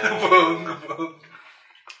 So- boom, boom.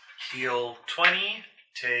 Heal 20,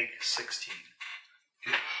 take 16.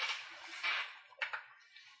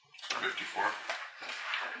 54.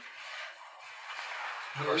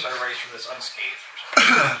 Of course, I rise from this unscathed.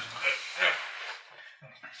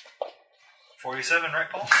 47, right,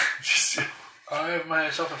 Paul? I have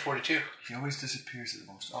myself at 42. He always disappears at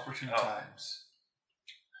the most opportune Oh. times.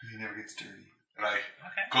 He never gets dirty. And I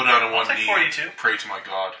Okay. go down on I'll one take knee 42. and pray to my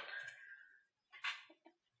God.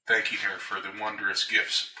 Thanking her for the wondrous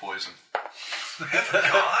gifts of poison.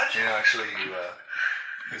 God? You know, actually,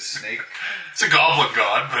 his snake. It's a goblin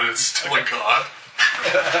god, but it's still a god.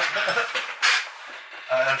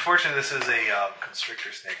 Unfortunately, this is a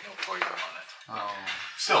constrictor snake, no poison on it. Oh.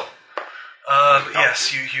 Still. But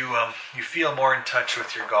yes, you feel more in touch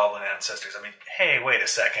with your goblin ancestors. I mean, hey, wait a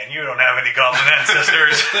second, you don't have any goblin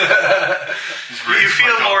ancestors. You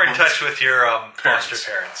feel more in touch with your foster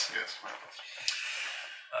parents. Yes.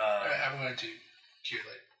 I'm going to cure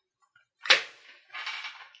light.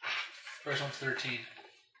 First one's 13.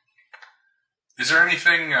 Is there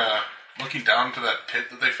anything, looking down to that pit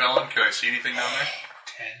that they fell in, can I see anything down there?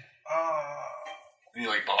 10. Any,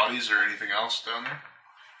 like, bodies or anything else down there?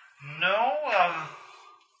 No,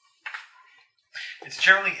 it's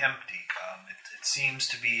generally empty. It seems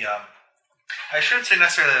to be. I shouldn't say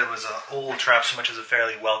necessarily that it was an old trap so much as a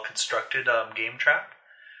fairly well constructed game trap.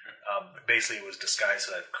 Basically, it was disguised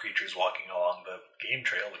so that creatures walking along the game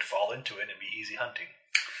trail would fall into it and be easy hunting.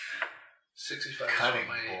 65 is Cunning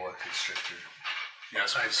what my... boa constrictor.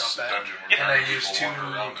 Yes, I it's got a that. dungeon where And I people used wander 2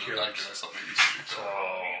 around in the cures. dungeon. I thought maybe it's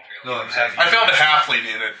No, I'm saying. I found a halfling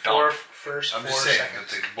in a 4 dump. first, I'm 4 just saying that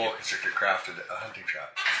seconds. the boa constrictor crafted a hunting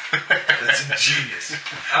trap. That's ingenious.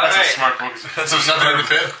 That's a smart book. So there's nothing in the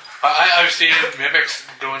pit? I've seen mimics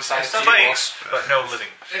go inside There's Bites, but no living.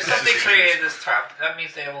 If something created this trap, that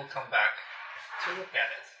means they will come back to look at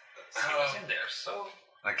it. See what's in there. So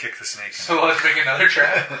I kicked the snake in So let's make another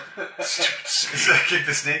trap. I kicked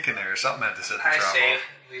the snake in there. Something had to set the I trap say off.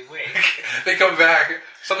 we wait. They come back.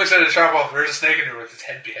 Something set a trap off. There's a snake in there with its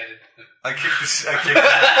head beheaded. I kicked the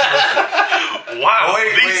Wow, Oh,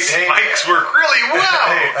 wait, these hey. spikes work really well.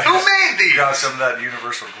 Hey, Who made these? Got some of that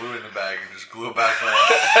universal glue in the bag and just glue it back on.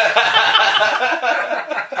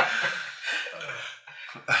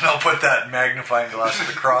 And I'll put that magnifying glass with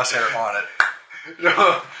the crosshair on it.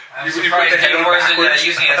 No. I'm You put surprised the head he on wasn't backwards.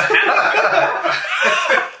 using it as a handle.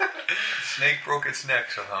 The snake broke its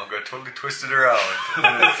neck somehow, got totally twisted around,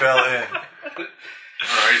 and it fell in.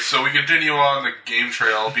 Alright, so we continue on the game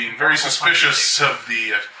trail, being very suspicious of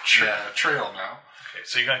the trail now. Okay,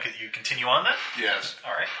 so you continue on then? Yes.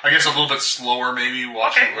 All right. I guess a little bit slower, maybe,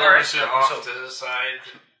 watching Okay, where all we right. sit. Off to the side.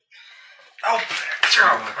 Oh,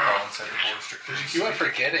 I'm gonna crawl inside the boa constrictor. You went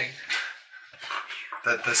forgetting.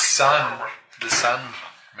 That the sun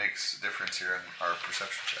makes a difference here in our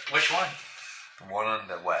perception check. Which one? The one on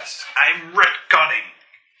the west. I'm retconning.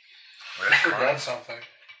 Red I forgot card? something.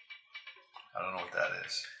 I don't know what that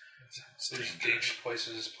is. There's dangerous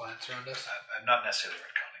places, plants around us. I'm not necessarily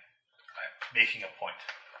retconning. I'm making a point.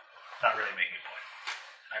 Not really making a point.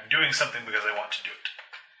 I'm doing something because I want to do it.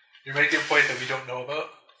 You're making a point that we don't know about.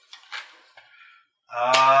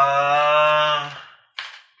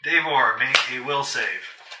 Davor, make a will save.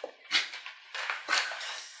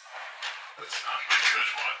 That's not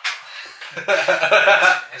a good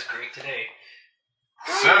one. It's great today.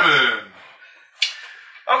 7.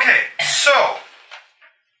 Okay, so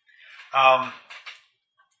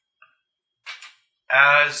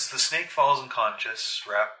as the snake falls unconscious,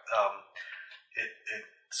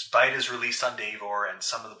 its bite is released on Davor, and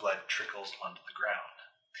some of the blood trickles onto the ground.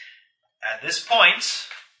 At this point,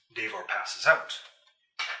 Davor passes out.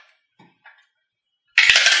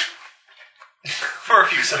 For a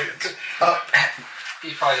few seconds.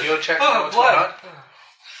 He probably heal check. Oh, what's blood. going on.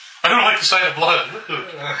 I don't like the sight of blood.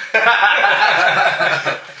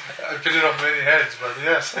 I've been it on many heads, but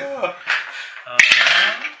yes. I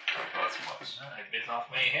bit off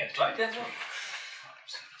my head. Right, that's right.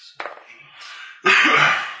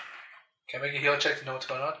 Can I make a heal check to know what's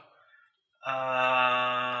going on?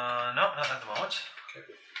 No, not at the moment.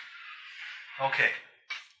 Okay.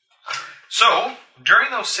 So, during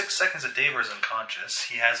those 6 seconds that Davor is unconscious,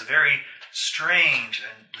 he has a very strange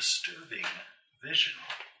and disturbing vision.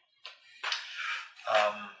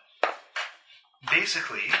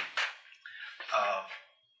 Basically,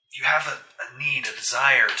 you have a need, a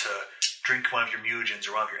desire to drink one of your mutagens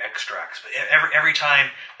or one of your extracts, but every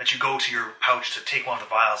time that you go to your pouch to take one of the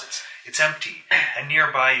vials, it's empty. And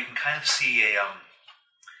nearby, you can kind of see a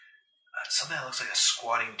something that looks like a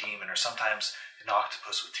squatting demon, or sometimes an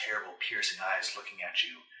octopus with terrible, piercing eyes looking at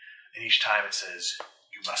you. And each time it says,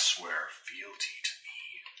 "You must swear fealty to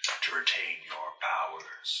me to retain your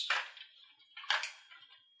powers."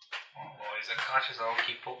 Oh, he's unconscious. I'll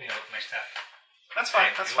keep poking out with my staff. That's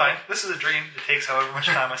fine, that's fine. This is a dream. It takes however much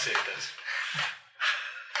time I say it does.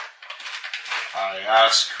 I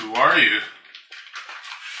ask, who are you?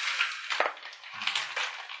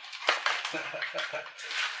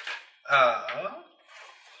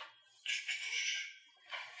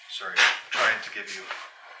 Sorry, trying to give you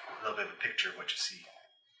a little bit of a picture of what you see.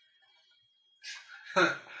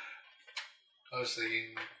 I was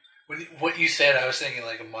thinking, what you said, I was thinking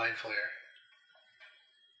like a mind flare.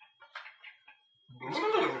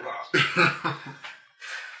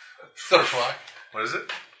 So fuck. What is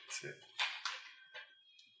it? It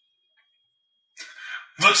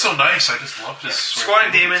looks so nice. I just love this.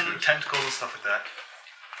 Squatting demon, tentacles, and stuff like that.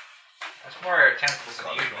 That's more tentacles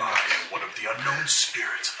than you. I am one of the unknown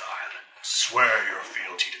spirits of the island. Swear your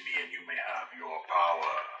fealty to me and you may have your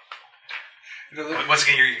power. Once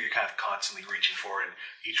again, you're kind of constantly reaching for it, and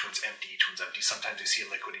each one's empty, Sometimes you see a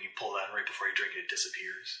liquid and you pull it out, and right before you drink it, it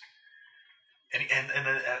disappears. And then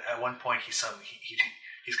at one point, he's kind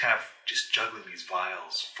of just juggling these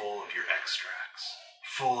vials full of your extracts,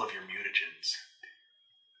 full of your mutagens.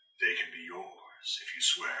 They can be yours if you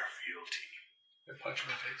swear fealty. I punch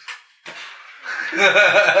him in the face.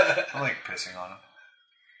 I like pissing on him.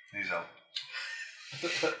 He's out.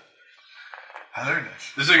 I learned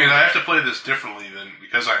this. The thing is, I have to play this differently than,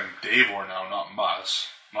 because I'm Davor now, not Mus.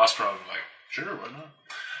 Mus probably like, sure, why not?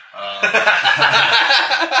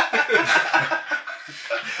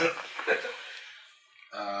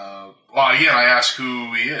 Well, again, I ask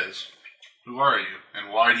who he is. Who are you,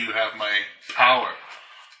 and why do you have my power?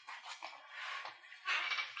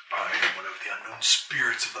 I am one of the unknown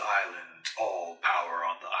spirits of the island. All power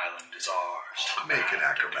on the island is ours. To Make an command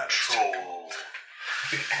and acrobatics control.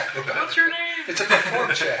 What's your name? It's a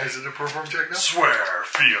perform check. Is it a perform check now? Swear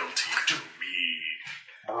fealty to me.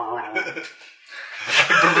 But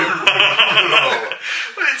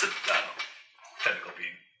it's a tentacle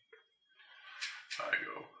being. I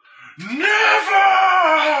go,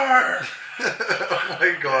 never! Oh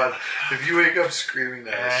my god. If you wake up screaming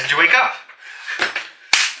that. And you wake up.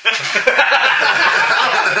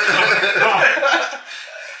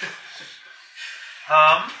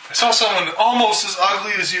 I saw someone almost as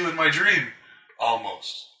ugly as you in my dream.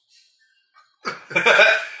 Almost.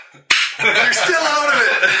 You're still out of it!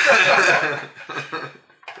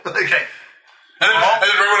 Okay. And then right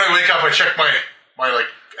when I wake up, I check my like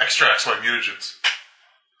extracts, my mutagens.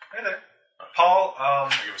 Hey there. Paul, I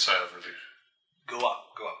give a sigh of relief. go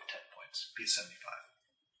up 10 points. Beat 75.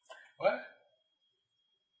 What?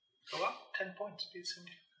 Go up 10 points. Beat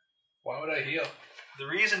 75. Why would I heal? The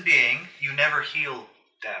reason being, you never heal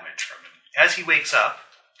damage from him. As he wakes up,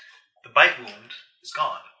 the bite wound is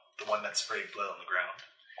gone. The one that sprayed blood on the ground.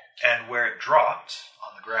 And where it dropped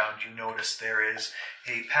on the ground, you notice there is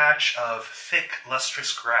a patch of thick,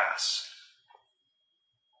 lustrous grass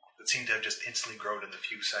that seemed to have just instantly grown in the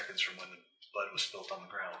few seconds from when the blood was spilt on the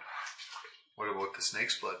ground. What about the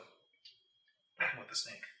snake's blood? With the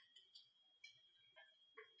snake.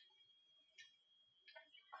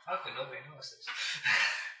 How can nobody notice this?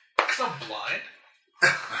 Because I'm blind.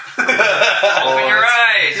 Open your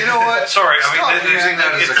eyes! You know what? Sorry, Stop using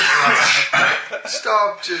that as a it's- crutch.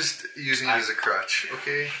 Stop just using it as a crutch,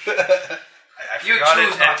 okay? I You forgot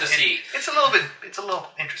choose it. not to see. It's a little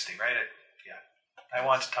interesting, right? I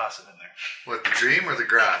want to toss it in there. What, the dream or the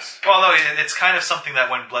grass? Well, no, it's kind of something that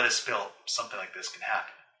when blood is spilled, something like this can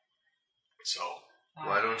happen. So,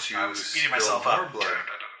 Why don't you I was beating spill myself more up. blood?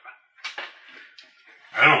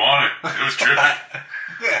 I don't want it. It was trippy.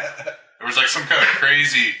 It was like some kind of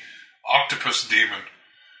crazy octopus demon.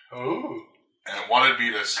 Ooh. And it wanted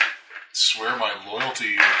me to swear my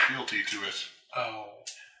loyalty or fealty to it. Oh.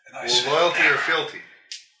 And I Well, said, loyalty or fealty?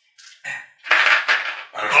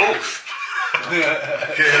 Both. Okay,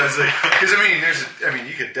 I was like, because I mean,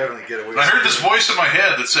 you could definitely get away. And I heard this voice in my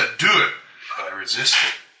head that said, "Do it," but I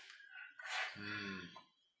resisted.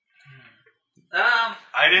 I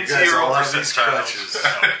didn't You see guys you roll all have these percentiles. crutches.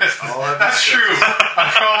 All have That's these true. crutches.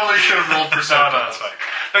 I probably should have rolled No, percentile. no, that's fine.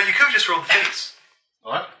 No, you could have just rolled the face.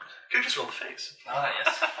 What? You could have just rolled the face. Ah,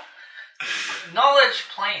 yes. Knowledge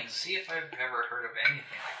planes. See if I've ever heard of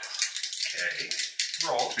anything like this. Okay.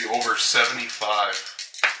 Roll. Be over 75.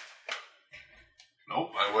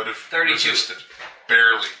 Nope, I would have 32. resisted.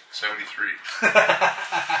 Barely. 73. So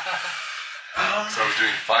I was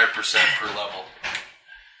doing 5% per level.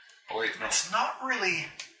 Oh wait, no. It's not really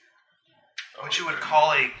what you would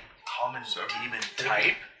call a common demon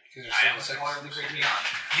type. because I am there's one of the great beyond.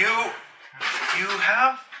 You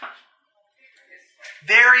have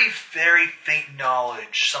very, very faint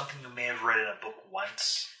knowledge, something you may have read in a book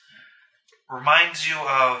once. Reminds you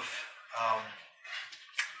of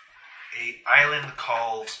a island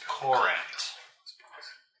called Korant.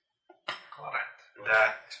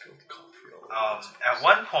 That at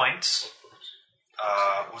one point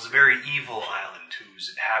was a very evil island whose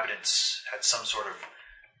inhabitants had some sort of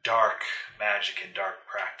dark magic and dark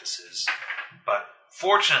practices. But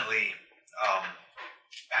fortunately,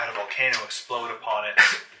 had a volcano explode upon it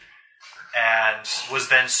and was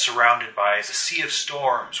then surrounded by a sea of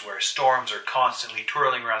storms where storms are constantly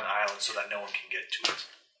twirling around the island so that no one can get to it.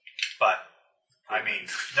 But, I mean,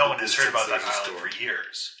 no one has heard about that island for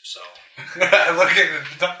years, so... Look at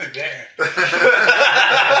nothing there.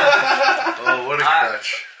 Oh, what a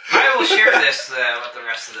crutch! I will share this with the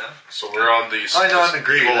rest of them. So we're on these. I don't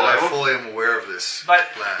agree evil that I island. fully am aware of this But-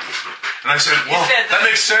 plan. And I said, well, said that that-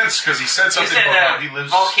 makes sense because he said You something said about how the he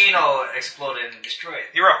lives. volcano exploded and destroyed.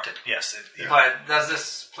 Erupted, yes. But does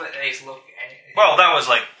this place look anything? Well, that was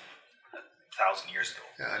like 1,000 years ago.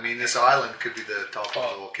 Yeah, I mean, this island could be the top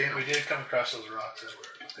of the volcano. We did come across those rocks that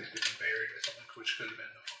were, I think, been buried or something, which could have been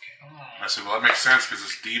a volcano. I said, well, that makes sense because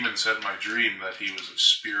this demon said in my dream that he was a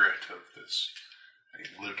spirit of this. And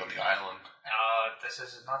he lived on the island. This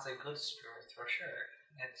is not a good spirit for sure.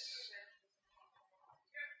 It's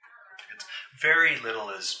Very little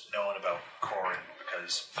is known about Corin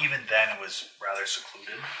because even then it was rather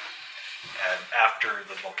secluded. And after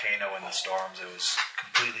the volcano and the storms, it was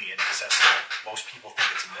completely inaccessible. Most people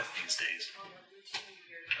think it's a myth these days.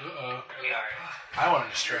 Uh-oh. we are I want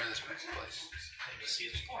to destroy this place. in the sea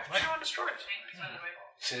of storms. Why do you want to destroy it?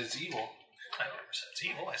 It says it's evil. I never said it's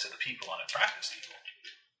evil. I said the people on it practice evil.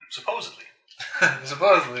 Supposedly.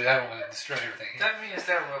 Supposedly, I want to destroy everything. That means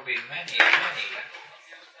there will be many, many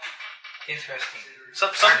interesting.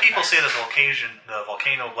 Some people say the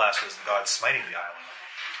volcano blast was the god smiting the island.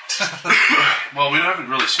 Well, we haven't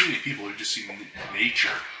really seen any people. We've just seen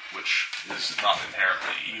nature, which is not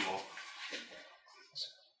inherently evil.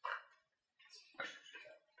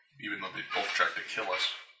 Even though they both tried to kill us.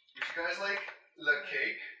 Would you guys like the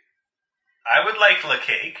cake? I would like the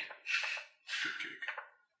cake. Good cake.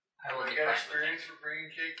 I will You be got fine. experience for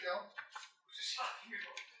bringing cake down?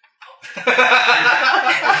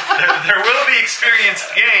 There will be experience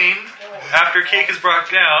gained after cake is brought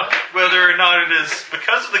down. Whether or not it is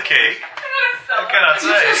because of the cake, I cannot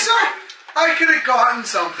say. I could have gotten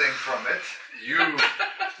something from it. You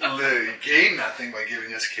gained nothing by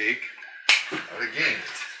giving us cake. I would have gained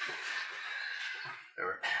it.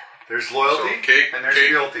 There's loyalty So, cake, and there's cake,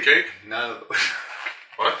 fealty. cake? None of those.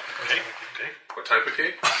 What? Cake. What type of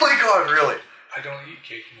cake? Oh my god, really? I don't eat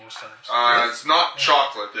cake most times. It's not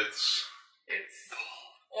chocolate. It's It's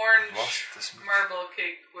orange Lost this marble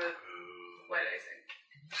cake with white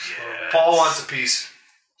icing. Paul wants a piece.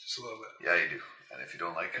 Just a little bit. Yeah, you do. And if you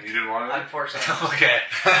don't like you it, didn't want it. Unfortunately. Okay.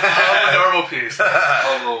 A normal piece.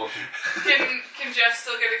 Oh, Can Jeff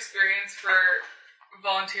still get experience for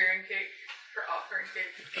volunteering cake? For offering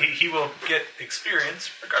cake? He will get experience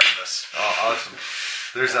regardless. oh, awesome.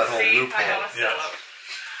 There's that whole See, I loophole. got a Yes. sellout.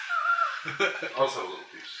 also a little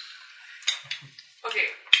piece. Okay,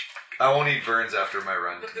 I won't eat Burns after my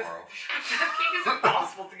run but this tomorrow. that cake is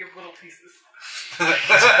impossible to give little pieces.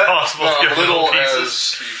 It's impossible to give little little pieces.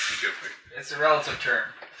 as you can give me. It's a relative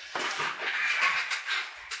term.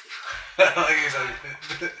 Like he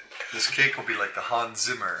said. This cake will be like the Hans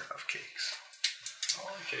Zimmer of cakes. I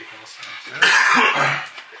like cake most times.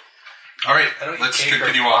 All right, I don't eat let's cake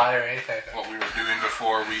continue or on. pie or anything like that. What we were doing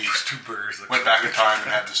before we Those two burgers look went so back good. in time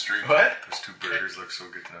and had this dream. What? Those two burgers look so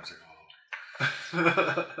good. And I was like, oh.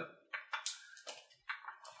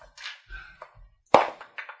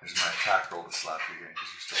 There's my attack roll to slap you again because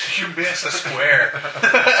you're still. You missed a square.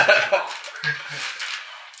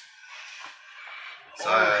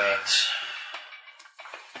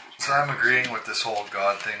 So I'm agreeing with this whole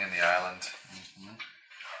god thing in the island.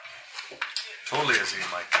 Totally, Azim.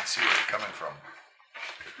 I can see where you're coming from.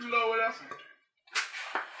 Blow it up.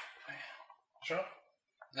 Sure.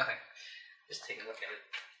 Nothing. Just take a look at it.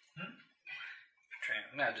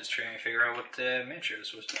 Just trying to figure out what the miniature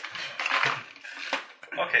this was.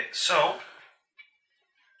 Okay, so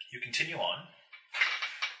you continue on.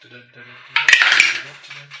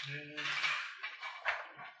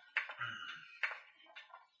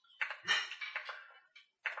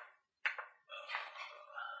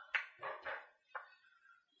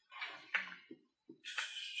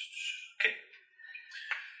 Okay.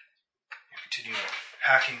 You continue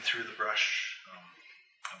hacking through the brush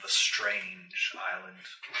of the strange island.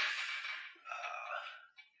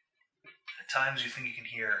 At times you think you can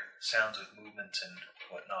hear sounds of movement and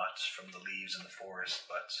whatnot from the leaves in the forest,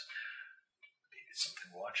 but maybe it's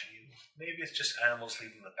something watching you. Maybe it's just animals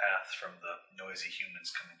leaving the path from the noisy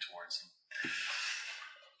humans coming towards them.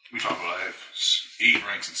 We talk about I have 8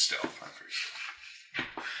 ranks in stealth. I'm pretty sure.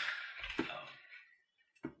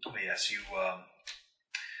 But yes, you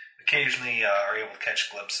occasionally are able to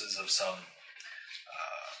catch glimpses of some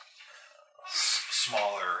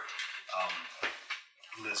smaller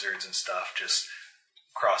lizards and stuff just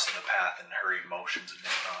crossing the path in hurried motions and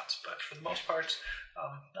whatnot. But for the most part,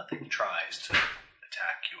 nothing tries to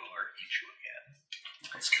attack you or eat you again.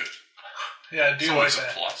 That's good. Yeah, I do It's like always a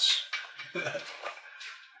that. plus.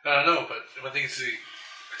 I don't know, but when things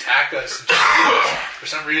attack us and just eat us, for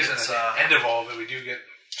some reason, at the end of all of it, we do get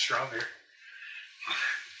stronger.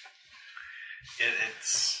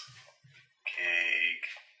 It's cake.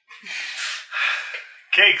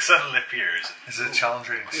 Cake suddenly appears. Is it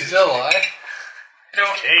challenging? Is that a lie?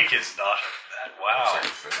 Cake is not that. Wow.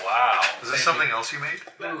 Wow. Is this something else you made?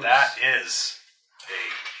 That is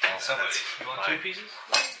a. Somebody. that's You want my- 2 pieces?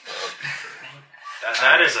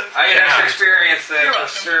 That is a. I had extra yeah. experience You're welcome.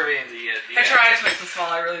 serving the I tried to make them small.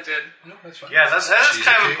 I really did. No, that's fine. Yeah, that's Cheesy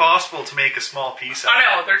kind of cake? impossible to make a small piece out. I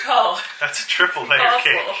know they're tall. That's a triple layer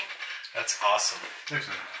Impossible. cake. That's awesome. You're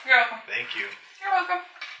welcome. Thank you. You're welcome.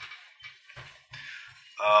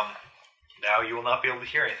 Now you will not be able to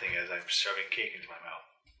hear anything as I'm shoving cake into my mouth.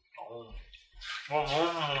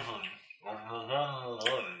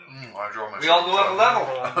 I draw my We all go sword. up a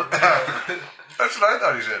level. That's what I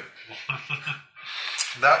thought he said.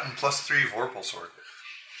 That and plus 3 Vorpal sword.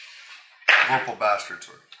 Vorpal bastard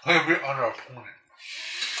sword. We're on our opponent.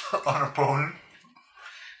 On opponent?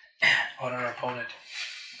 On our opponent.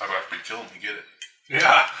 After you kill him, you get it.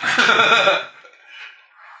 Yeah.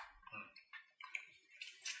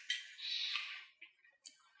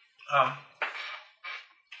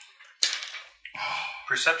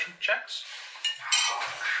 Perception checks?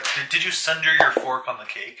 Did you sunder your fork on the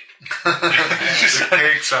cake? The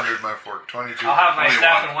cake sundered my fork. 22. I'll have my Only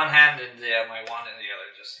staff one. in one hand and my wand in the other,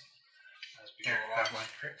 just as we go Here, along. have one.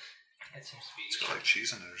 It seems to be It's got like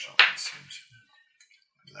cheese in it or something. It seems.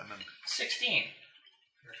 Lemon. 16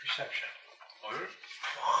 for perception.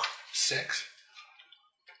 6.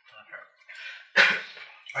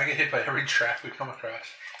 I get hit by every trap we come across.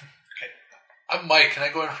 Okay. I'm Mike. Can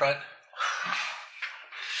I go in front?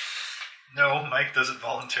 No, Mike does it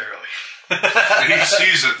voluntarily. He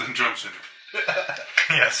sees it, then jumps in.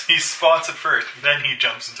 Yes, he spots it first, then he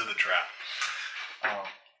jumps into the trap.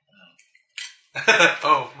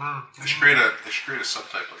 They should create a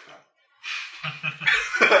subtype like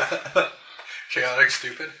that. Chaotic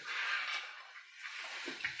stupid.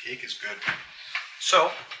 Cake is good. So,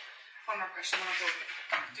 One more question. Then I'll go.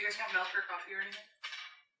 Do you guys want milk or coffee or anything?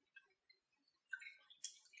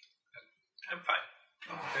 I'm fine.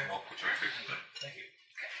 Well, put your face in there. Thank you.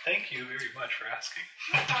 Thank you very much for asking.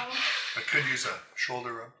 No problem. I could use a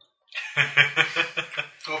shoulder rub.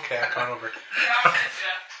 Okay, I come over. Boundaries,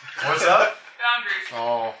 yeah. What's that? Boundaries.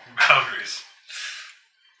 Oh, Boundaries.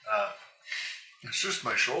 it's just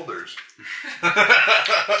my shoulders.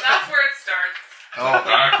 That's where it starts. Oh,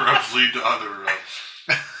 Back rubs lead to other rubs.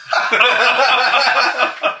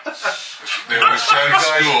 They always said at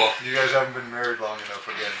school. you guys haven't been married long enough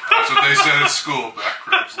again. That's what they said at school. Back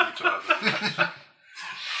rubs lead to other rubs.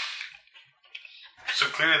 So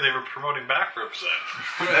clearly they were promoting back rubs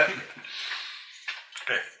then.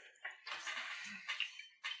 Okay.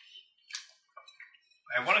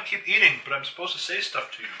 I want to keep eating, but I'm supposed to say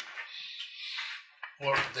stuff to you.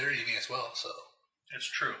 Well, they're eating as well, so It's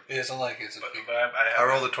true. it isn't like it's a But big. I I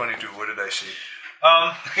rolled a 22. What did I see?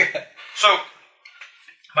 So,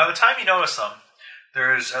 by the time you notice them,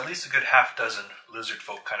 there's at least a good half dozen lizard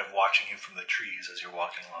folk kind of watching you from the trees as you're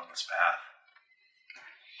walking along this path.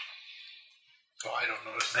 Oh, I don't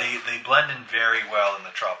notice They blend in very well in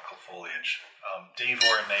the tropical foliage.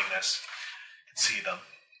 Davor and Magnus can see them.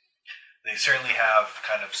 They certainly have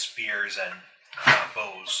kind of spears and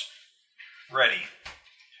bows ready,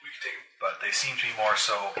 but they seem to be more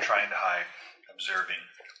so trying to hide, observing,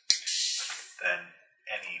 than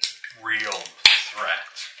any real threat.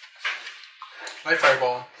 My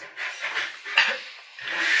fireball.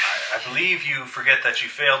 I believe you forget that you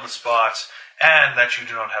failed the spot and that you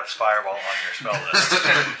do not have fireball on your spell list.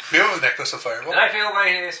 We have a necklace of fireball. Did I fail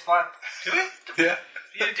my spot? Do you? Yeah.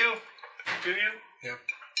 You do? Do you? Yep.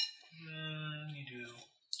 You do.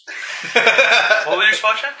 What was your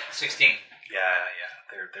spot check? 16. Yeah.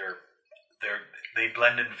 They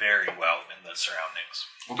blend in very well in the surroundings.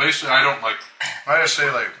 Well, basically, I don't like. I just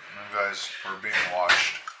say, like, you guys were being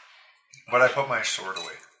watched. But I put my sword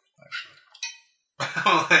away, actually.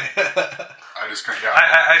 I just kind of. Yeah.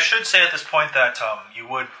 I should say at this point that you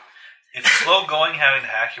would. It's slow going having to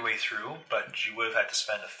hack your way through, but you would have had to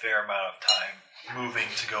spend a fair amount of time moving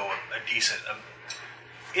to go a decent.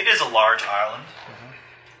 It is a large island.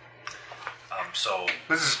 So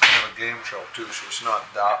This is kind of a game trail, too, so it's not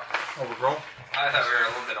that overgrown. I thought we were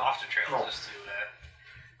a little bit off the trail just to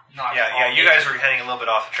not. yeah, you guys were heading a little bit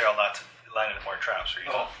off the trail, not to land into more traps. Or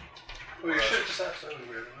Well, you should have just asked that was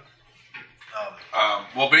weird.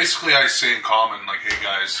 Well, basically, I say in common, like, "Hey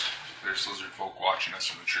guys, there's lizard folk watching us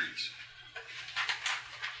from the trees."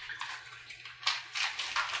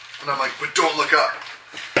 And I'm like, but don't look up.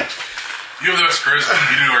 You have the best charisma.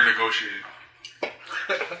 You do our negotiating.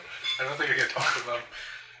 I don't think I can talk with them.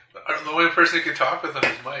 The only person who can talk with them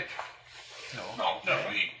is Mike. No,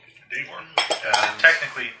 me. Davor. And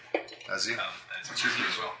Technically, as he, That's your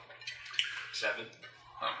charisma. 7.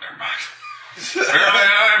 Oh, never mind. Apparently,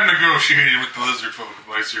 I'm negotiating with the lizard folk with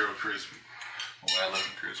my 0 charisma. Well, I 11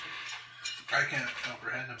 charisma. I can't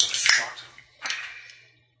comprehend them, but I can talk to them.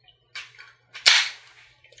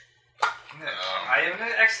 I am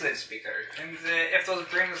an excellent speaker, and if those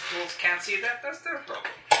brain schools can't see that, that's their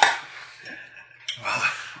problem.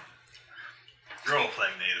 you're all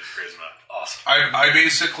playing native charisma. Awesome. I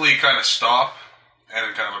basically kind of stop and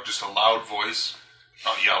in kind of just a loud voice,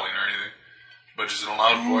 not yelling or anything, but just in a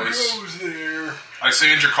loud voice. Who's there? I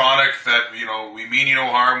say in Draconic that, we mean you no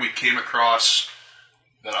harm. We came across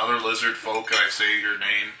that other lizard folk, and I say your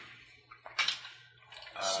name.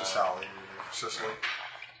 Sally, Cicely.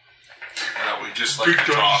 We just like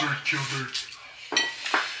to talk.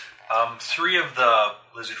 Three of the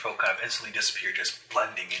lizard folk kind of instantly disappear, just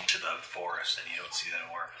blending into the forest, and you don't see them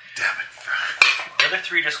anymore. Damn it. The other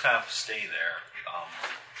three just kind of stay there.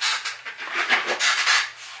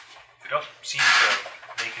 They don't seem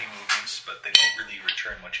to make any movements, but they don't really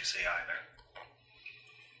return what you say either.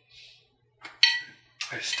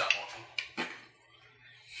 I stun one of them.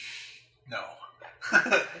 No.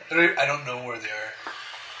 I don't know where they are.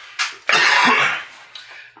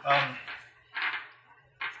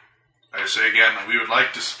 I say again, we would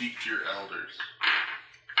like to speak to your elders.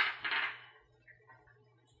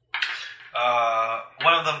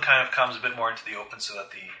 One of them kind of comes a bit more into the open so that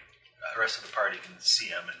the rest of the party can see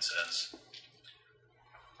him and says,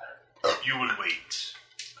 "You will wait.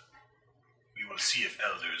 We will see if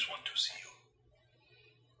elders want to see you."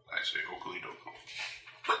 I say Oakley Doku.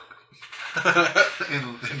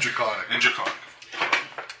 in Draconic. In Draconic.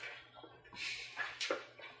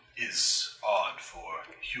 Is odd for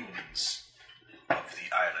humans of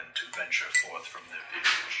the island to venture forth from their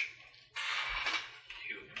village.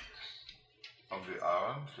 Humans. Of the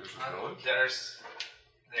island? There's a village?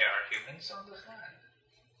 There are humans on this land.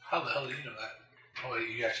 How the hell do you know that? Oh,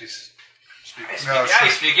 you actually speak. I speak, No, I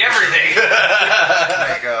speak everything.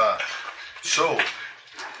 So,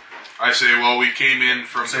 I say, well, we came in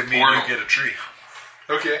from say the me portal. and you get a tree.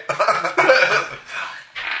 Okay.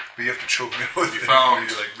 But you have to choke me out with it. found-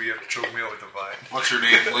 We have to choke me out with a vine. What's her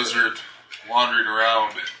name? Lizard wandering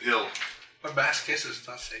around ill. My mass kisses,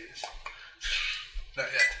 not saves.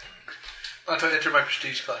 Not yet. Not until I enter my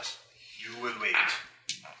prestige class. You will wait.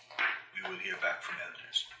 We will hear back from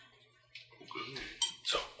elders.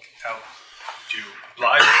 So, how do you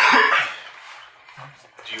oblige them?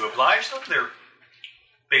 Do you oblige them?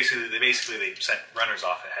 They sent runners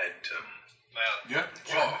off ahead to. Yeah.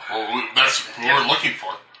 Well, that's what we're looking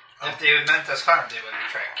for. If they had meant us harm, they would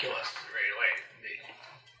try and kill us right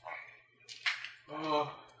away.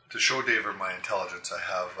 To show David my intelligence,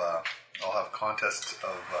 I'll have contests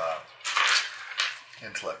of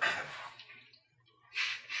intellect with him.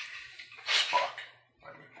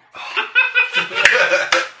 Fuck.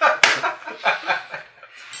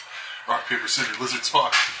 paper, scissors, lizard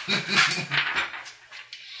spot.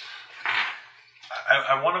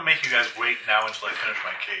 I want to make you guys wait now until I finish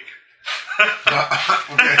my cake.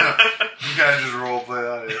 You guys just role play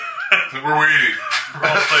on it. We're waiting.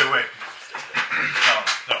 Role play, wait.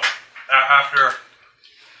 No. After,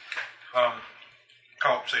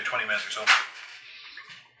 say 20 minutes or so,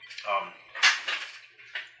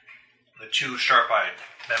 the two sharp-eyed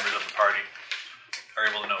members of the party are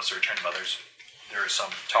able to notice the return of others. There is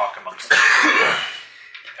some talk amongst them.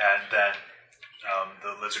 And then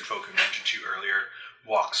the lizard folk who mentioned to you earlier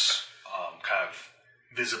walks kind of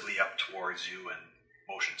visibly up towards you and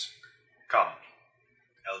motions. Come,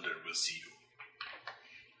 Elder will see you.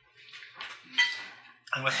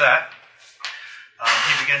 And with that,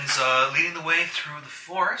 he begins leading the way through the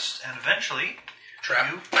forest, and eventually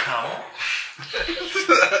you come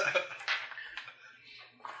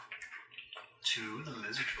to the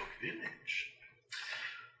lizard folk village.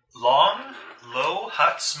 Long, low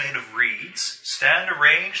huts made of reeds stand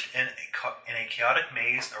arranged in a chaotic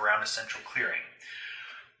maze around a central clearing.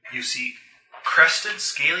 You see crested,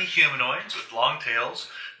 scaly humanoids with long tails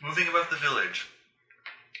moving about the village,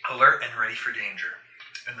 alert and ready for danger.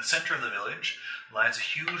 In the center of the village lies a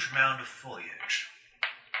huge mound of foliage.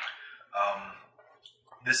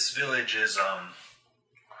 This village is,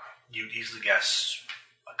 you'd easily guess,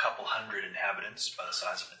 a couple hundred inhabitants by the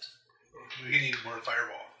size of it. We need more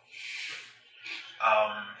fireball.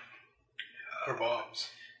 Or bombs.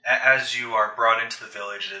 As you are brought into the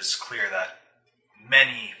village, it is clear that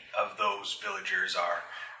many of those villagers are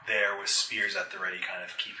there with spears at the ready, kind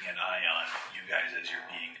of keeping an eye on you guys as you're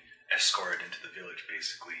being escorted into the village,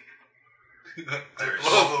 basically.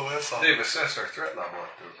 Blow the whistle. They've assessed our threat level.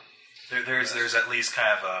 There's at least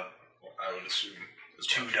kind of I would assume.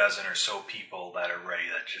 24 or so people that are ready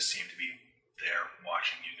that just seem to be there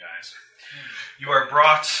watching you guys. You are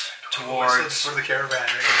brought towards... For the caravan,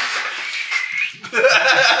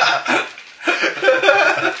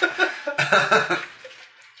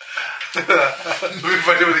 we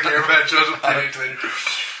find it with the caravan, shows up 10 minutes later.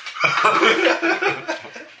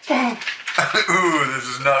 Ooh, this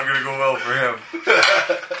is not going to go well for him.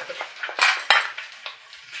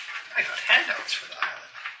 I got handouts for the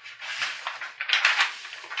island.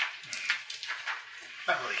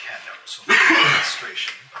 Not really handouts, so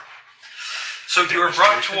illustration. So you are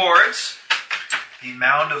brought towards the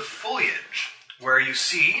mound of foliage, where you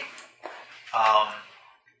see,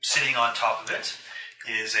 sitting on top of it,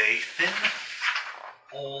 is a thin,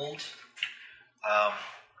 old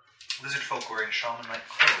lizard folk wearing shaman-like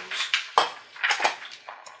clothes.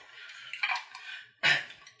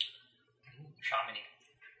 Shamany.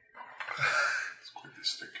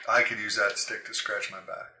 I could use that stick to scratch my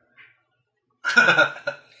back.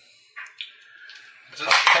 Just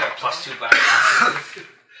kind of +2 back.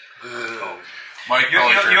 Mike, You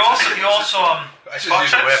also I should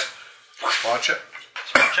use a whip. Watch it.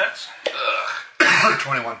 spot checks.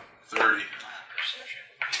 21. 30.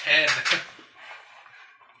 10.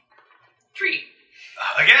 3.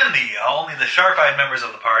 Again, only the sharp-eyed members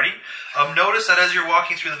of the party notice that as you're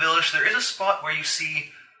walking through the village, there is a spot where you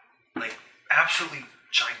see, like, absolutely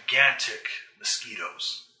gigantic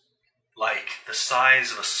mosquitoes, like the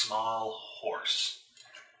size of a small horse.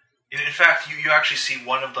 In fact, you actually see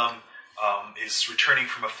one of them is returning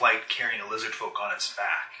from a flight carrying a lizard folk on its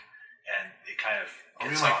back, and it kind of Are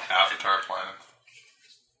we gets like off. Avatar planet?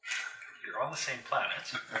 You're on the same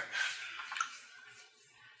planet.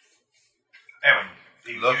 Anyway,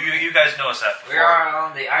 you guys notice that We are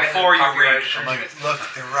on the island. before you copyright reach. I'm like, look,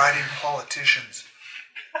 they're riding politicians.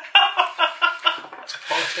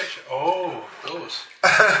 Politician. Oh, those.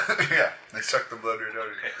 Yeah, they suck the blood right out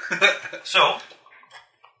of you. So,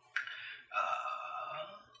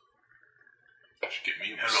 Should get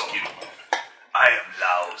me a mosquito. I am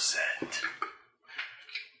Lao Zed.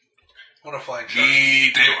 Want to flying shark.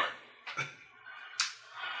 Me, Daywar.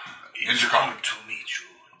 It's Intercom. good to meet you,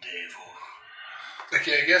 Devo.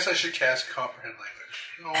 Okay, I guess I should cast comprehend language.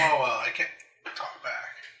 Oh well, I can't talk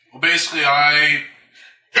back. Well, basically, I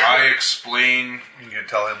explain You can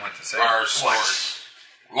tell him what to say. our story.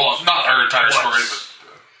 Well, not our entire What? story,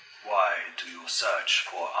 but Why do you search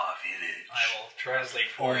for our village? I will translate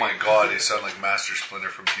for Oh you. my god, they sound like Master Splinter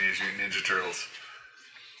from Teenage Mutant Ninja Turtles.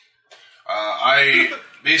 I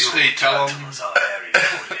basically tell them. Turtles are very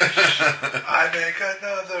foolish. I make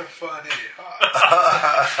another funny.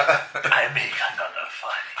 I make another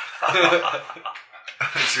funny.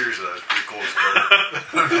 Seriously, that's pretty cool.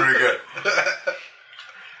 That's pretty good.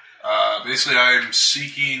 Basically, I'm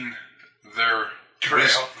seeking their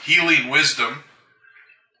healing wisdom.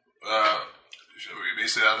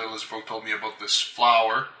 Basically, the other lizard folk told me about this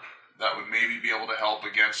flower that would maybe be able to help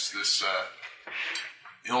against this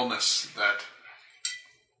illness that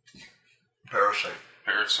Parasite.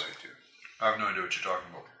 parasite. Yeah. I have no idea what you're talking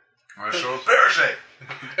about. I'm gonna show a parasite.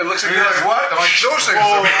 It looks like And you're like, what? I'm like, those things.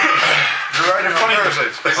 You're riding on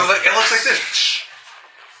parasites. It looks like this.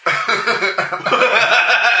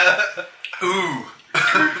 Ooh.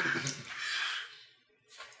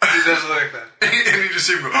 He does look like that. And you just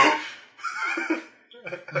see him go,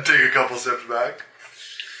 take a couple steps back.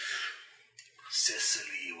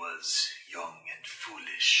 Cecily was young and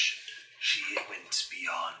foolish. She went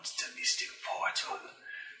beyond the mystic portal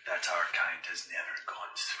that our kind has never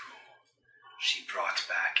gone through. She brought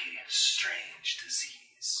back a strange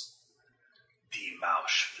disease. The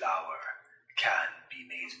Mausch flower can be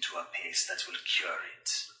made into a paste that will cure it,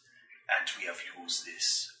 and we have used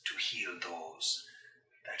this to heal those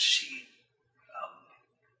that she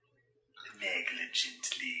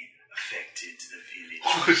negligently affected the village.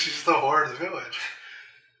 She's the whore of the village.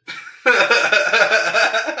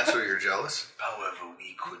 So you're jealous? However,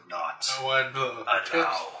 we could not I want the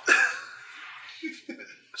allow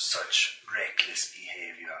such reckless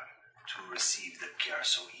behavior to receive the cure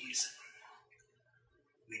so easily.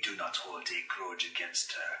 We do not hold a grudge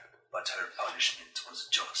against her, but her punishment was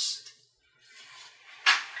just.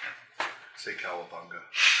 Say cowabunga.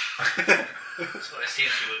 So I assume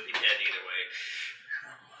she would be dead either way.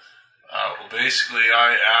 Well, basically,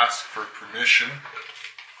 I ask for permission.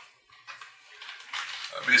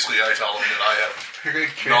 Basically, I tell them that I have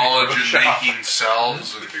knowledge in making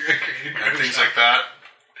cells and things like that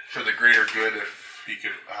for the greater good. If he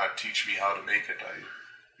could teach me how to make it, I'd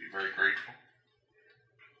be very grateful.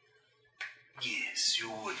 Yes,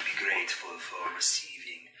 you would be grateful for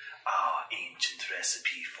receiving our ancient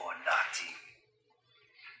recipe for nothing.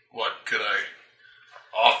 What could I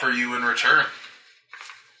offer you in return?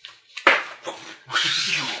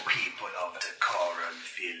 You people of the Coral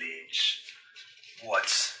Village, what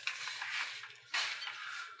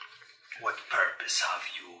purpose have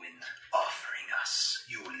you in offering us?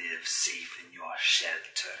 You live safe in your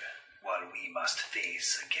shelter, while we must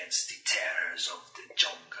face against the terrors of the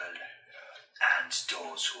jungle and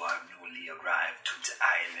those who are newly arrived to the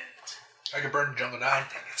island. I could burn the jungle down.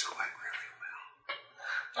 It's going really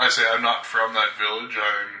well. I say I'm not from that village.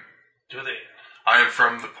 Do they? I am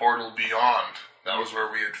from the portal beyond. That was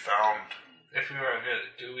where we had found. If we were a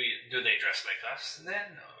village, do they dress like us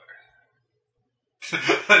then, or?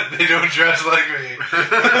 They don't dress like me.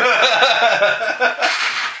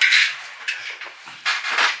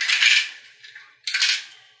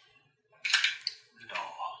 No,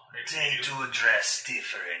 they do dress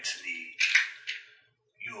differently.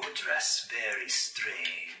 You dress very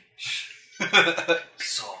strange.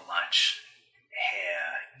 So much hair,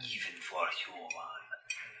 even for human,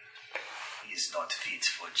 is not fit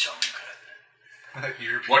for jungle.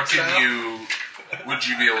 What can you? Would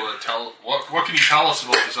you be able to tell? What can you tell us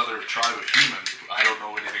about this other tribe of humans? I don't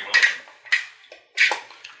know anything about them.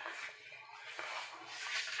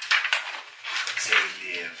 They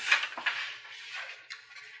live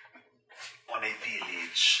on a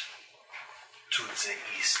village to the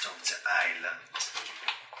east of the island.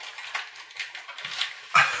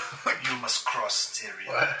 You must cross the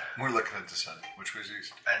river We're looking at the sun. Which was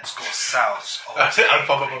east? and go south of I'm the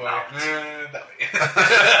probably mountain. that way.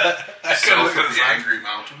 South of the Angry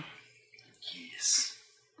Mountain. Yes.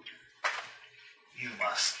 You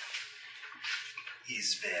must.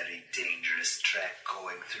 It's very dangerous trek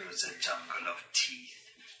going through the jungle of teeth.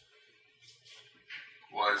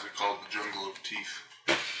 Why is it called the Jungle of Teeth?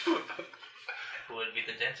 Who would be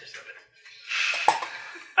the dentist of it?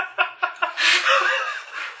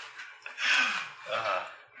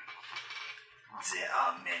 There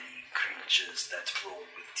are many creatures that roam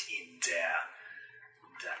within there.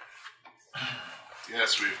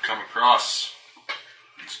 Yes, we've come across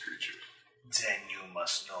these creatures. Then you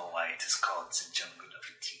must know why it is called the Jungle of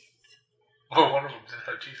Teeth. Oh, one of them didn't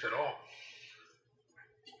have teeth at all.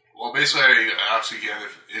 Well, basically, I ask again: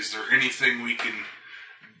 is there anything we can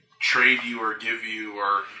trade you, or give you,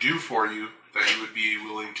 or do for you that you would be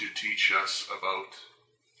willing to teach us about?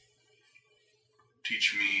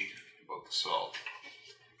 Teach me about the salt.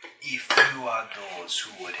 If you are those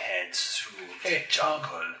who would head through the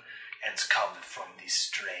jungle and come from this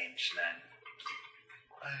strange land,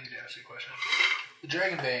 I need to ask you a question. The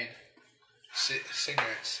Dragonbane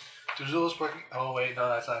cigarettes. Do those work? Oh wait, no,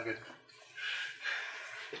 that's not good.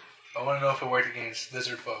 I want to know if it worked against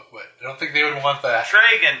lizard folk, but I don't think they would want that.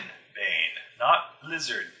 Dragon Bane, not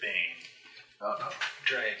Lizard Bane. Oh no.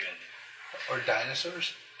 Dragon. Or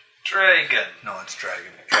dinosaurs? Dragon. No, it's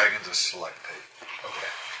dragon. Dragon's a select type. Okay.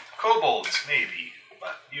 Kobolds, maybe.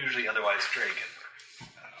 but usually otherwise dragon.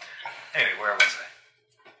 Anyway, where was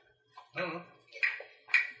I? I don't know.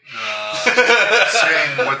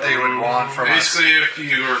 Saying what they would want from us.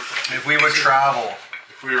 Basically, If we would travel.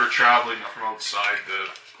 if we were traveling from outside the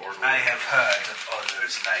portal. I have heard of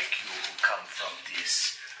others like you who come from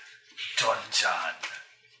this dungeon.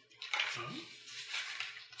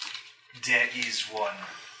 There is one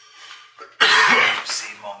who lives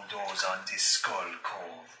among those on this Skull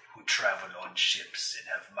Cove who travel on ships and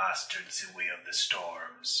have mastered the way of the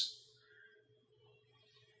storms.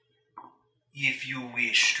 If you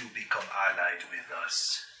wish to become allied with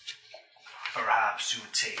us, perhaps you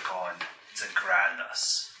take on the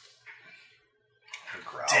Gralus.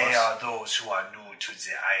 They are those who are new to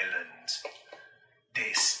the island.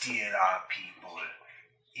 They steal our people,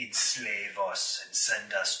 enslave us, and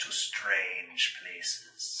send us to strange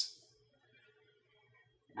places.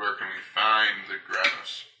 Where can we find the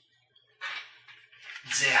Gratus?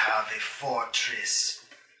 They have a fortress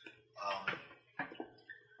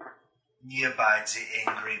nearby the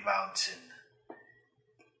Angry Mountain.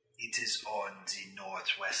 It is on the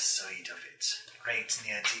northwest side of it, right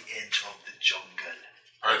near the edge of the jungle.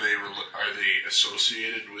 Are they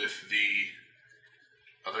associated with the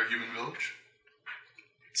other human village?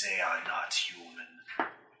 They are not human.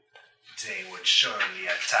 They would surely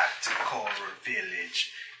attack the Coral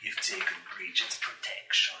village if they could breach its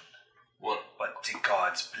protection. What? But the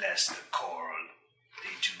gods bless the Coral.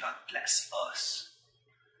 They do not bless us.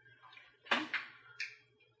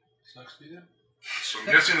 Sucks to be them. So I'm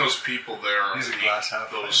guessing those people there are Use a glass half.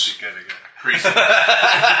 those Good again. crazy.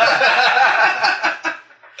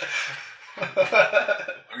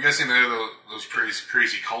 I'm guessing they're those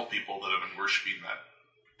crazy cult people that have been worshipping that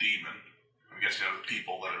demon. I'm guessing they're the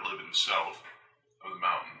people that live in the south of the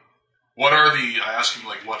mountain. What are I asked him,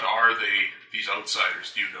 like, what are these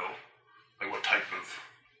outsiders? Do you know? Like, what type of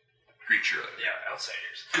creature are they? Yeah,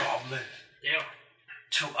 outsiders. Goblin. Yeah.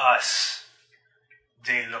 To us,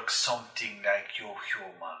 they look something like you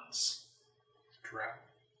humans. Drow.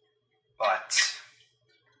 But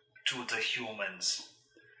to the humans,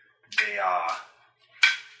 they are.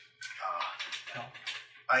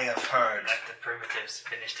 I have heard. Let the primitives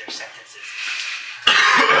finish their sentences.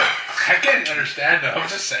 I can't understand them. I'm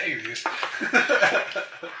just saying this.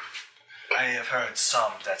 I have heard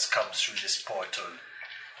some that's come through this portal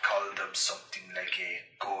call them something like a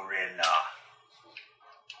gorilla.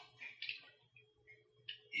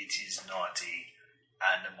 It is not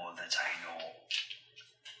a animal that I know,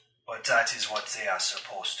 but that is what they are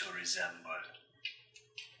supposed to resemble.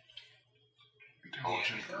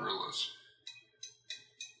 Intelligent gorillas.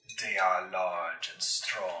 They are large and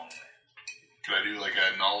strong. Can I do like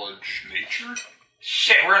a knowledge nature?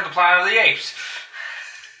 Shit, we're in the Planet of the Apes.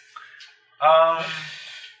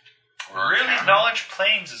 Really, knowledge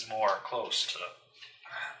planes is more close to.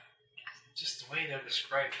 Just the way they're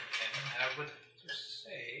describing things, I would just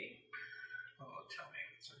say. Oh, tell me.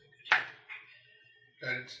 Something good.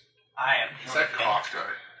 Guidance. I am. Is that Cocked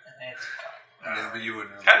eye. It's Yeah, but you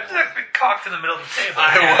wouldn't How did that be cocked in the middle of the table?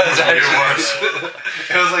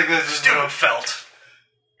 It was like this. Stupid felt.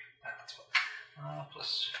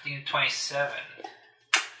 plus 15, 27.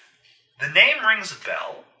 The name rings a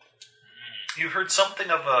bell. You've heard something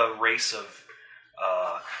of a race of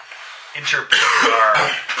interplanar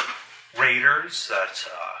raiders that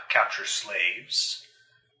capture slaves.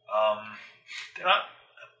 They're not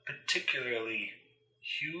a particularly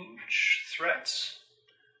huge threat,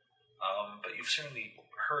 but you've certainly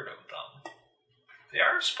heard of them. They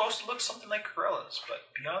are supposed to look something like gorillas, but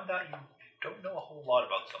beyond that, you don't know a whole lot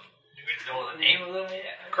about them. Do we know the name of them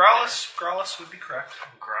yet? Growlus would be correct.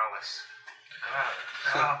 Growlus.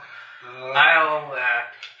 I'll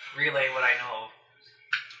relay what I know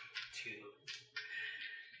to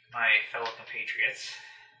my fellow compatriots.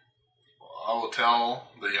 I will tell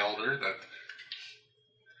the elder that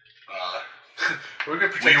We're gonna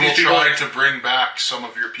we protect will these people. try to bring back some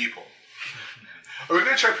of your people. Are we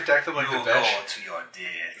gonna try to protect them like You the will veg? go to your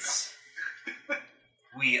deaths.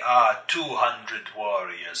 We are 200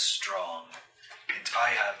 warriors strong, and I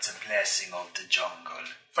have the blessing of the jungle.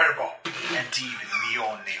 Fireball. And even we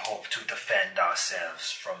only hope to defend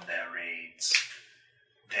ourselves from their raids.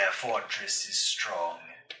 Their fortress is strong.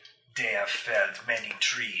 They have felled many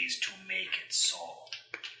trees to make it so.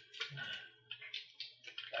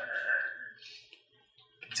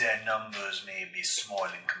 Their numbers may be small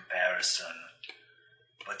in comparison,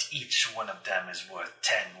 but each one of them is worth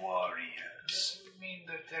 10 warriors. That would mean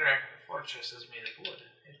that their fortress is made of wood.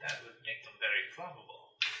 And that would make them very flammable.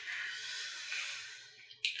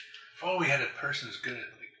 If only we had a person who's good at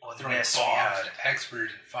like throwing Unless bombs, we had- an expert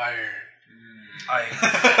in fire. I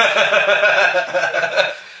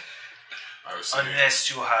was saying, Unless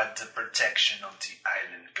you had the protection of the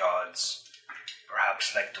island gods,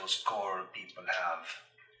 perhaps like those coral people have,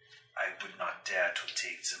 I would not dare to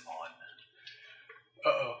take them on.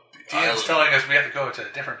 Uh-oh. DM's telling us we have to go to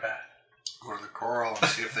a different path. Go to the coral and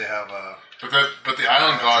see if they have a but the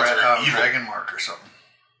island gods are evil. dragon mark or something.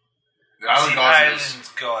 The island The gods island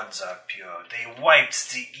gods are pure. They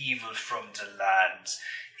wiped the evil from the land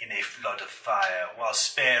in a flood of fire, while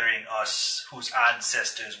sparing us, whose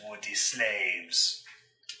ancestors were the slaves.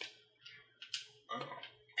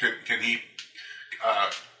 Can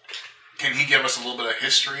he give us a little bit of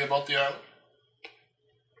history about the island?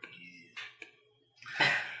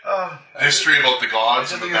 History about the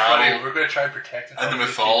gods and the battle We're going to try and protect and the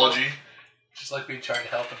mythology. Just like we tried to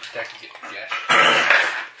help and protect the guest.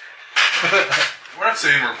 We're not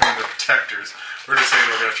saying we're playing the protectors. We're just saying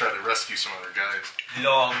we're going to try to rescue some other guys.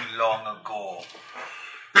 Long, long ago,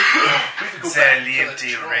 Go there back to lived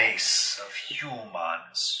the a troll. race of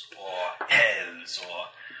humans, or elves, or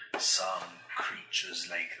some creatures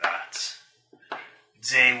like that.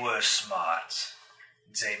 They were smart.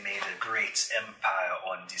 They made a great empire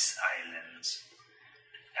on this island.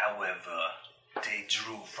 However, they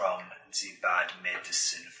drew from the bad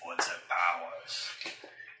medicine for their powers.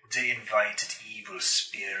 They invited evil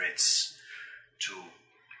spirits to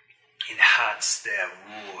enhance their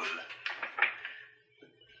rule.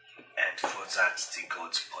 And for that, the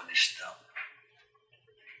gods punished them.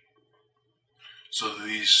 So do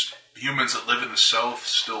these humans that live in the south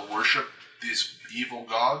still worship these evil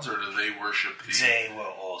gods, or do they worship the... They were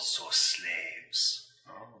also slaves.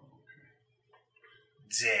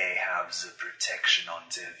 They have the protection on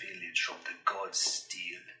their village from the gods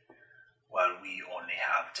still, while we only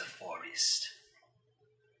have the forest.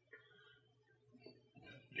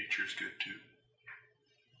 Nature's good too.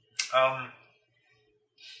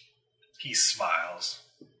 He smiles.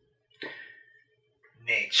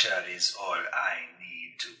 Nature is all I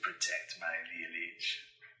need to protect my village.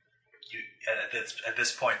 At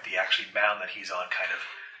this point, the actually mound that he's on kind of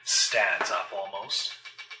stands up almost,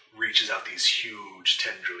 reaches out these huge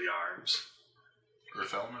tendrily arms.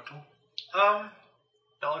 Earth elemental?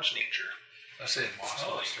 Knowledge nature. Let's say moss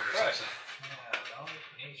Oh, monster or right. something.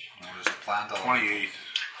 No, there's a plant element. 28.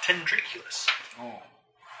 Tendriculus. Oh.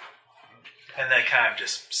 And then kind of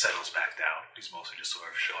just settles back down. He's mostly just sort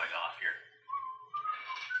of showing off here.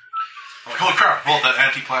 Holy crap, rolled that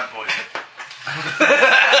anti-plant poison.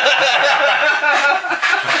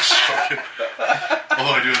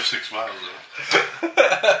 Although I do have 6 miles though.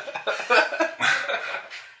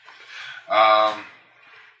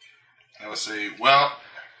 I would say, well,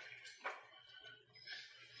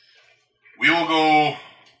 we will go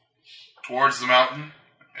towards the mountain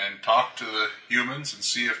and talk to the humans and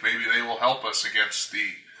see if maybe they will help us against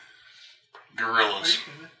the gorillas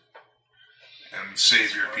and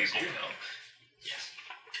save your people.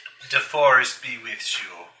 The forest be with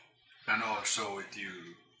you. And also with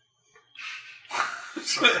you.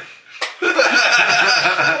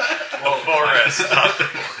 Well, forest, not the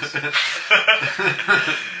forest.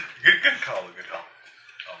 Good call.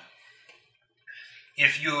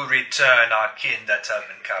 If you return our kin that have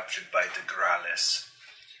been captured by the Gralis,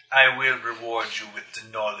 I will reward you with the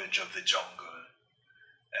knowledge of the jungle,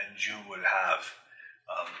 and you will have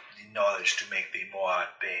the knowledge to make the Moat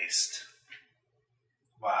based.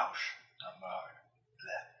 Wow.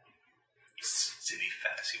 Silly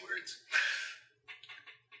fantasy words.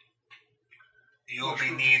 You'll be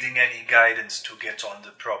needing any guidance to get on the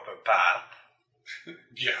proper path.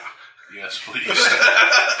 Yeah. Yes, please.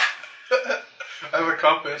 I have a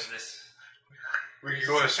compass. This We can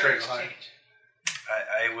go in a straight line.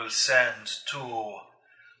 I will send 2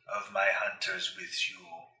 of my hunters with you.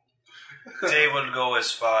 They will go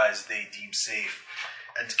as far as they deem safe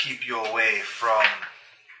and keep you away from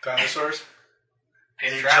Dinosaurs?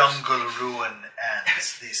 the jungle ruin and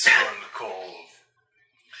the Skull Cove.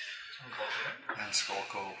 And Skull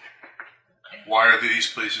Cove. Why are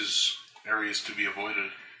these areas to be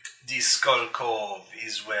avoided? The Skull Cove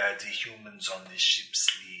is where the humans on the ships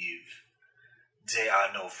live. They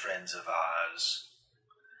are no friends of ours.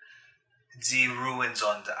 The ruins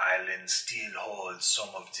on the island still hold some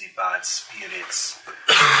of the bad spirits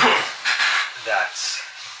that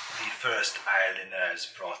the first islanders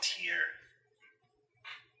brought here.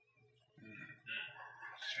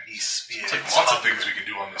 These spirits It's like lots of things we can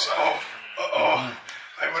do on this island. I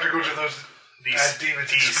want to go to those bad demons.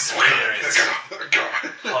 these spirits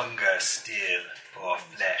hunger still for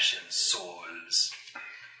flesh and souls.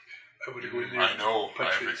 I want to go in there. I know. I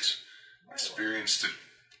Punch have face. experienced a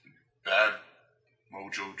bad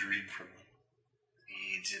mojo dream from them.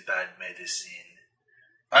 the bad medicine.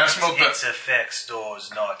 I asked about It affects those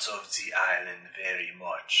not of the island very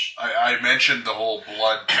much. I mentioned the whole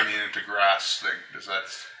blood turning into grass thing. Does that?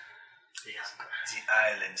 The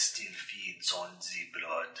island still feeds on the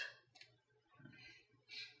blood.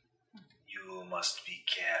 You must be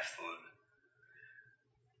careful.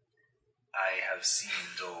 I have seen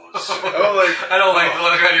those. I don't like the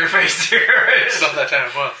look on your face here. It's not that time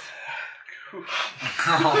of month.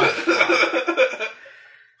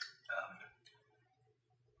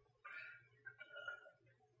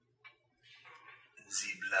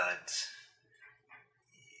 The blood.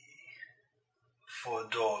 For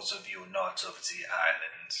those of you not of the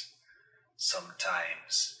island,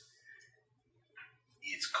 sometimes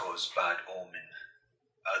it causes bad omen.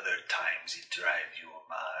 Other times it drives you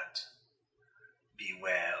mad.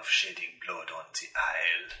 Beware of shedding blood on the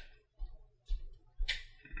isle.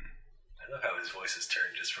 I love how his voice has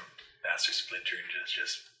turned just from Master Splinter into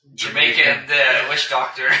just Jamaican, the witch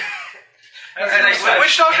doctor.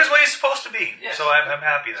 Witch Doctor's what he's supposed to be. Yeah. So I'm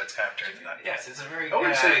happy that's kind of turned to that. Yes, it's a very. I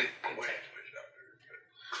wouldn't say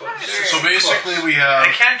So basically, we have.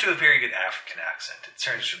 I can't do a very good African accent. It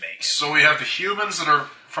turns Jamaican. So we have the humans that are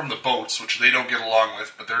from the boats, which they don't get along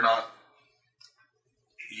with, but they're not.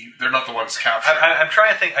 They're not the ones captured. I'm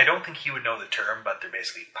trying to think. I don't think he would know the term, but they're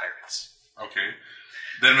basically pirates. Okay.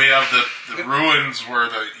 Then we have the ruins where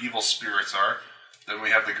the evil spirits are. Then we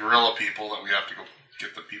have the gorilla people that we have to go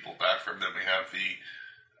get the people back from. Then we have the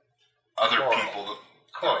other people,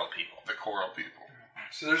 Coral people. the coral people.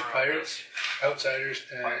 So there's pirates, outsiders,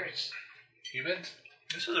 and humans.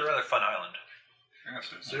 This is a rather fun island.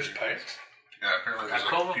 Yes, So there's pirates. Yeah, apparently A there's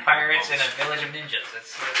cove of people pirates in and boats. a village of ninjas.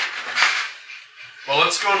 That's. Well,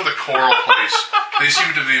 let's go to the coral place. They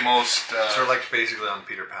seem to be most. Sort of like basically on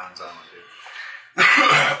Peter Pan's island, dude.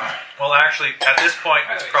 Well, actually, at this point,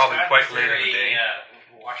 it's probably quite late in the day.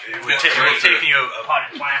 It would take you a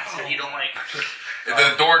potted plants that you don't like.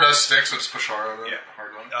 The door does stick, so just push hard on it. Yeah.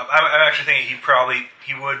 Hard on it. I'm actually thinking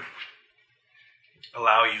he would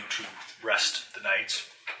allow you to rest the night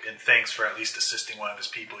in thanks for at least assisting one of his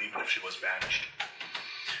people, even if she was banished.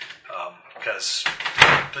 Because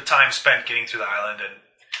the time spent getting through the island, and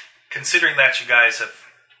considering that you guys have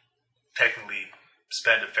technically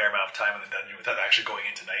spent a fair amount of time in the dungeon without actually going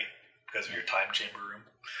into night because of your time chamber room.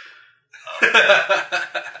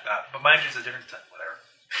 But mind you, it's a different time. Whatever.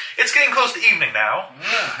 It's getting close to evening now.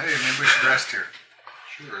 Yeah, hey, maybe we should rest here.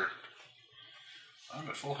 Sure. I'm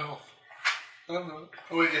at full health. Oh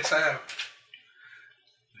wait, it's I am.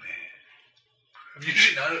 I'm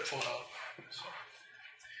usually not at full health.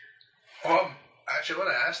 Actually, I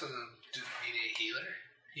want to ask them, do you need a healer?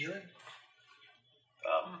 Healing?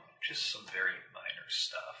 Just some very minor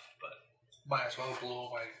stuff, but Might as well blow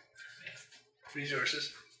my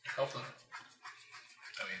resources. Help them.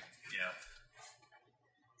 I mean,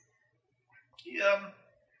 yeah.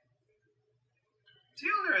 The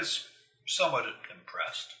owner is somewhat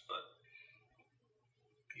impressed, but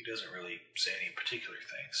he doesn't really say any particular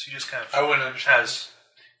things. He just kind of I wouldn't understand.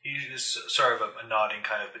 He is sort of a nodding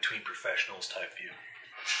kind of between professionals type view.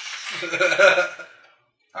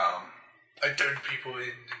 I turn people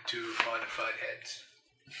into modified heads.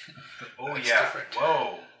 Oh That's yeah. different.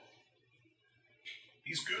 Whoa.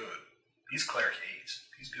 He's good. He's Cleric 8.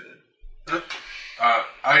 He's good.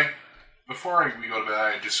 Before we go to bed,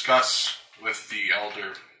 I discuss with the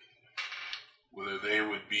elder whether they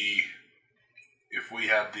would be, if we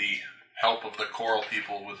had the help of the coral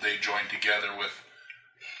people, would they join together with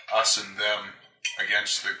us and them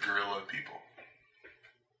against the gorilla people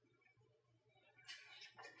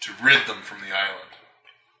to rid them from the island.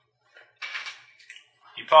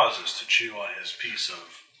 He pauses to chew on his piece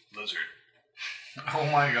of lizard. Oh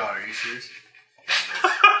my god, are you serious?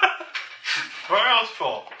 My mouth's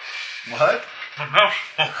full. What? My mouth's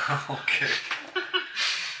full. Okay.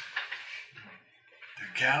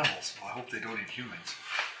 They're cannibals. Well, I hope they don't eat humans.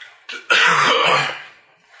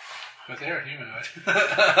 But they are humanoid.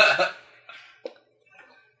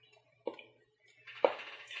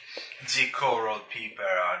 The coral people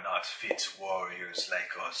are not fit warriors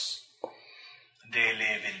like us. They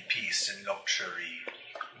live in peace and luxury.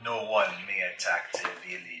 No one may attack their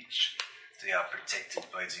village. They are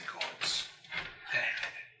protected by the gods.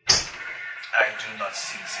 I do not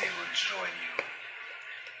think they will join you.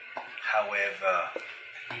 However,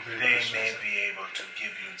 they may be able to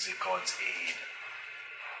give you the gods' aid.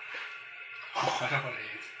 Oh, I don't want to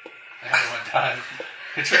eat. I had it one time.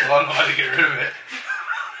 It took a long while to get rid of it.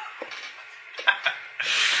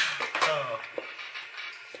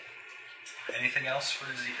 Anything else for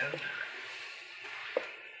the elder?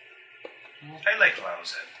 I like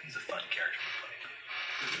Laozet. He's a fun character to play.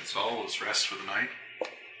 That's all. Let's rest for the night.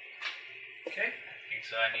 Okay. I think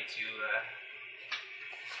so. I need to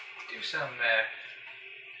do some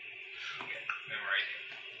memorizing.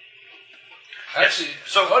 Actually,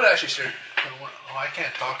 so I would actually start. Oh, I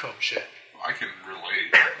can't talk to them. Shit. I can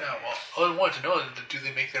relate. Yeah. Well, I wanted to know: do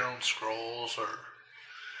they make their own scrolls or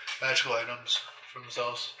magical items for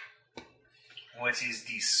themselves? What is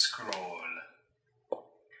the scroll?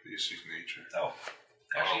 This is nature. Oh,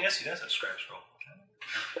 actually, yes, he does have scribe scroll.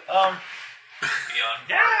 Beyond.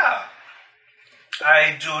 Yeah.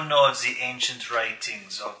 I do know the ancient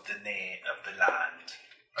writings of the land.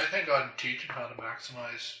 I think I'd teach them how to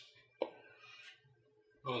maximize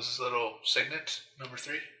those little signets. Number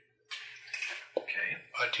 3. Okay.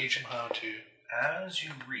 I'd teach them how to. As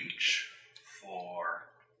you reach for...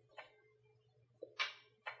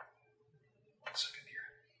 One second here.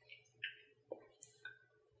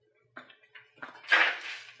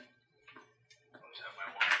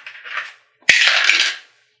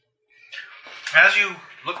 As you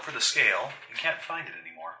look for the scale, you can't find it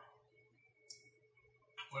anymore.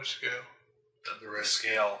 What scale? The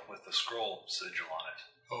scale with the scroll sigil on it.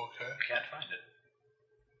 Okay. You can't find it.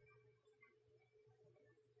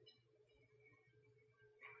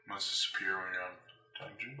 Must disappear when you're on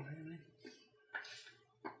dungeon, maybe?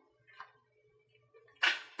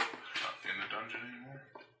 Not in the dungeon anymore.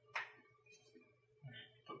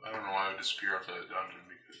 But I don't know why it would disappear outside the dungeon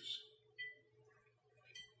because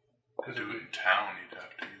to do it in town you'd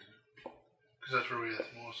have to use it. Because that's where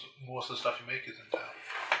most of the stuff you make is in town.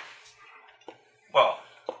 Well,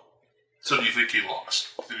 so do you think he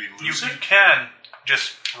lost? Did he lose you it? can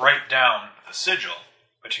just write down the sigil,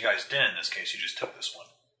 but you guys didn't in this case. You just took this one.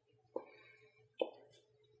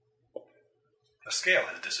 The scale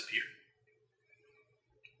has disappeared.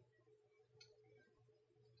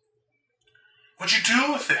 What'd you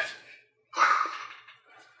do with it?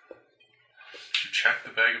 Did you check the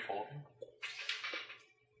bag of holding?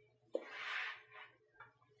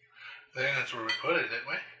 I think that's where we put it, didn't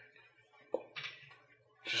we?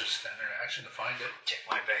 Just a standard action to find it. Check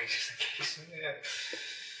my bag just in case. Yeah.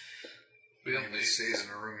 We don't Maybe need it stays in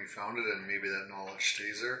a room you found it, and maybe that knowledge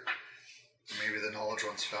stays there. Maybe the knowledge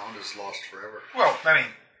once found is lost forever. Well, I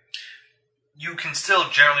mean, you can still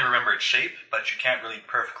generally remember its shape, but you can't really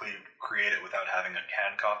perfectly create it without having a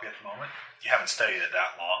hand copy at the moment. You haven't studied it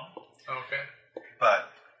that long. Okay.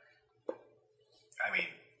 But, I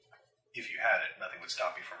mean, if you had it, nothing would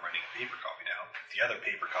stop you from writing a paper copy down. The other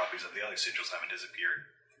paper copies of the other sigils haven't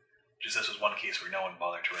disappeared. Just this was one case where no one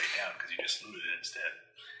bothered to write it down because you just looted it instead.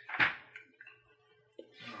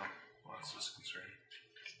 Oh, well, that's disconcerting.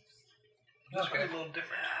 It's a little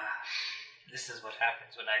different. This is what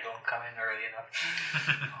happens when I don't come in early enough.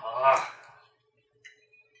 Oh.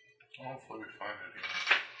 Hopefully we find it again.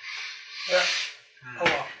 Yeah. Oh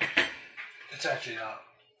well. It's actually not.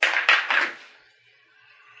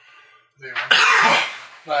 There.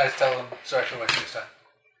 No, I just tell them. Sorry for wasting this time.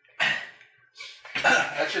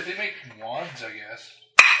 Actually, if they make wands, I guess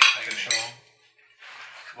I can show them.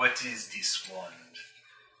 What is this wand?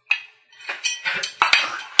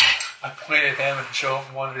 I point at him and show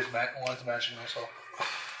him one of his wands magic missile.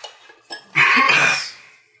 I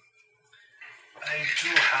do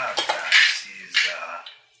have that.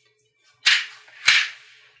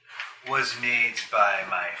 Was made by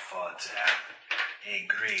my father, a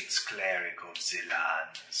great cleric of the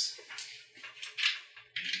lands.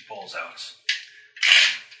 He pulls out a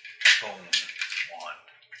bone wand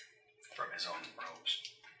from his own robes.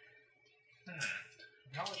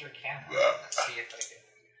 Knowledge Arcana. Let's see if I can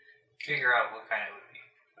figure out what kind it would be.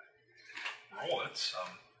 Roll it.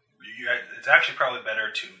 It's actually probably better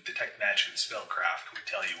to detect magic and spellcraft would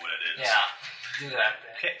tell you what it is. Yeah, do that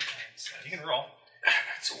then. Okay. You can roll.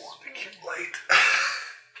 It's a wand to keep light.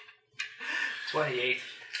 28.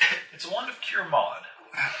 It's a wand of cure mod.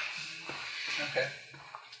 Okay.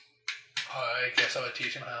 I guess I would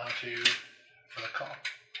teach him how to, for the call.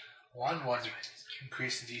 One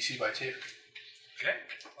increase the DC by 2. Okay.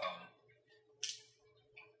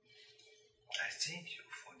 I thank you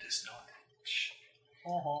for this knowledge.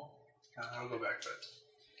 I'll go back to it.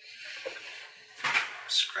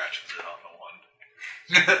 Scratches it on the one.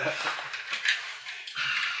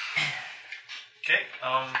 Okay.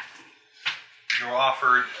 You're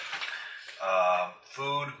offered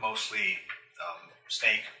food, mostly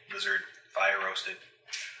snake, lizard, fire roasted,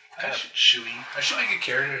 kind of chewy. I should make a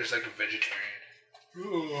character as like a vegetarian.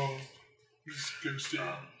 Oh, disgusting.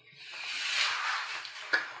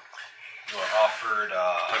 You are offered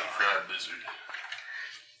Like fried lizard.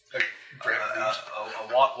 Like grab meat.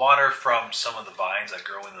 water from some of the vines that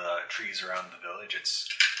grow in the trees around the village. It's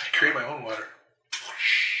I create my own water.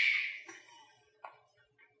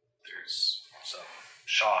 There's some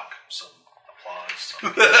shock, some applause. Some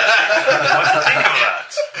what to think of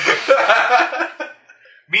that?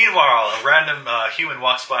 Meanwhile, a random human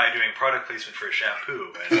walks by doing product placement for a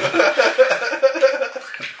shampoo. And,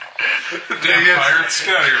 Damn pirates!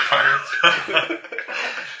 Get out of here, pirates!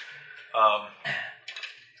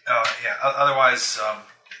 Otherwise,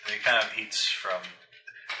 they kind of eat from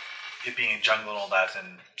it being in jungle and all that,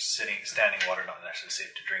 and standing water not necessarily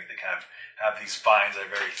safe to drink. They kind of have these vines that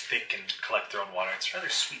are very thick and collect their own water. It's rather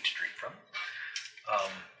sweet to drink from.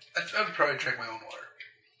 I'd probably drink my own water.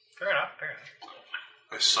 Fair enough.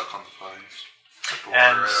 I suck on the vines. Suck the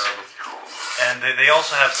And- water right out of them. And they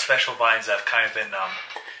also have special vines that have kind of been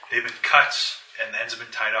they've been cut and the ends have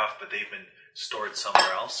been tied off, but they've been stored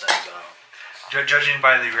somewhere else. And judging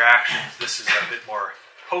by the reactions, this is a bit more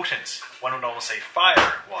potent. One would almost say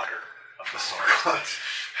fire water of the sort.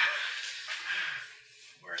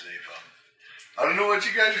 Where they've I don't know what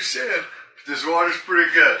you guys are saying, but this water's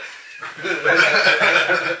pretty good.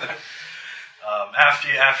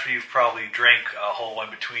 after you've probably drank a whole one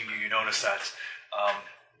between you, you notice that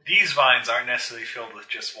these vines aren't necessarily filled with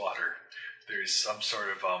just water. There's some sort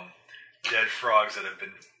of dead frogs that have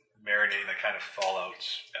been marinating that kind of fall out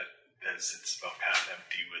as it's about half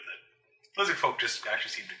empty with it. Lizard folk just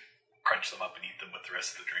actually seem to crunch them up and eat them with the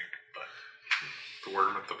rest of the drink. But The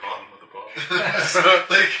worm at the bottom of the bottle.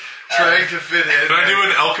 Like, trying to fit in. Can I do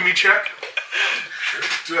an alchemy check?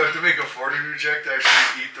 Do I have to make a fortitude check to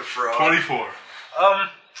actually eat the frog? 24.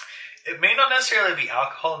 it may not necessarily be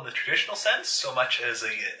alcohol in the traditional sense so much as a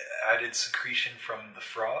added secretion from the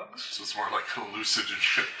frogs. So it's more like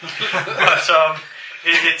hallucinogen. But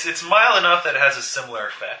it's mild enough that it has a similar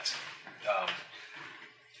effect.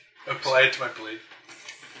 Apply it to my blade.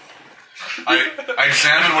 I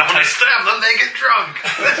examined what I stab them, they get drunk.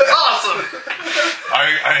 That's awesome.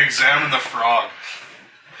 I examined the frog.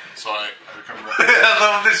 So I become I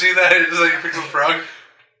love to see that. It's like a pixel frog.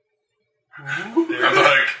 I'm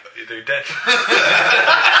like, They're dead.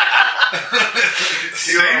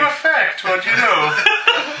 same effect, what you know?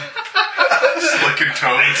 Slicking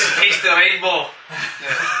toads. Taste the rainbow.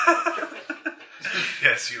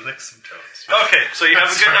 Yes, you lick some toads. Okay, so you have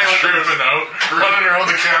a good Start night with them. tripping out, running around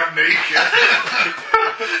the camp naked.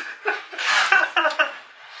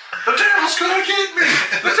 The devil's gonna get me!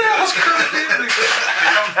 The devil's gonna get me!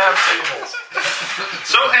 They don't have tables.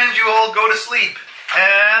 So, and you all go to sleep.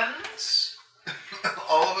 And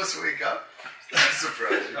All of us wake up? That's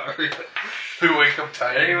surprising. We wake up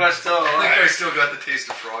tired. You must still I think I alive. still got the taste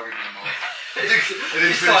of frog in my mouth. I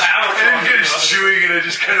still have a frog in didn't finish your mouth. chewing it, I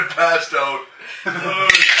just kind of passed out. I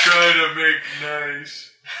was trying to make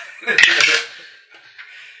nice.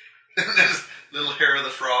 This little hair of the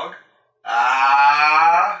frog.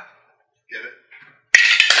 Ah! Get it?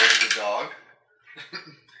 There's the dog.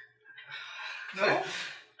 No?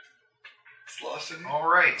 It's lost in you? all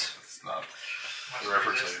right, It's not the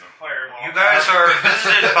reference I know. Fireball. you guys are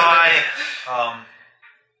visited by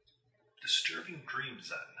disturbing dreams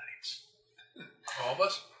that night. All of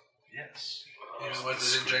us? Yes. Even the ones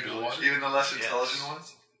that didn't drink the water? Even the less Yes. intelligent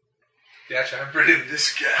ones? Yeah, actually, I'm pretty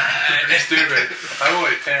This guy. stupid. I'm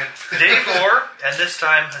only 10. Davor and this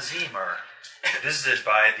time Hazim are visited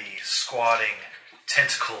by the squatting,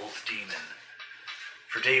 tentacled demon.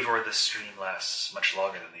 For Davor, this dream lasts much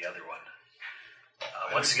longer than the other one.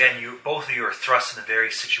 Once again, both of you are thrust into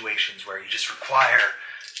various situations where you just require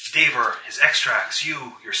Davor, his extracts,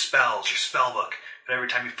 your spells, your spellbook. But every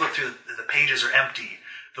time you flip through, the pages are empty.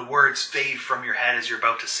 The words fade from your head as you're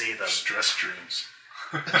about to say them. Stress dreams.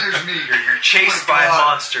 There's me. You're chased Oh my by God,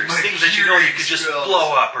 monsters, my things that you know you hearing could just spells.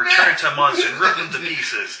 blow up or turn into a monster and rip them to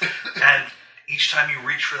pieces. And each time you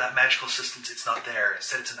reach for that magical assistance, it's not there.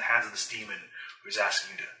 Instead, it's in the hands of this demon who's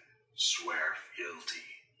asking you to swear fealty,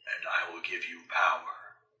 and I will give you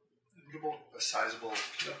power. What about a sizable,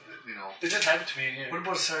 They didn't have it to me in what here.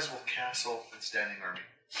 about a sizable castle and standing army?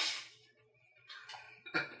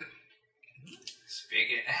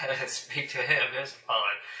 Speak to him. Yes.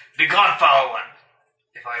 Begone, foul one.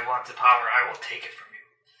 If I want the power, I will take it from you.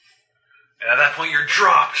 And at that point, you're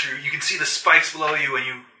dropped. You can see the spikes below you, and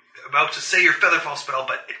you're about to say your featherfall spell,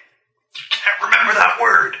 but you can't remember that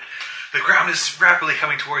word. The ground is rapidly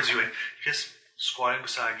coming towards you, and just squatting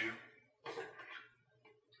beside you.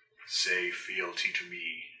 Say fealty to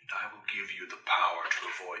me, and I will give you the power to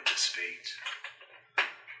avoid this fate.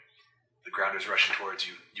 The ground is rushing towards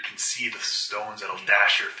you. You can see the stones that'll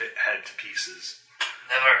dash your head to pieces.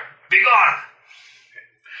 Never. Begone!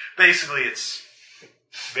 Basically, it's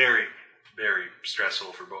very, very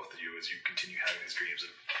stressful for both of you as you continue having these dreams of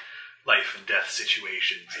life and death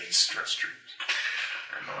situations. I hate stress dreams.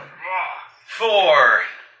 For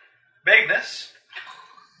Magnus,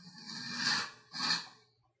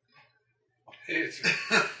 Hey, it's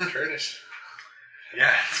Curtis.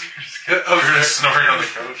 yeah, You're just snoring on the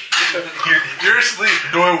couch. You're asleep.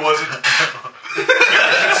 No, I wasn't.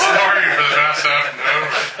 Snoring for the past half an hour.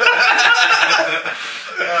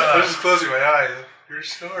 I was just closing my eyes. You're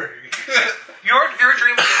snoring. your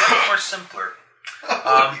dream is a little more simpler.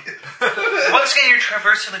 Once again, you're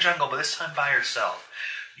traversing the jungle, but this time by yourself.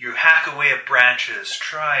 You hack away at branches,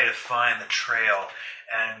 try to find the trail,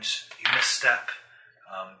 and you misstep.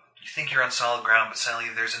 You think you're on solid ground, but suddenly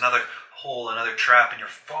there's another hole, another trap, and you're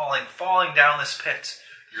falling down this pit.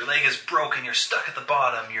 Your leg is broken, you're stuck at the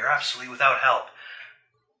bottom, you're absolutely without help.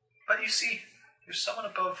 But you see, there's someone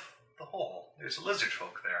above the hole. There's a lizard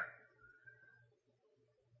folk there.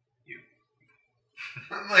 You.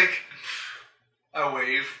 I'm like, I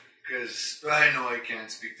wave because I know I can't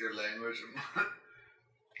speak their language.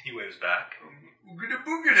 He waves back. Boogada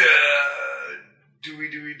boogada, dooey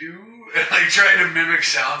dooey doo. Like trying to mimic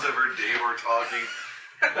sounds of her day we're talking.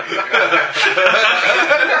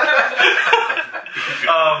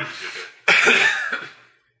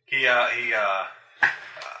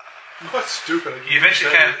 What's stupid? He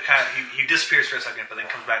eventually he disappears for a second, but then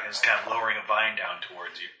comes back and is kind of lowering a vine down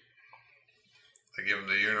towards you. I give him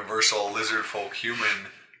the universal lizard folk human.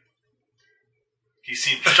 He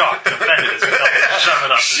seemed shocked and offended as we helped shove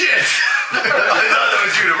it up. Shit! I thought that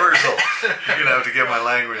was universal. You're gonna have to get my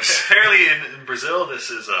language. Apparently in Brazil, this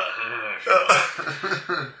is no,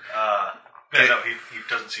 he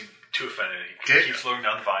doesn't seem too offended. He keeps lowering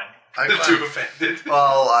down the vine. I'm too offended.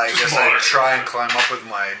 Well, I guess I try and climb up with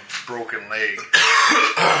my broken leg.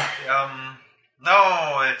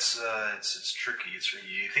 No, it's tricky. It's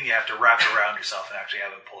you think you have to wrap it around yourself and actually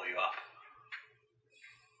have it pull you up.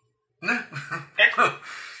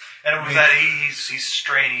 And with that, he's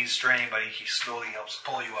straining, but he slowly helps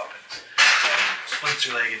pull you up and splints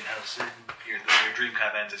your leg and has your dream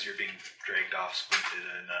kind of ends as you're being dragged off, splinted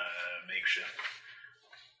and makeshift.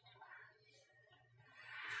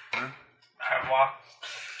 Walk.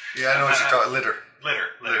 Yeah, I know what you're talking. Litter. Litter.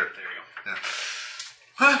 There you go.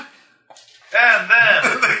 Yeah. And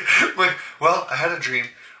then, well, I had a dream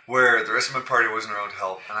where the rest of my party wasn't around to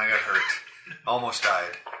help, and I got hurt, almost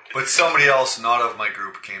died. But somebody else, not of my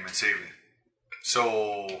group, came and saved me. So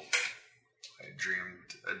I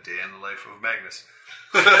dreamed a day in the life of Magnus.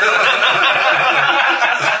 Or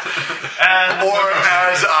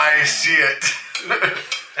as I see it.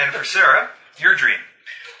 And for Sarah, your dream.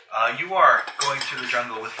 You are going through the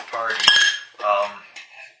jungle with the party,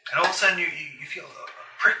 and all of a sudden you feel a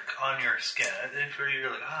prick on your skin. And you're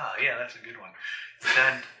like, yeah, that's a good one. But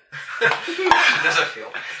then Does it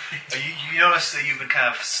feel? you notice that you've been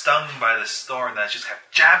kind of stung by this thorn that's just kind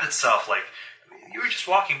of jabbed itself, like you were just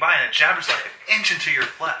walking by and it jabbed itself like an inch into your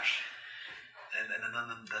flesh. And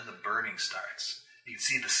then the burning starts. You can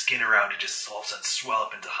see the skin around it just all of a sudden swell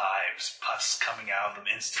up into hives, pus coming out of them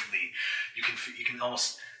instantly. You can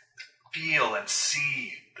almost feel and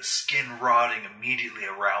see the skin rotting immediately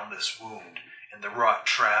around this wound, and the rot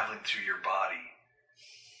traveling through your body.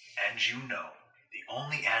 And you know the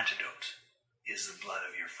only antidote is the blood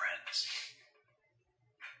of your friends.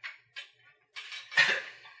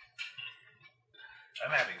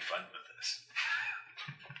 I'm having fun with this.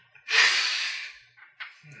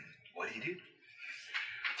 What do you do?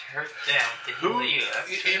 Tear it down to heal you.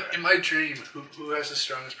 That's In my dream, who has the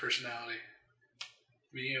strongest personality?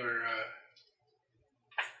 Me or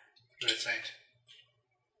Red Saint?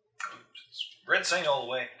 Red Saint all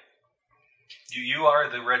the way. You are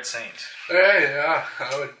the Red Saint. Hey, yeah,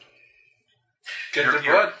 I would get the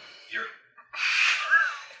blood.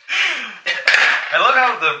 I love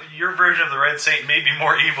how your version of the Red Saint may be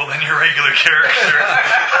more evil than your regular character.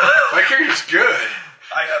 My character's good.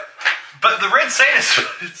 But the Red Saint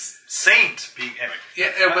is Saint being. Anyway.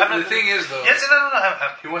 Yeah, but the thing is, though, Yes, no.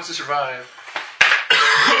 he wants to survive.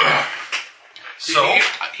 So,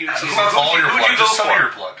 he would see It's not all your who'd blood, you just go some for? of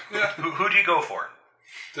your blood. who do you go for?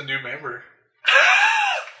 the new member.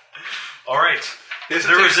 All right. Yes,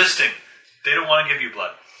 They're resisting. They don't want to give you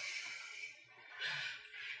blood.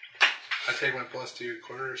 I take my +2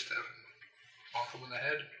 quarter staff and bonk him in the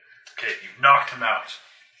head. Okay, you've knocked him out.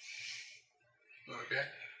 Okay.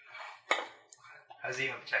 How's he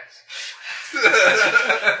even checks?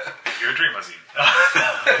 You're a dream, Azim.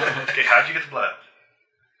 Okay, how'd you get the blood out?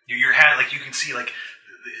 Your hand, like you can see, like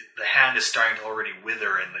the hand is starting to already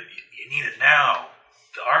wither, and you need it now.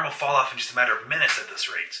 The arm will fall off in just a matter of minutes at this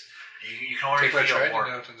rate. You can already Take my feel trident more.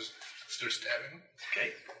 out and just start stabbing him.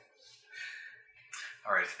 Okay.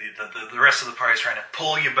 All right, the rest of the party's trying to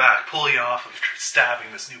pull you back, pull you off of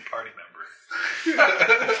stabbing this new party member.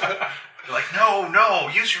 They're like, no,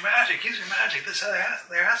 use your magic.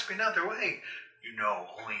 There has to be another way. You know,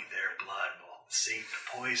 only their blood will save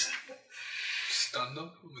the poison. Stun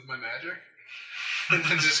them with my magic? And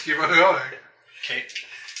then just keep on going. Okay.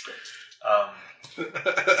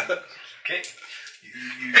 Okay.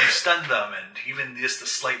 You stun them, and even just the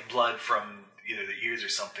slight blood from either the ears or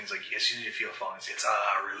something, it's like as soon as you feel it falling, it's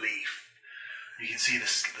relief. You can see the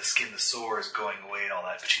skin, the sore is going away and all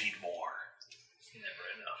that, but you need more. Never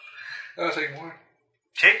enough. I'll take more.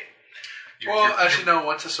 Okay. Actually, no.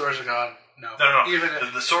 Once the sores are gone, no. No. Even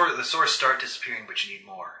The sores start disappearing, but you need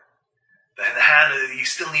more. The hand, you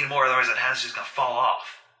still need more, otherwise that hand's just gonna fall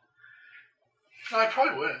off. no, I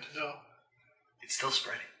probably wouldn't. No. It's still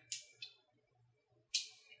spreading.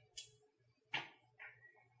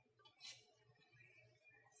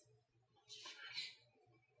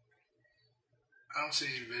 I don't see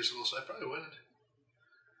any visuals, so I probably wouldn't.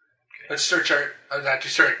 Okay. I'd actually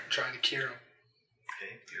start trying to cure them.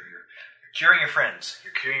 Okay. You're curing your friends.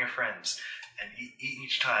 You're curing your friends, and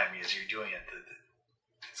each time as you're doing it,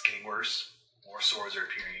 it's getting worse. More sores are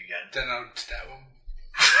appearing again. Then I would stab them.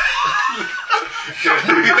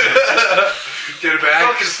 Get it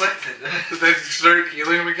back. Conflicted. Then start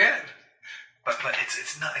healing them again. But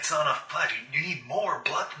it's not enough blood. You need more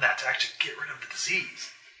blood than that to actually get rid of the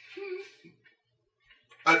disease.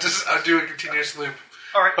 I'll do a continuous loop.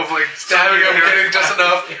 All right. Of like stabbing them, getting just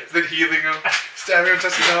enough, then healing them, stabbing them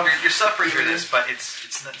just enough. You're suffering through this, but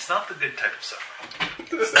it's not the good type of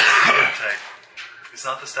suffering. It's not the good type. It's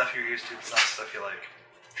not the stuff you're used to. It's not the stuff you like.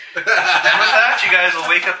 And with that, you guys will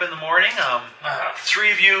wake up in the morning.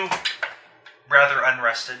 Three of you, rather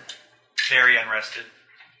unrested, very unrested.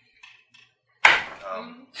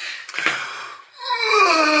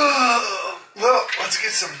 Well, let's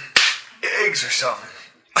get some eggs or something.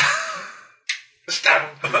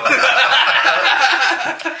 Stab them.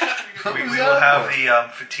 We will have the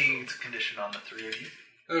fatigued condition on the three of you.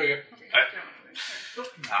 There you go.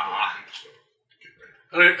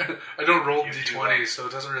 I don't roll d20s, so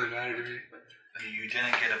it doesn't really matter to me. You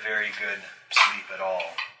didn't get a very good sleep at all.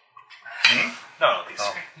 Me? No, these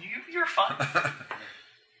you're fine.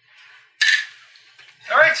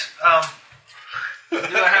 All right. Do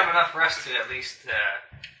I have enough rest to at least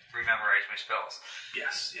rememorize my spells?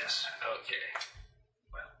 Yes. Okay.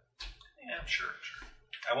 Well, yeah, sure.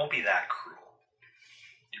 I won't be that cruel.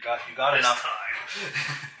 You got This enough time.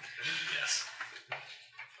 Yes.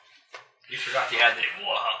 You forgot to add the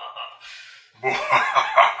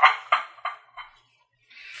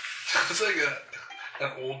It's like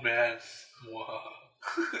an old man. I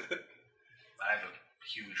have a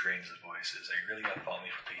huge range of voices. I really got to follow me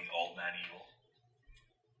for being old man evil.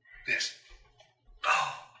 Yes.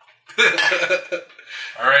 Oh.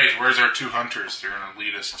 Alright, where's our two hunters? They're going to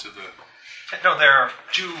lead us to the No, there are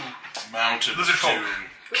two mountain lizard folk doom.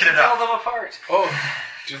 kitted tell up. them apart. Oh,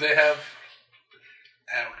 do they have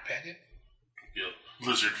animal companion? Yeah,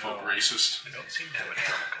 lizard folk racist. They don't seem to have any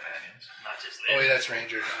animal companions. Not just Oh, them. yeah, that's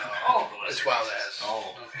Ranger. All the It's lizards. wild ass.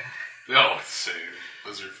 Oh. Okay. Oh, say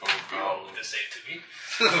lizard folk. All look the same to me.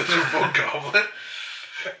 Lizard folk goblin.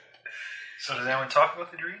 So does anyone talk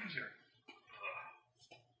about the dreams? Or?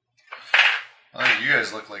 Oh, you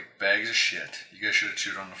guys look like bags of shit. You guys should have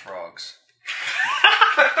chewed on the frogs.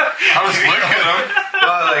 I was looking at them.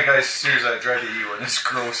 Well, like, seriously, I tried to eat one. It's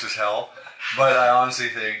gross as hell. But I honestly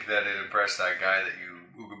think that it impressed that guy that you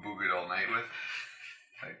ooga booga'd all night with.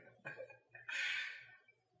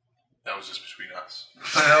 That was just between us.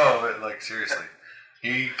 I know, but, like, seriously.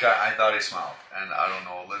 I thought he smelled. And I don't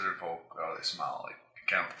know, lizard folk, how they smell. Like, you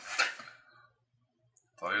can't.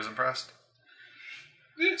 Thought he was impressed.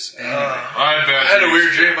 Yes. Anyway. I had a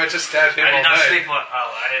weird dream. I just stabbed him I all did not night. sleep well.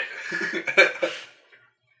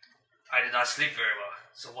 I did not sleep very well.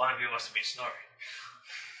 So one of you must have been snoring.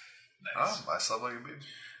 Oh, I slept like a baby.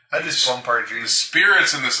 I had this fun part of The dreams.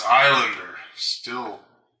 spirits in this island are still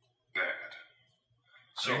bad.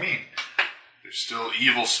 What do you mean? There's still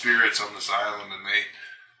evil spirits on this island, and they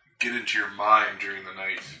get into your mind during the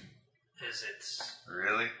night. Is it?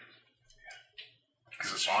 Really?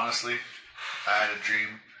 Because honestly, I had a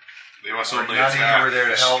dream. They must Like, only not even attack were there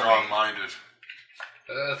to help me. strong-minded.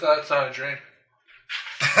 I thought it's not a dream.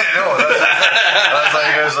 I know.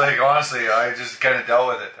 I was like, honestly, I just kind of dealt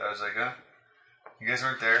with it. I was like, huh? You guys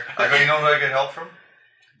weren't there. I go, you know who I get help from?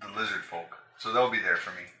 The lizard folk. So they'll be there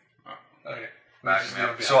for me. Okay. Back me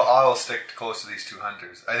up. So I'll stick close to these two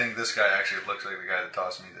hunters. I think this guy actually looks like the guy that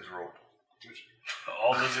tossed me this rope.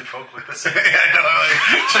 All lizard folk look the same. I know, like,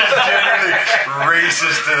 just generally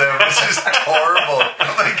racist to them. It's just horrible.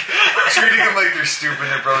 I'm like, treating them like they're stupid.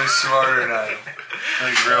 They're probably smarter than I am.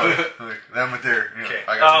 Like, really. Like, them with their, you know, Okay.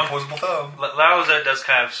 I got an opposable thumb. Lauza does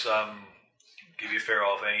kind of give you a fair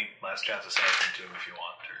roll of any last chance to say anything to him if you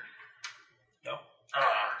want. Or no?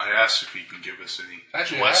 I asked if he can give us any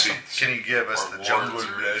Actually, blessings. Can you give us Or the jungle wards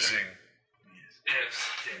or blessing?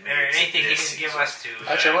 Is there anything he can give us to?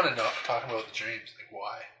 Actually, I want to know, talk about the dreams. Like,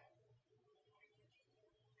 why?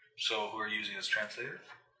 So who are you using as translator?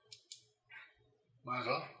 Might as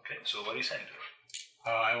well. Okay, so what are you saying to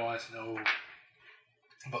him? I wanted to know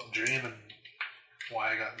about the dream and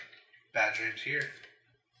why I got bad dreams here.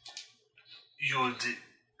 You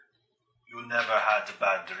never had a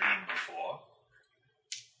bad dream before.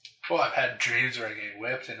 Well, I've had dreams where I get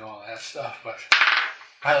whipped and all that stuff, but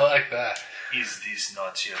I like that. Is this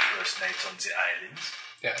not your first night on the island?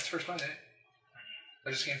 Yeah, it's first Monday.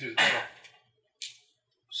 I just came through the door.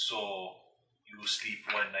 So, you sleep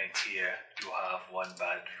one night here, you have one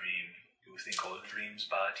bad dream. You think all dreams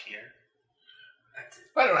bad here?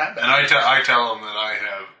 I don't have that. And I tell him that I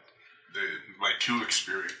have my 2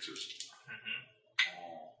 experiences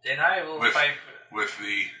Then I will With- fight. with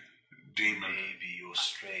the demon. Maybe you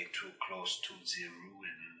stray too close to the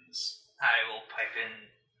ruins. I will pipe in.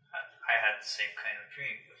 I had the same kind of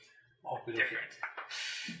dream, Oh, but different.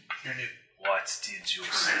 You're new. What did you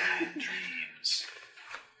say in dreams?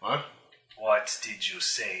 What? What did you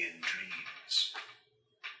say in dreams?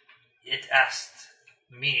 It asked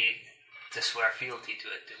me to swear fealty to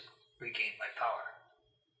it to regain my power,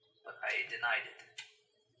 but I denied it.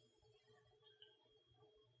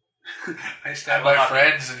 I stabbed I will my not-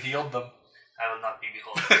 friends and healed them. I will not be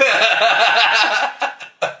beholden.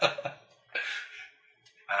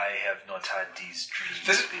 I have not had these dreams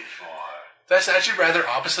This- before. That's actually rather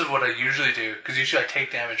opposite of what I usually do, because usually I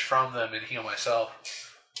take damage from them and heal myself.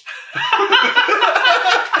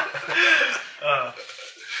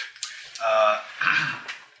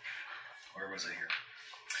 Where was I here?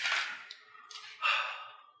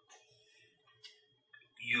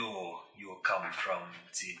 You come from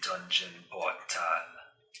the dungeon portal.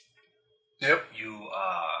 Yep. You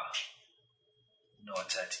are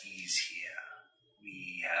not at ease here.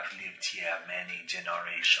 We have lived here many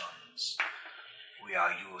generations. We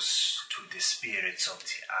are used to the spirits of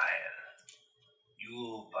the isle.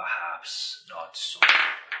 You perhaps not so.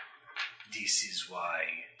 This is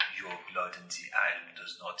why your blood in the island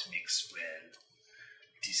does not mix well.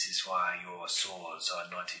 This is why your souls are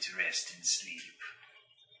not at rest in sleep.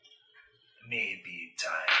 Maybe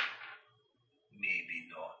time, maybe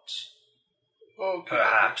not. Okay.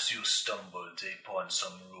 Perhaps you stumbled upon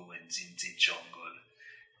some ruins in the jungle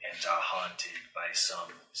and are haunted by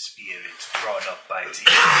some spirit brought up by the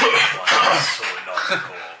one so long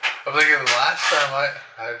ago. I'm thinking the last time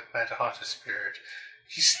I met a haunted spirit,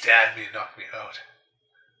 he stabbed me and knocked me out.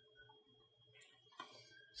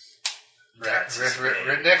 That is very-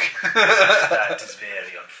 Ridnick? That is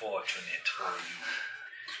very unfortunate for you.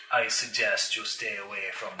 I suggest you stay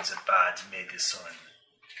away from the bad medicine.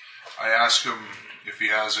 I ask him if he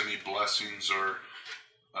has any blessings or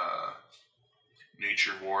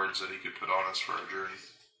nature wards that he could put on us for our journey.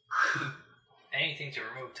 Anything to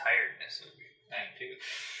remove tiredness would be fine too.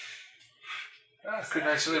 Good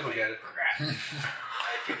night's sleep, we'll get it.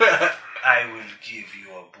 Crap. I will give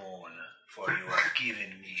you a bone, for you have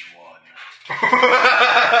given me one.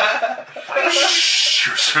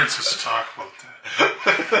 You're supposed to talk about that.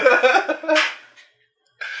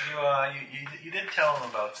 You did tell him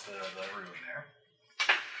about the room there.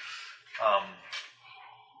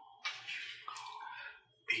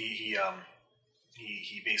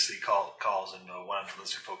 He basically calls and one of the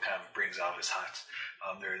lizard folk kind of brings out his hut.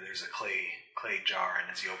 There's a clay jar, and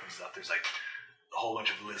as he opens it up, there's like a whole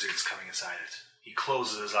bunch of lizards coming inside it. He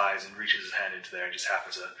closes his eyes and reaches his hand into there, and just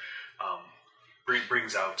happens to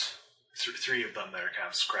brings out three of them that are kind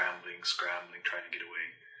of scrambling, trying to get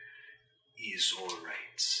away. Is all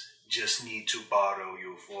right. Just need to borrow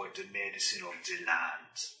you for the medicine of the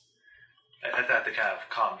land. At that, they kind of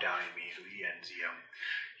calm down immediately, and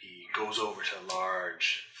he goes over to a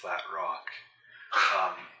large flat rock.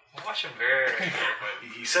 Watch him very carefully.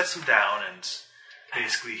 He sets him down, and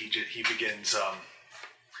basically he begins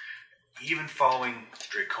even following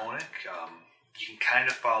Draconic. You can kind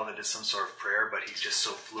of follow that as some sort of prayer, but he's just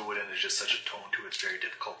so fluid and there's just such a tone to it, it's very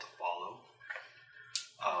difficult to follow.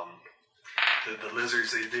 The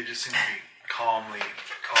lizards, they just seem to be calmly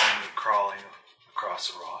crawling across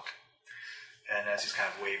the rock. And as he's kind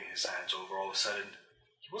of waving his hands over, all of a sudden,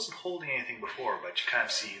 he wasn't holding anything before, but you kind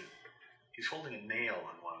of see he's holding a nail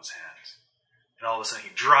in one of his hands. and all of a sudden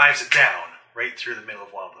he drives it down right through the middle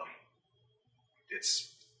of one of them.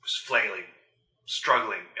 It's flailing,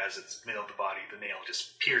 struggling as its middle of the body. The nail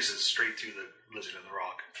just pierces straight through the lizard in the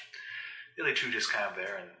rock. The other two just kind of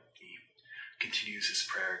there, and he continues his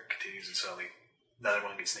prayer, continues, and suddenly another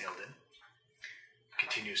one gets nailed in.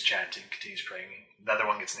 Continues chanting, continues praying. Another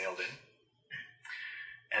one gets nailed in.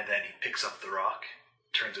 And then he picks up the rock,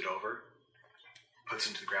 turns it over, puts it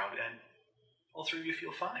into the ground, and all three of you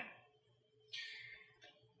feel fine.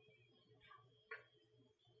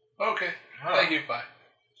 Okay. Thank you. Bye.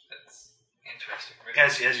 That's interesting.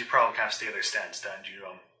 As you probably kind of stay there, stand, you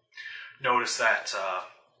notice that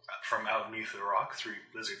from out beneath the rock, 3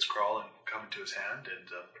 lizards crawl and come into his hand, and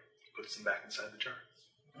he puts them back inside the jar.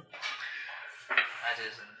 That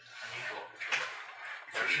is unusual.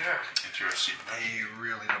 For sure. Interesting. They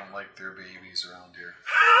really don't like their babies around here.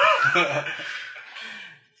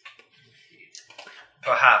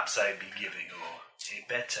 Perhaps I be giving you a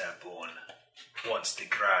better bone once the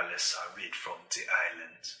Growlers are rid from the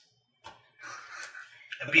island.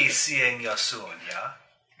 Be seeing you soon, yeah?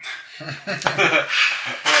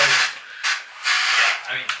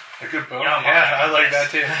 A good bone. Yeah, Yeah, I like that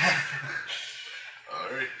too.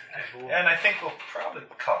 Alright. And I think we'll probably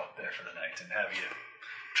call it there for the night and have you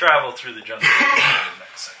travel through the jungle in the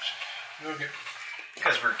next section. Okay.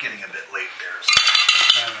 Because we're getting a bit late there.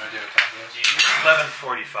 I have no idea what time it is.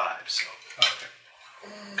 11:45, so Oh, okay.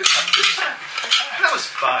 good time. That was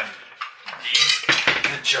fun.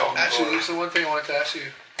 The jungle. Actually, there's the one thing I wanted to ask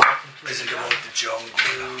you. Is it about the jungle?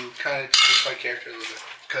 To kind of change my character a little bit.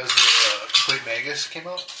 Because the Complete Magus came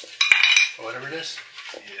out. Or whatever it is.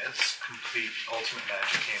 Yes, complete ultimate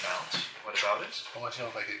magic came out. What about it? I want to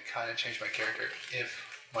know if I could kind of change my character if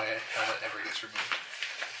my helmet ever gets removed.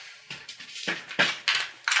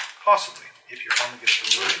 Possibly. If your helmet gets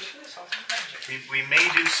removed, we may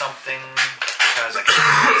do something, because I did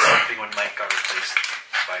something when Mike got replaced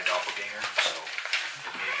by a doppelganger, so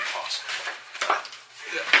it may be possible.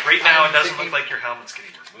 But right now, it doesn't look like your helmet's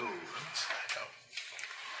getting removed.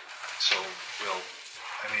 So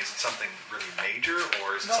is it something really major,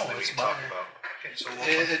 or is it No, something we it's can talk minor. about? Okay, so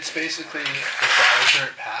It's basically the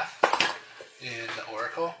alternate path in the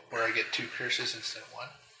Oracle where I get 2 curses instead of 1.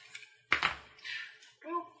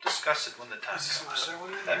 we'll discuss it when the time comes.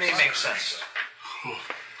 That may make sense.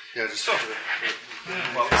 Yeah, just So,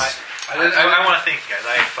 well, I want to thank you guys.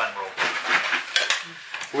 I had fun role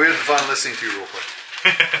playing. we had fun listening to you real quick.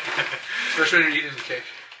 Especially when you're eating the cake.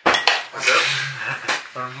 What's up?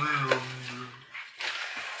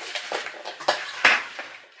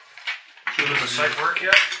 Does the site work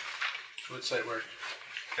yet? What site work?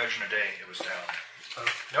 Judging a day, it was down. Oh.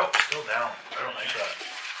 Nope, still down. I don't like that.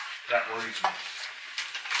 That worries me.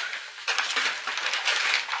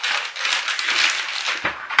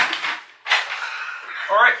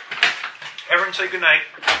 Alright. Everyone say goodnight.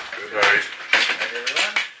 Good night.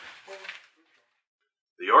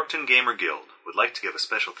 The Yorkton Gamer Guild would like to give a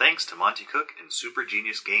special thanks to Monty Cook and Super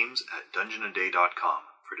Genius Games at DungeonAday.com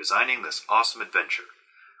for designing this awesome adventure.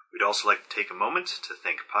 We'd also like to take a moment to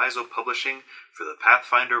thank Paizo Publishing for the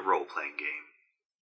Pathfinder role-playing game.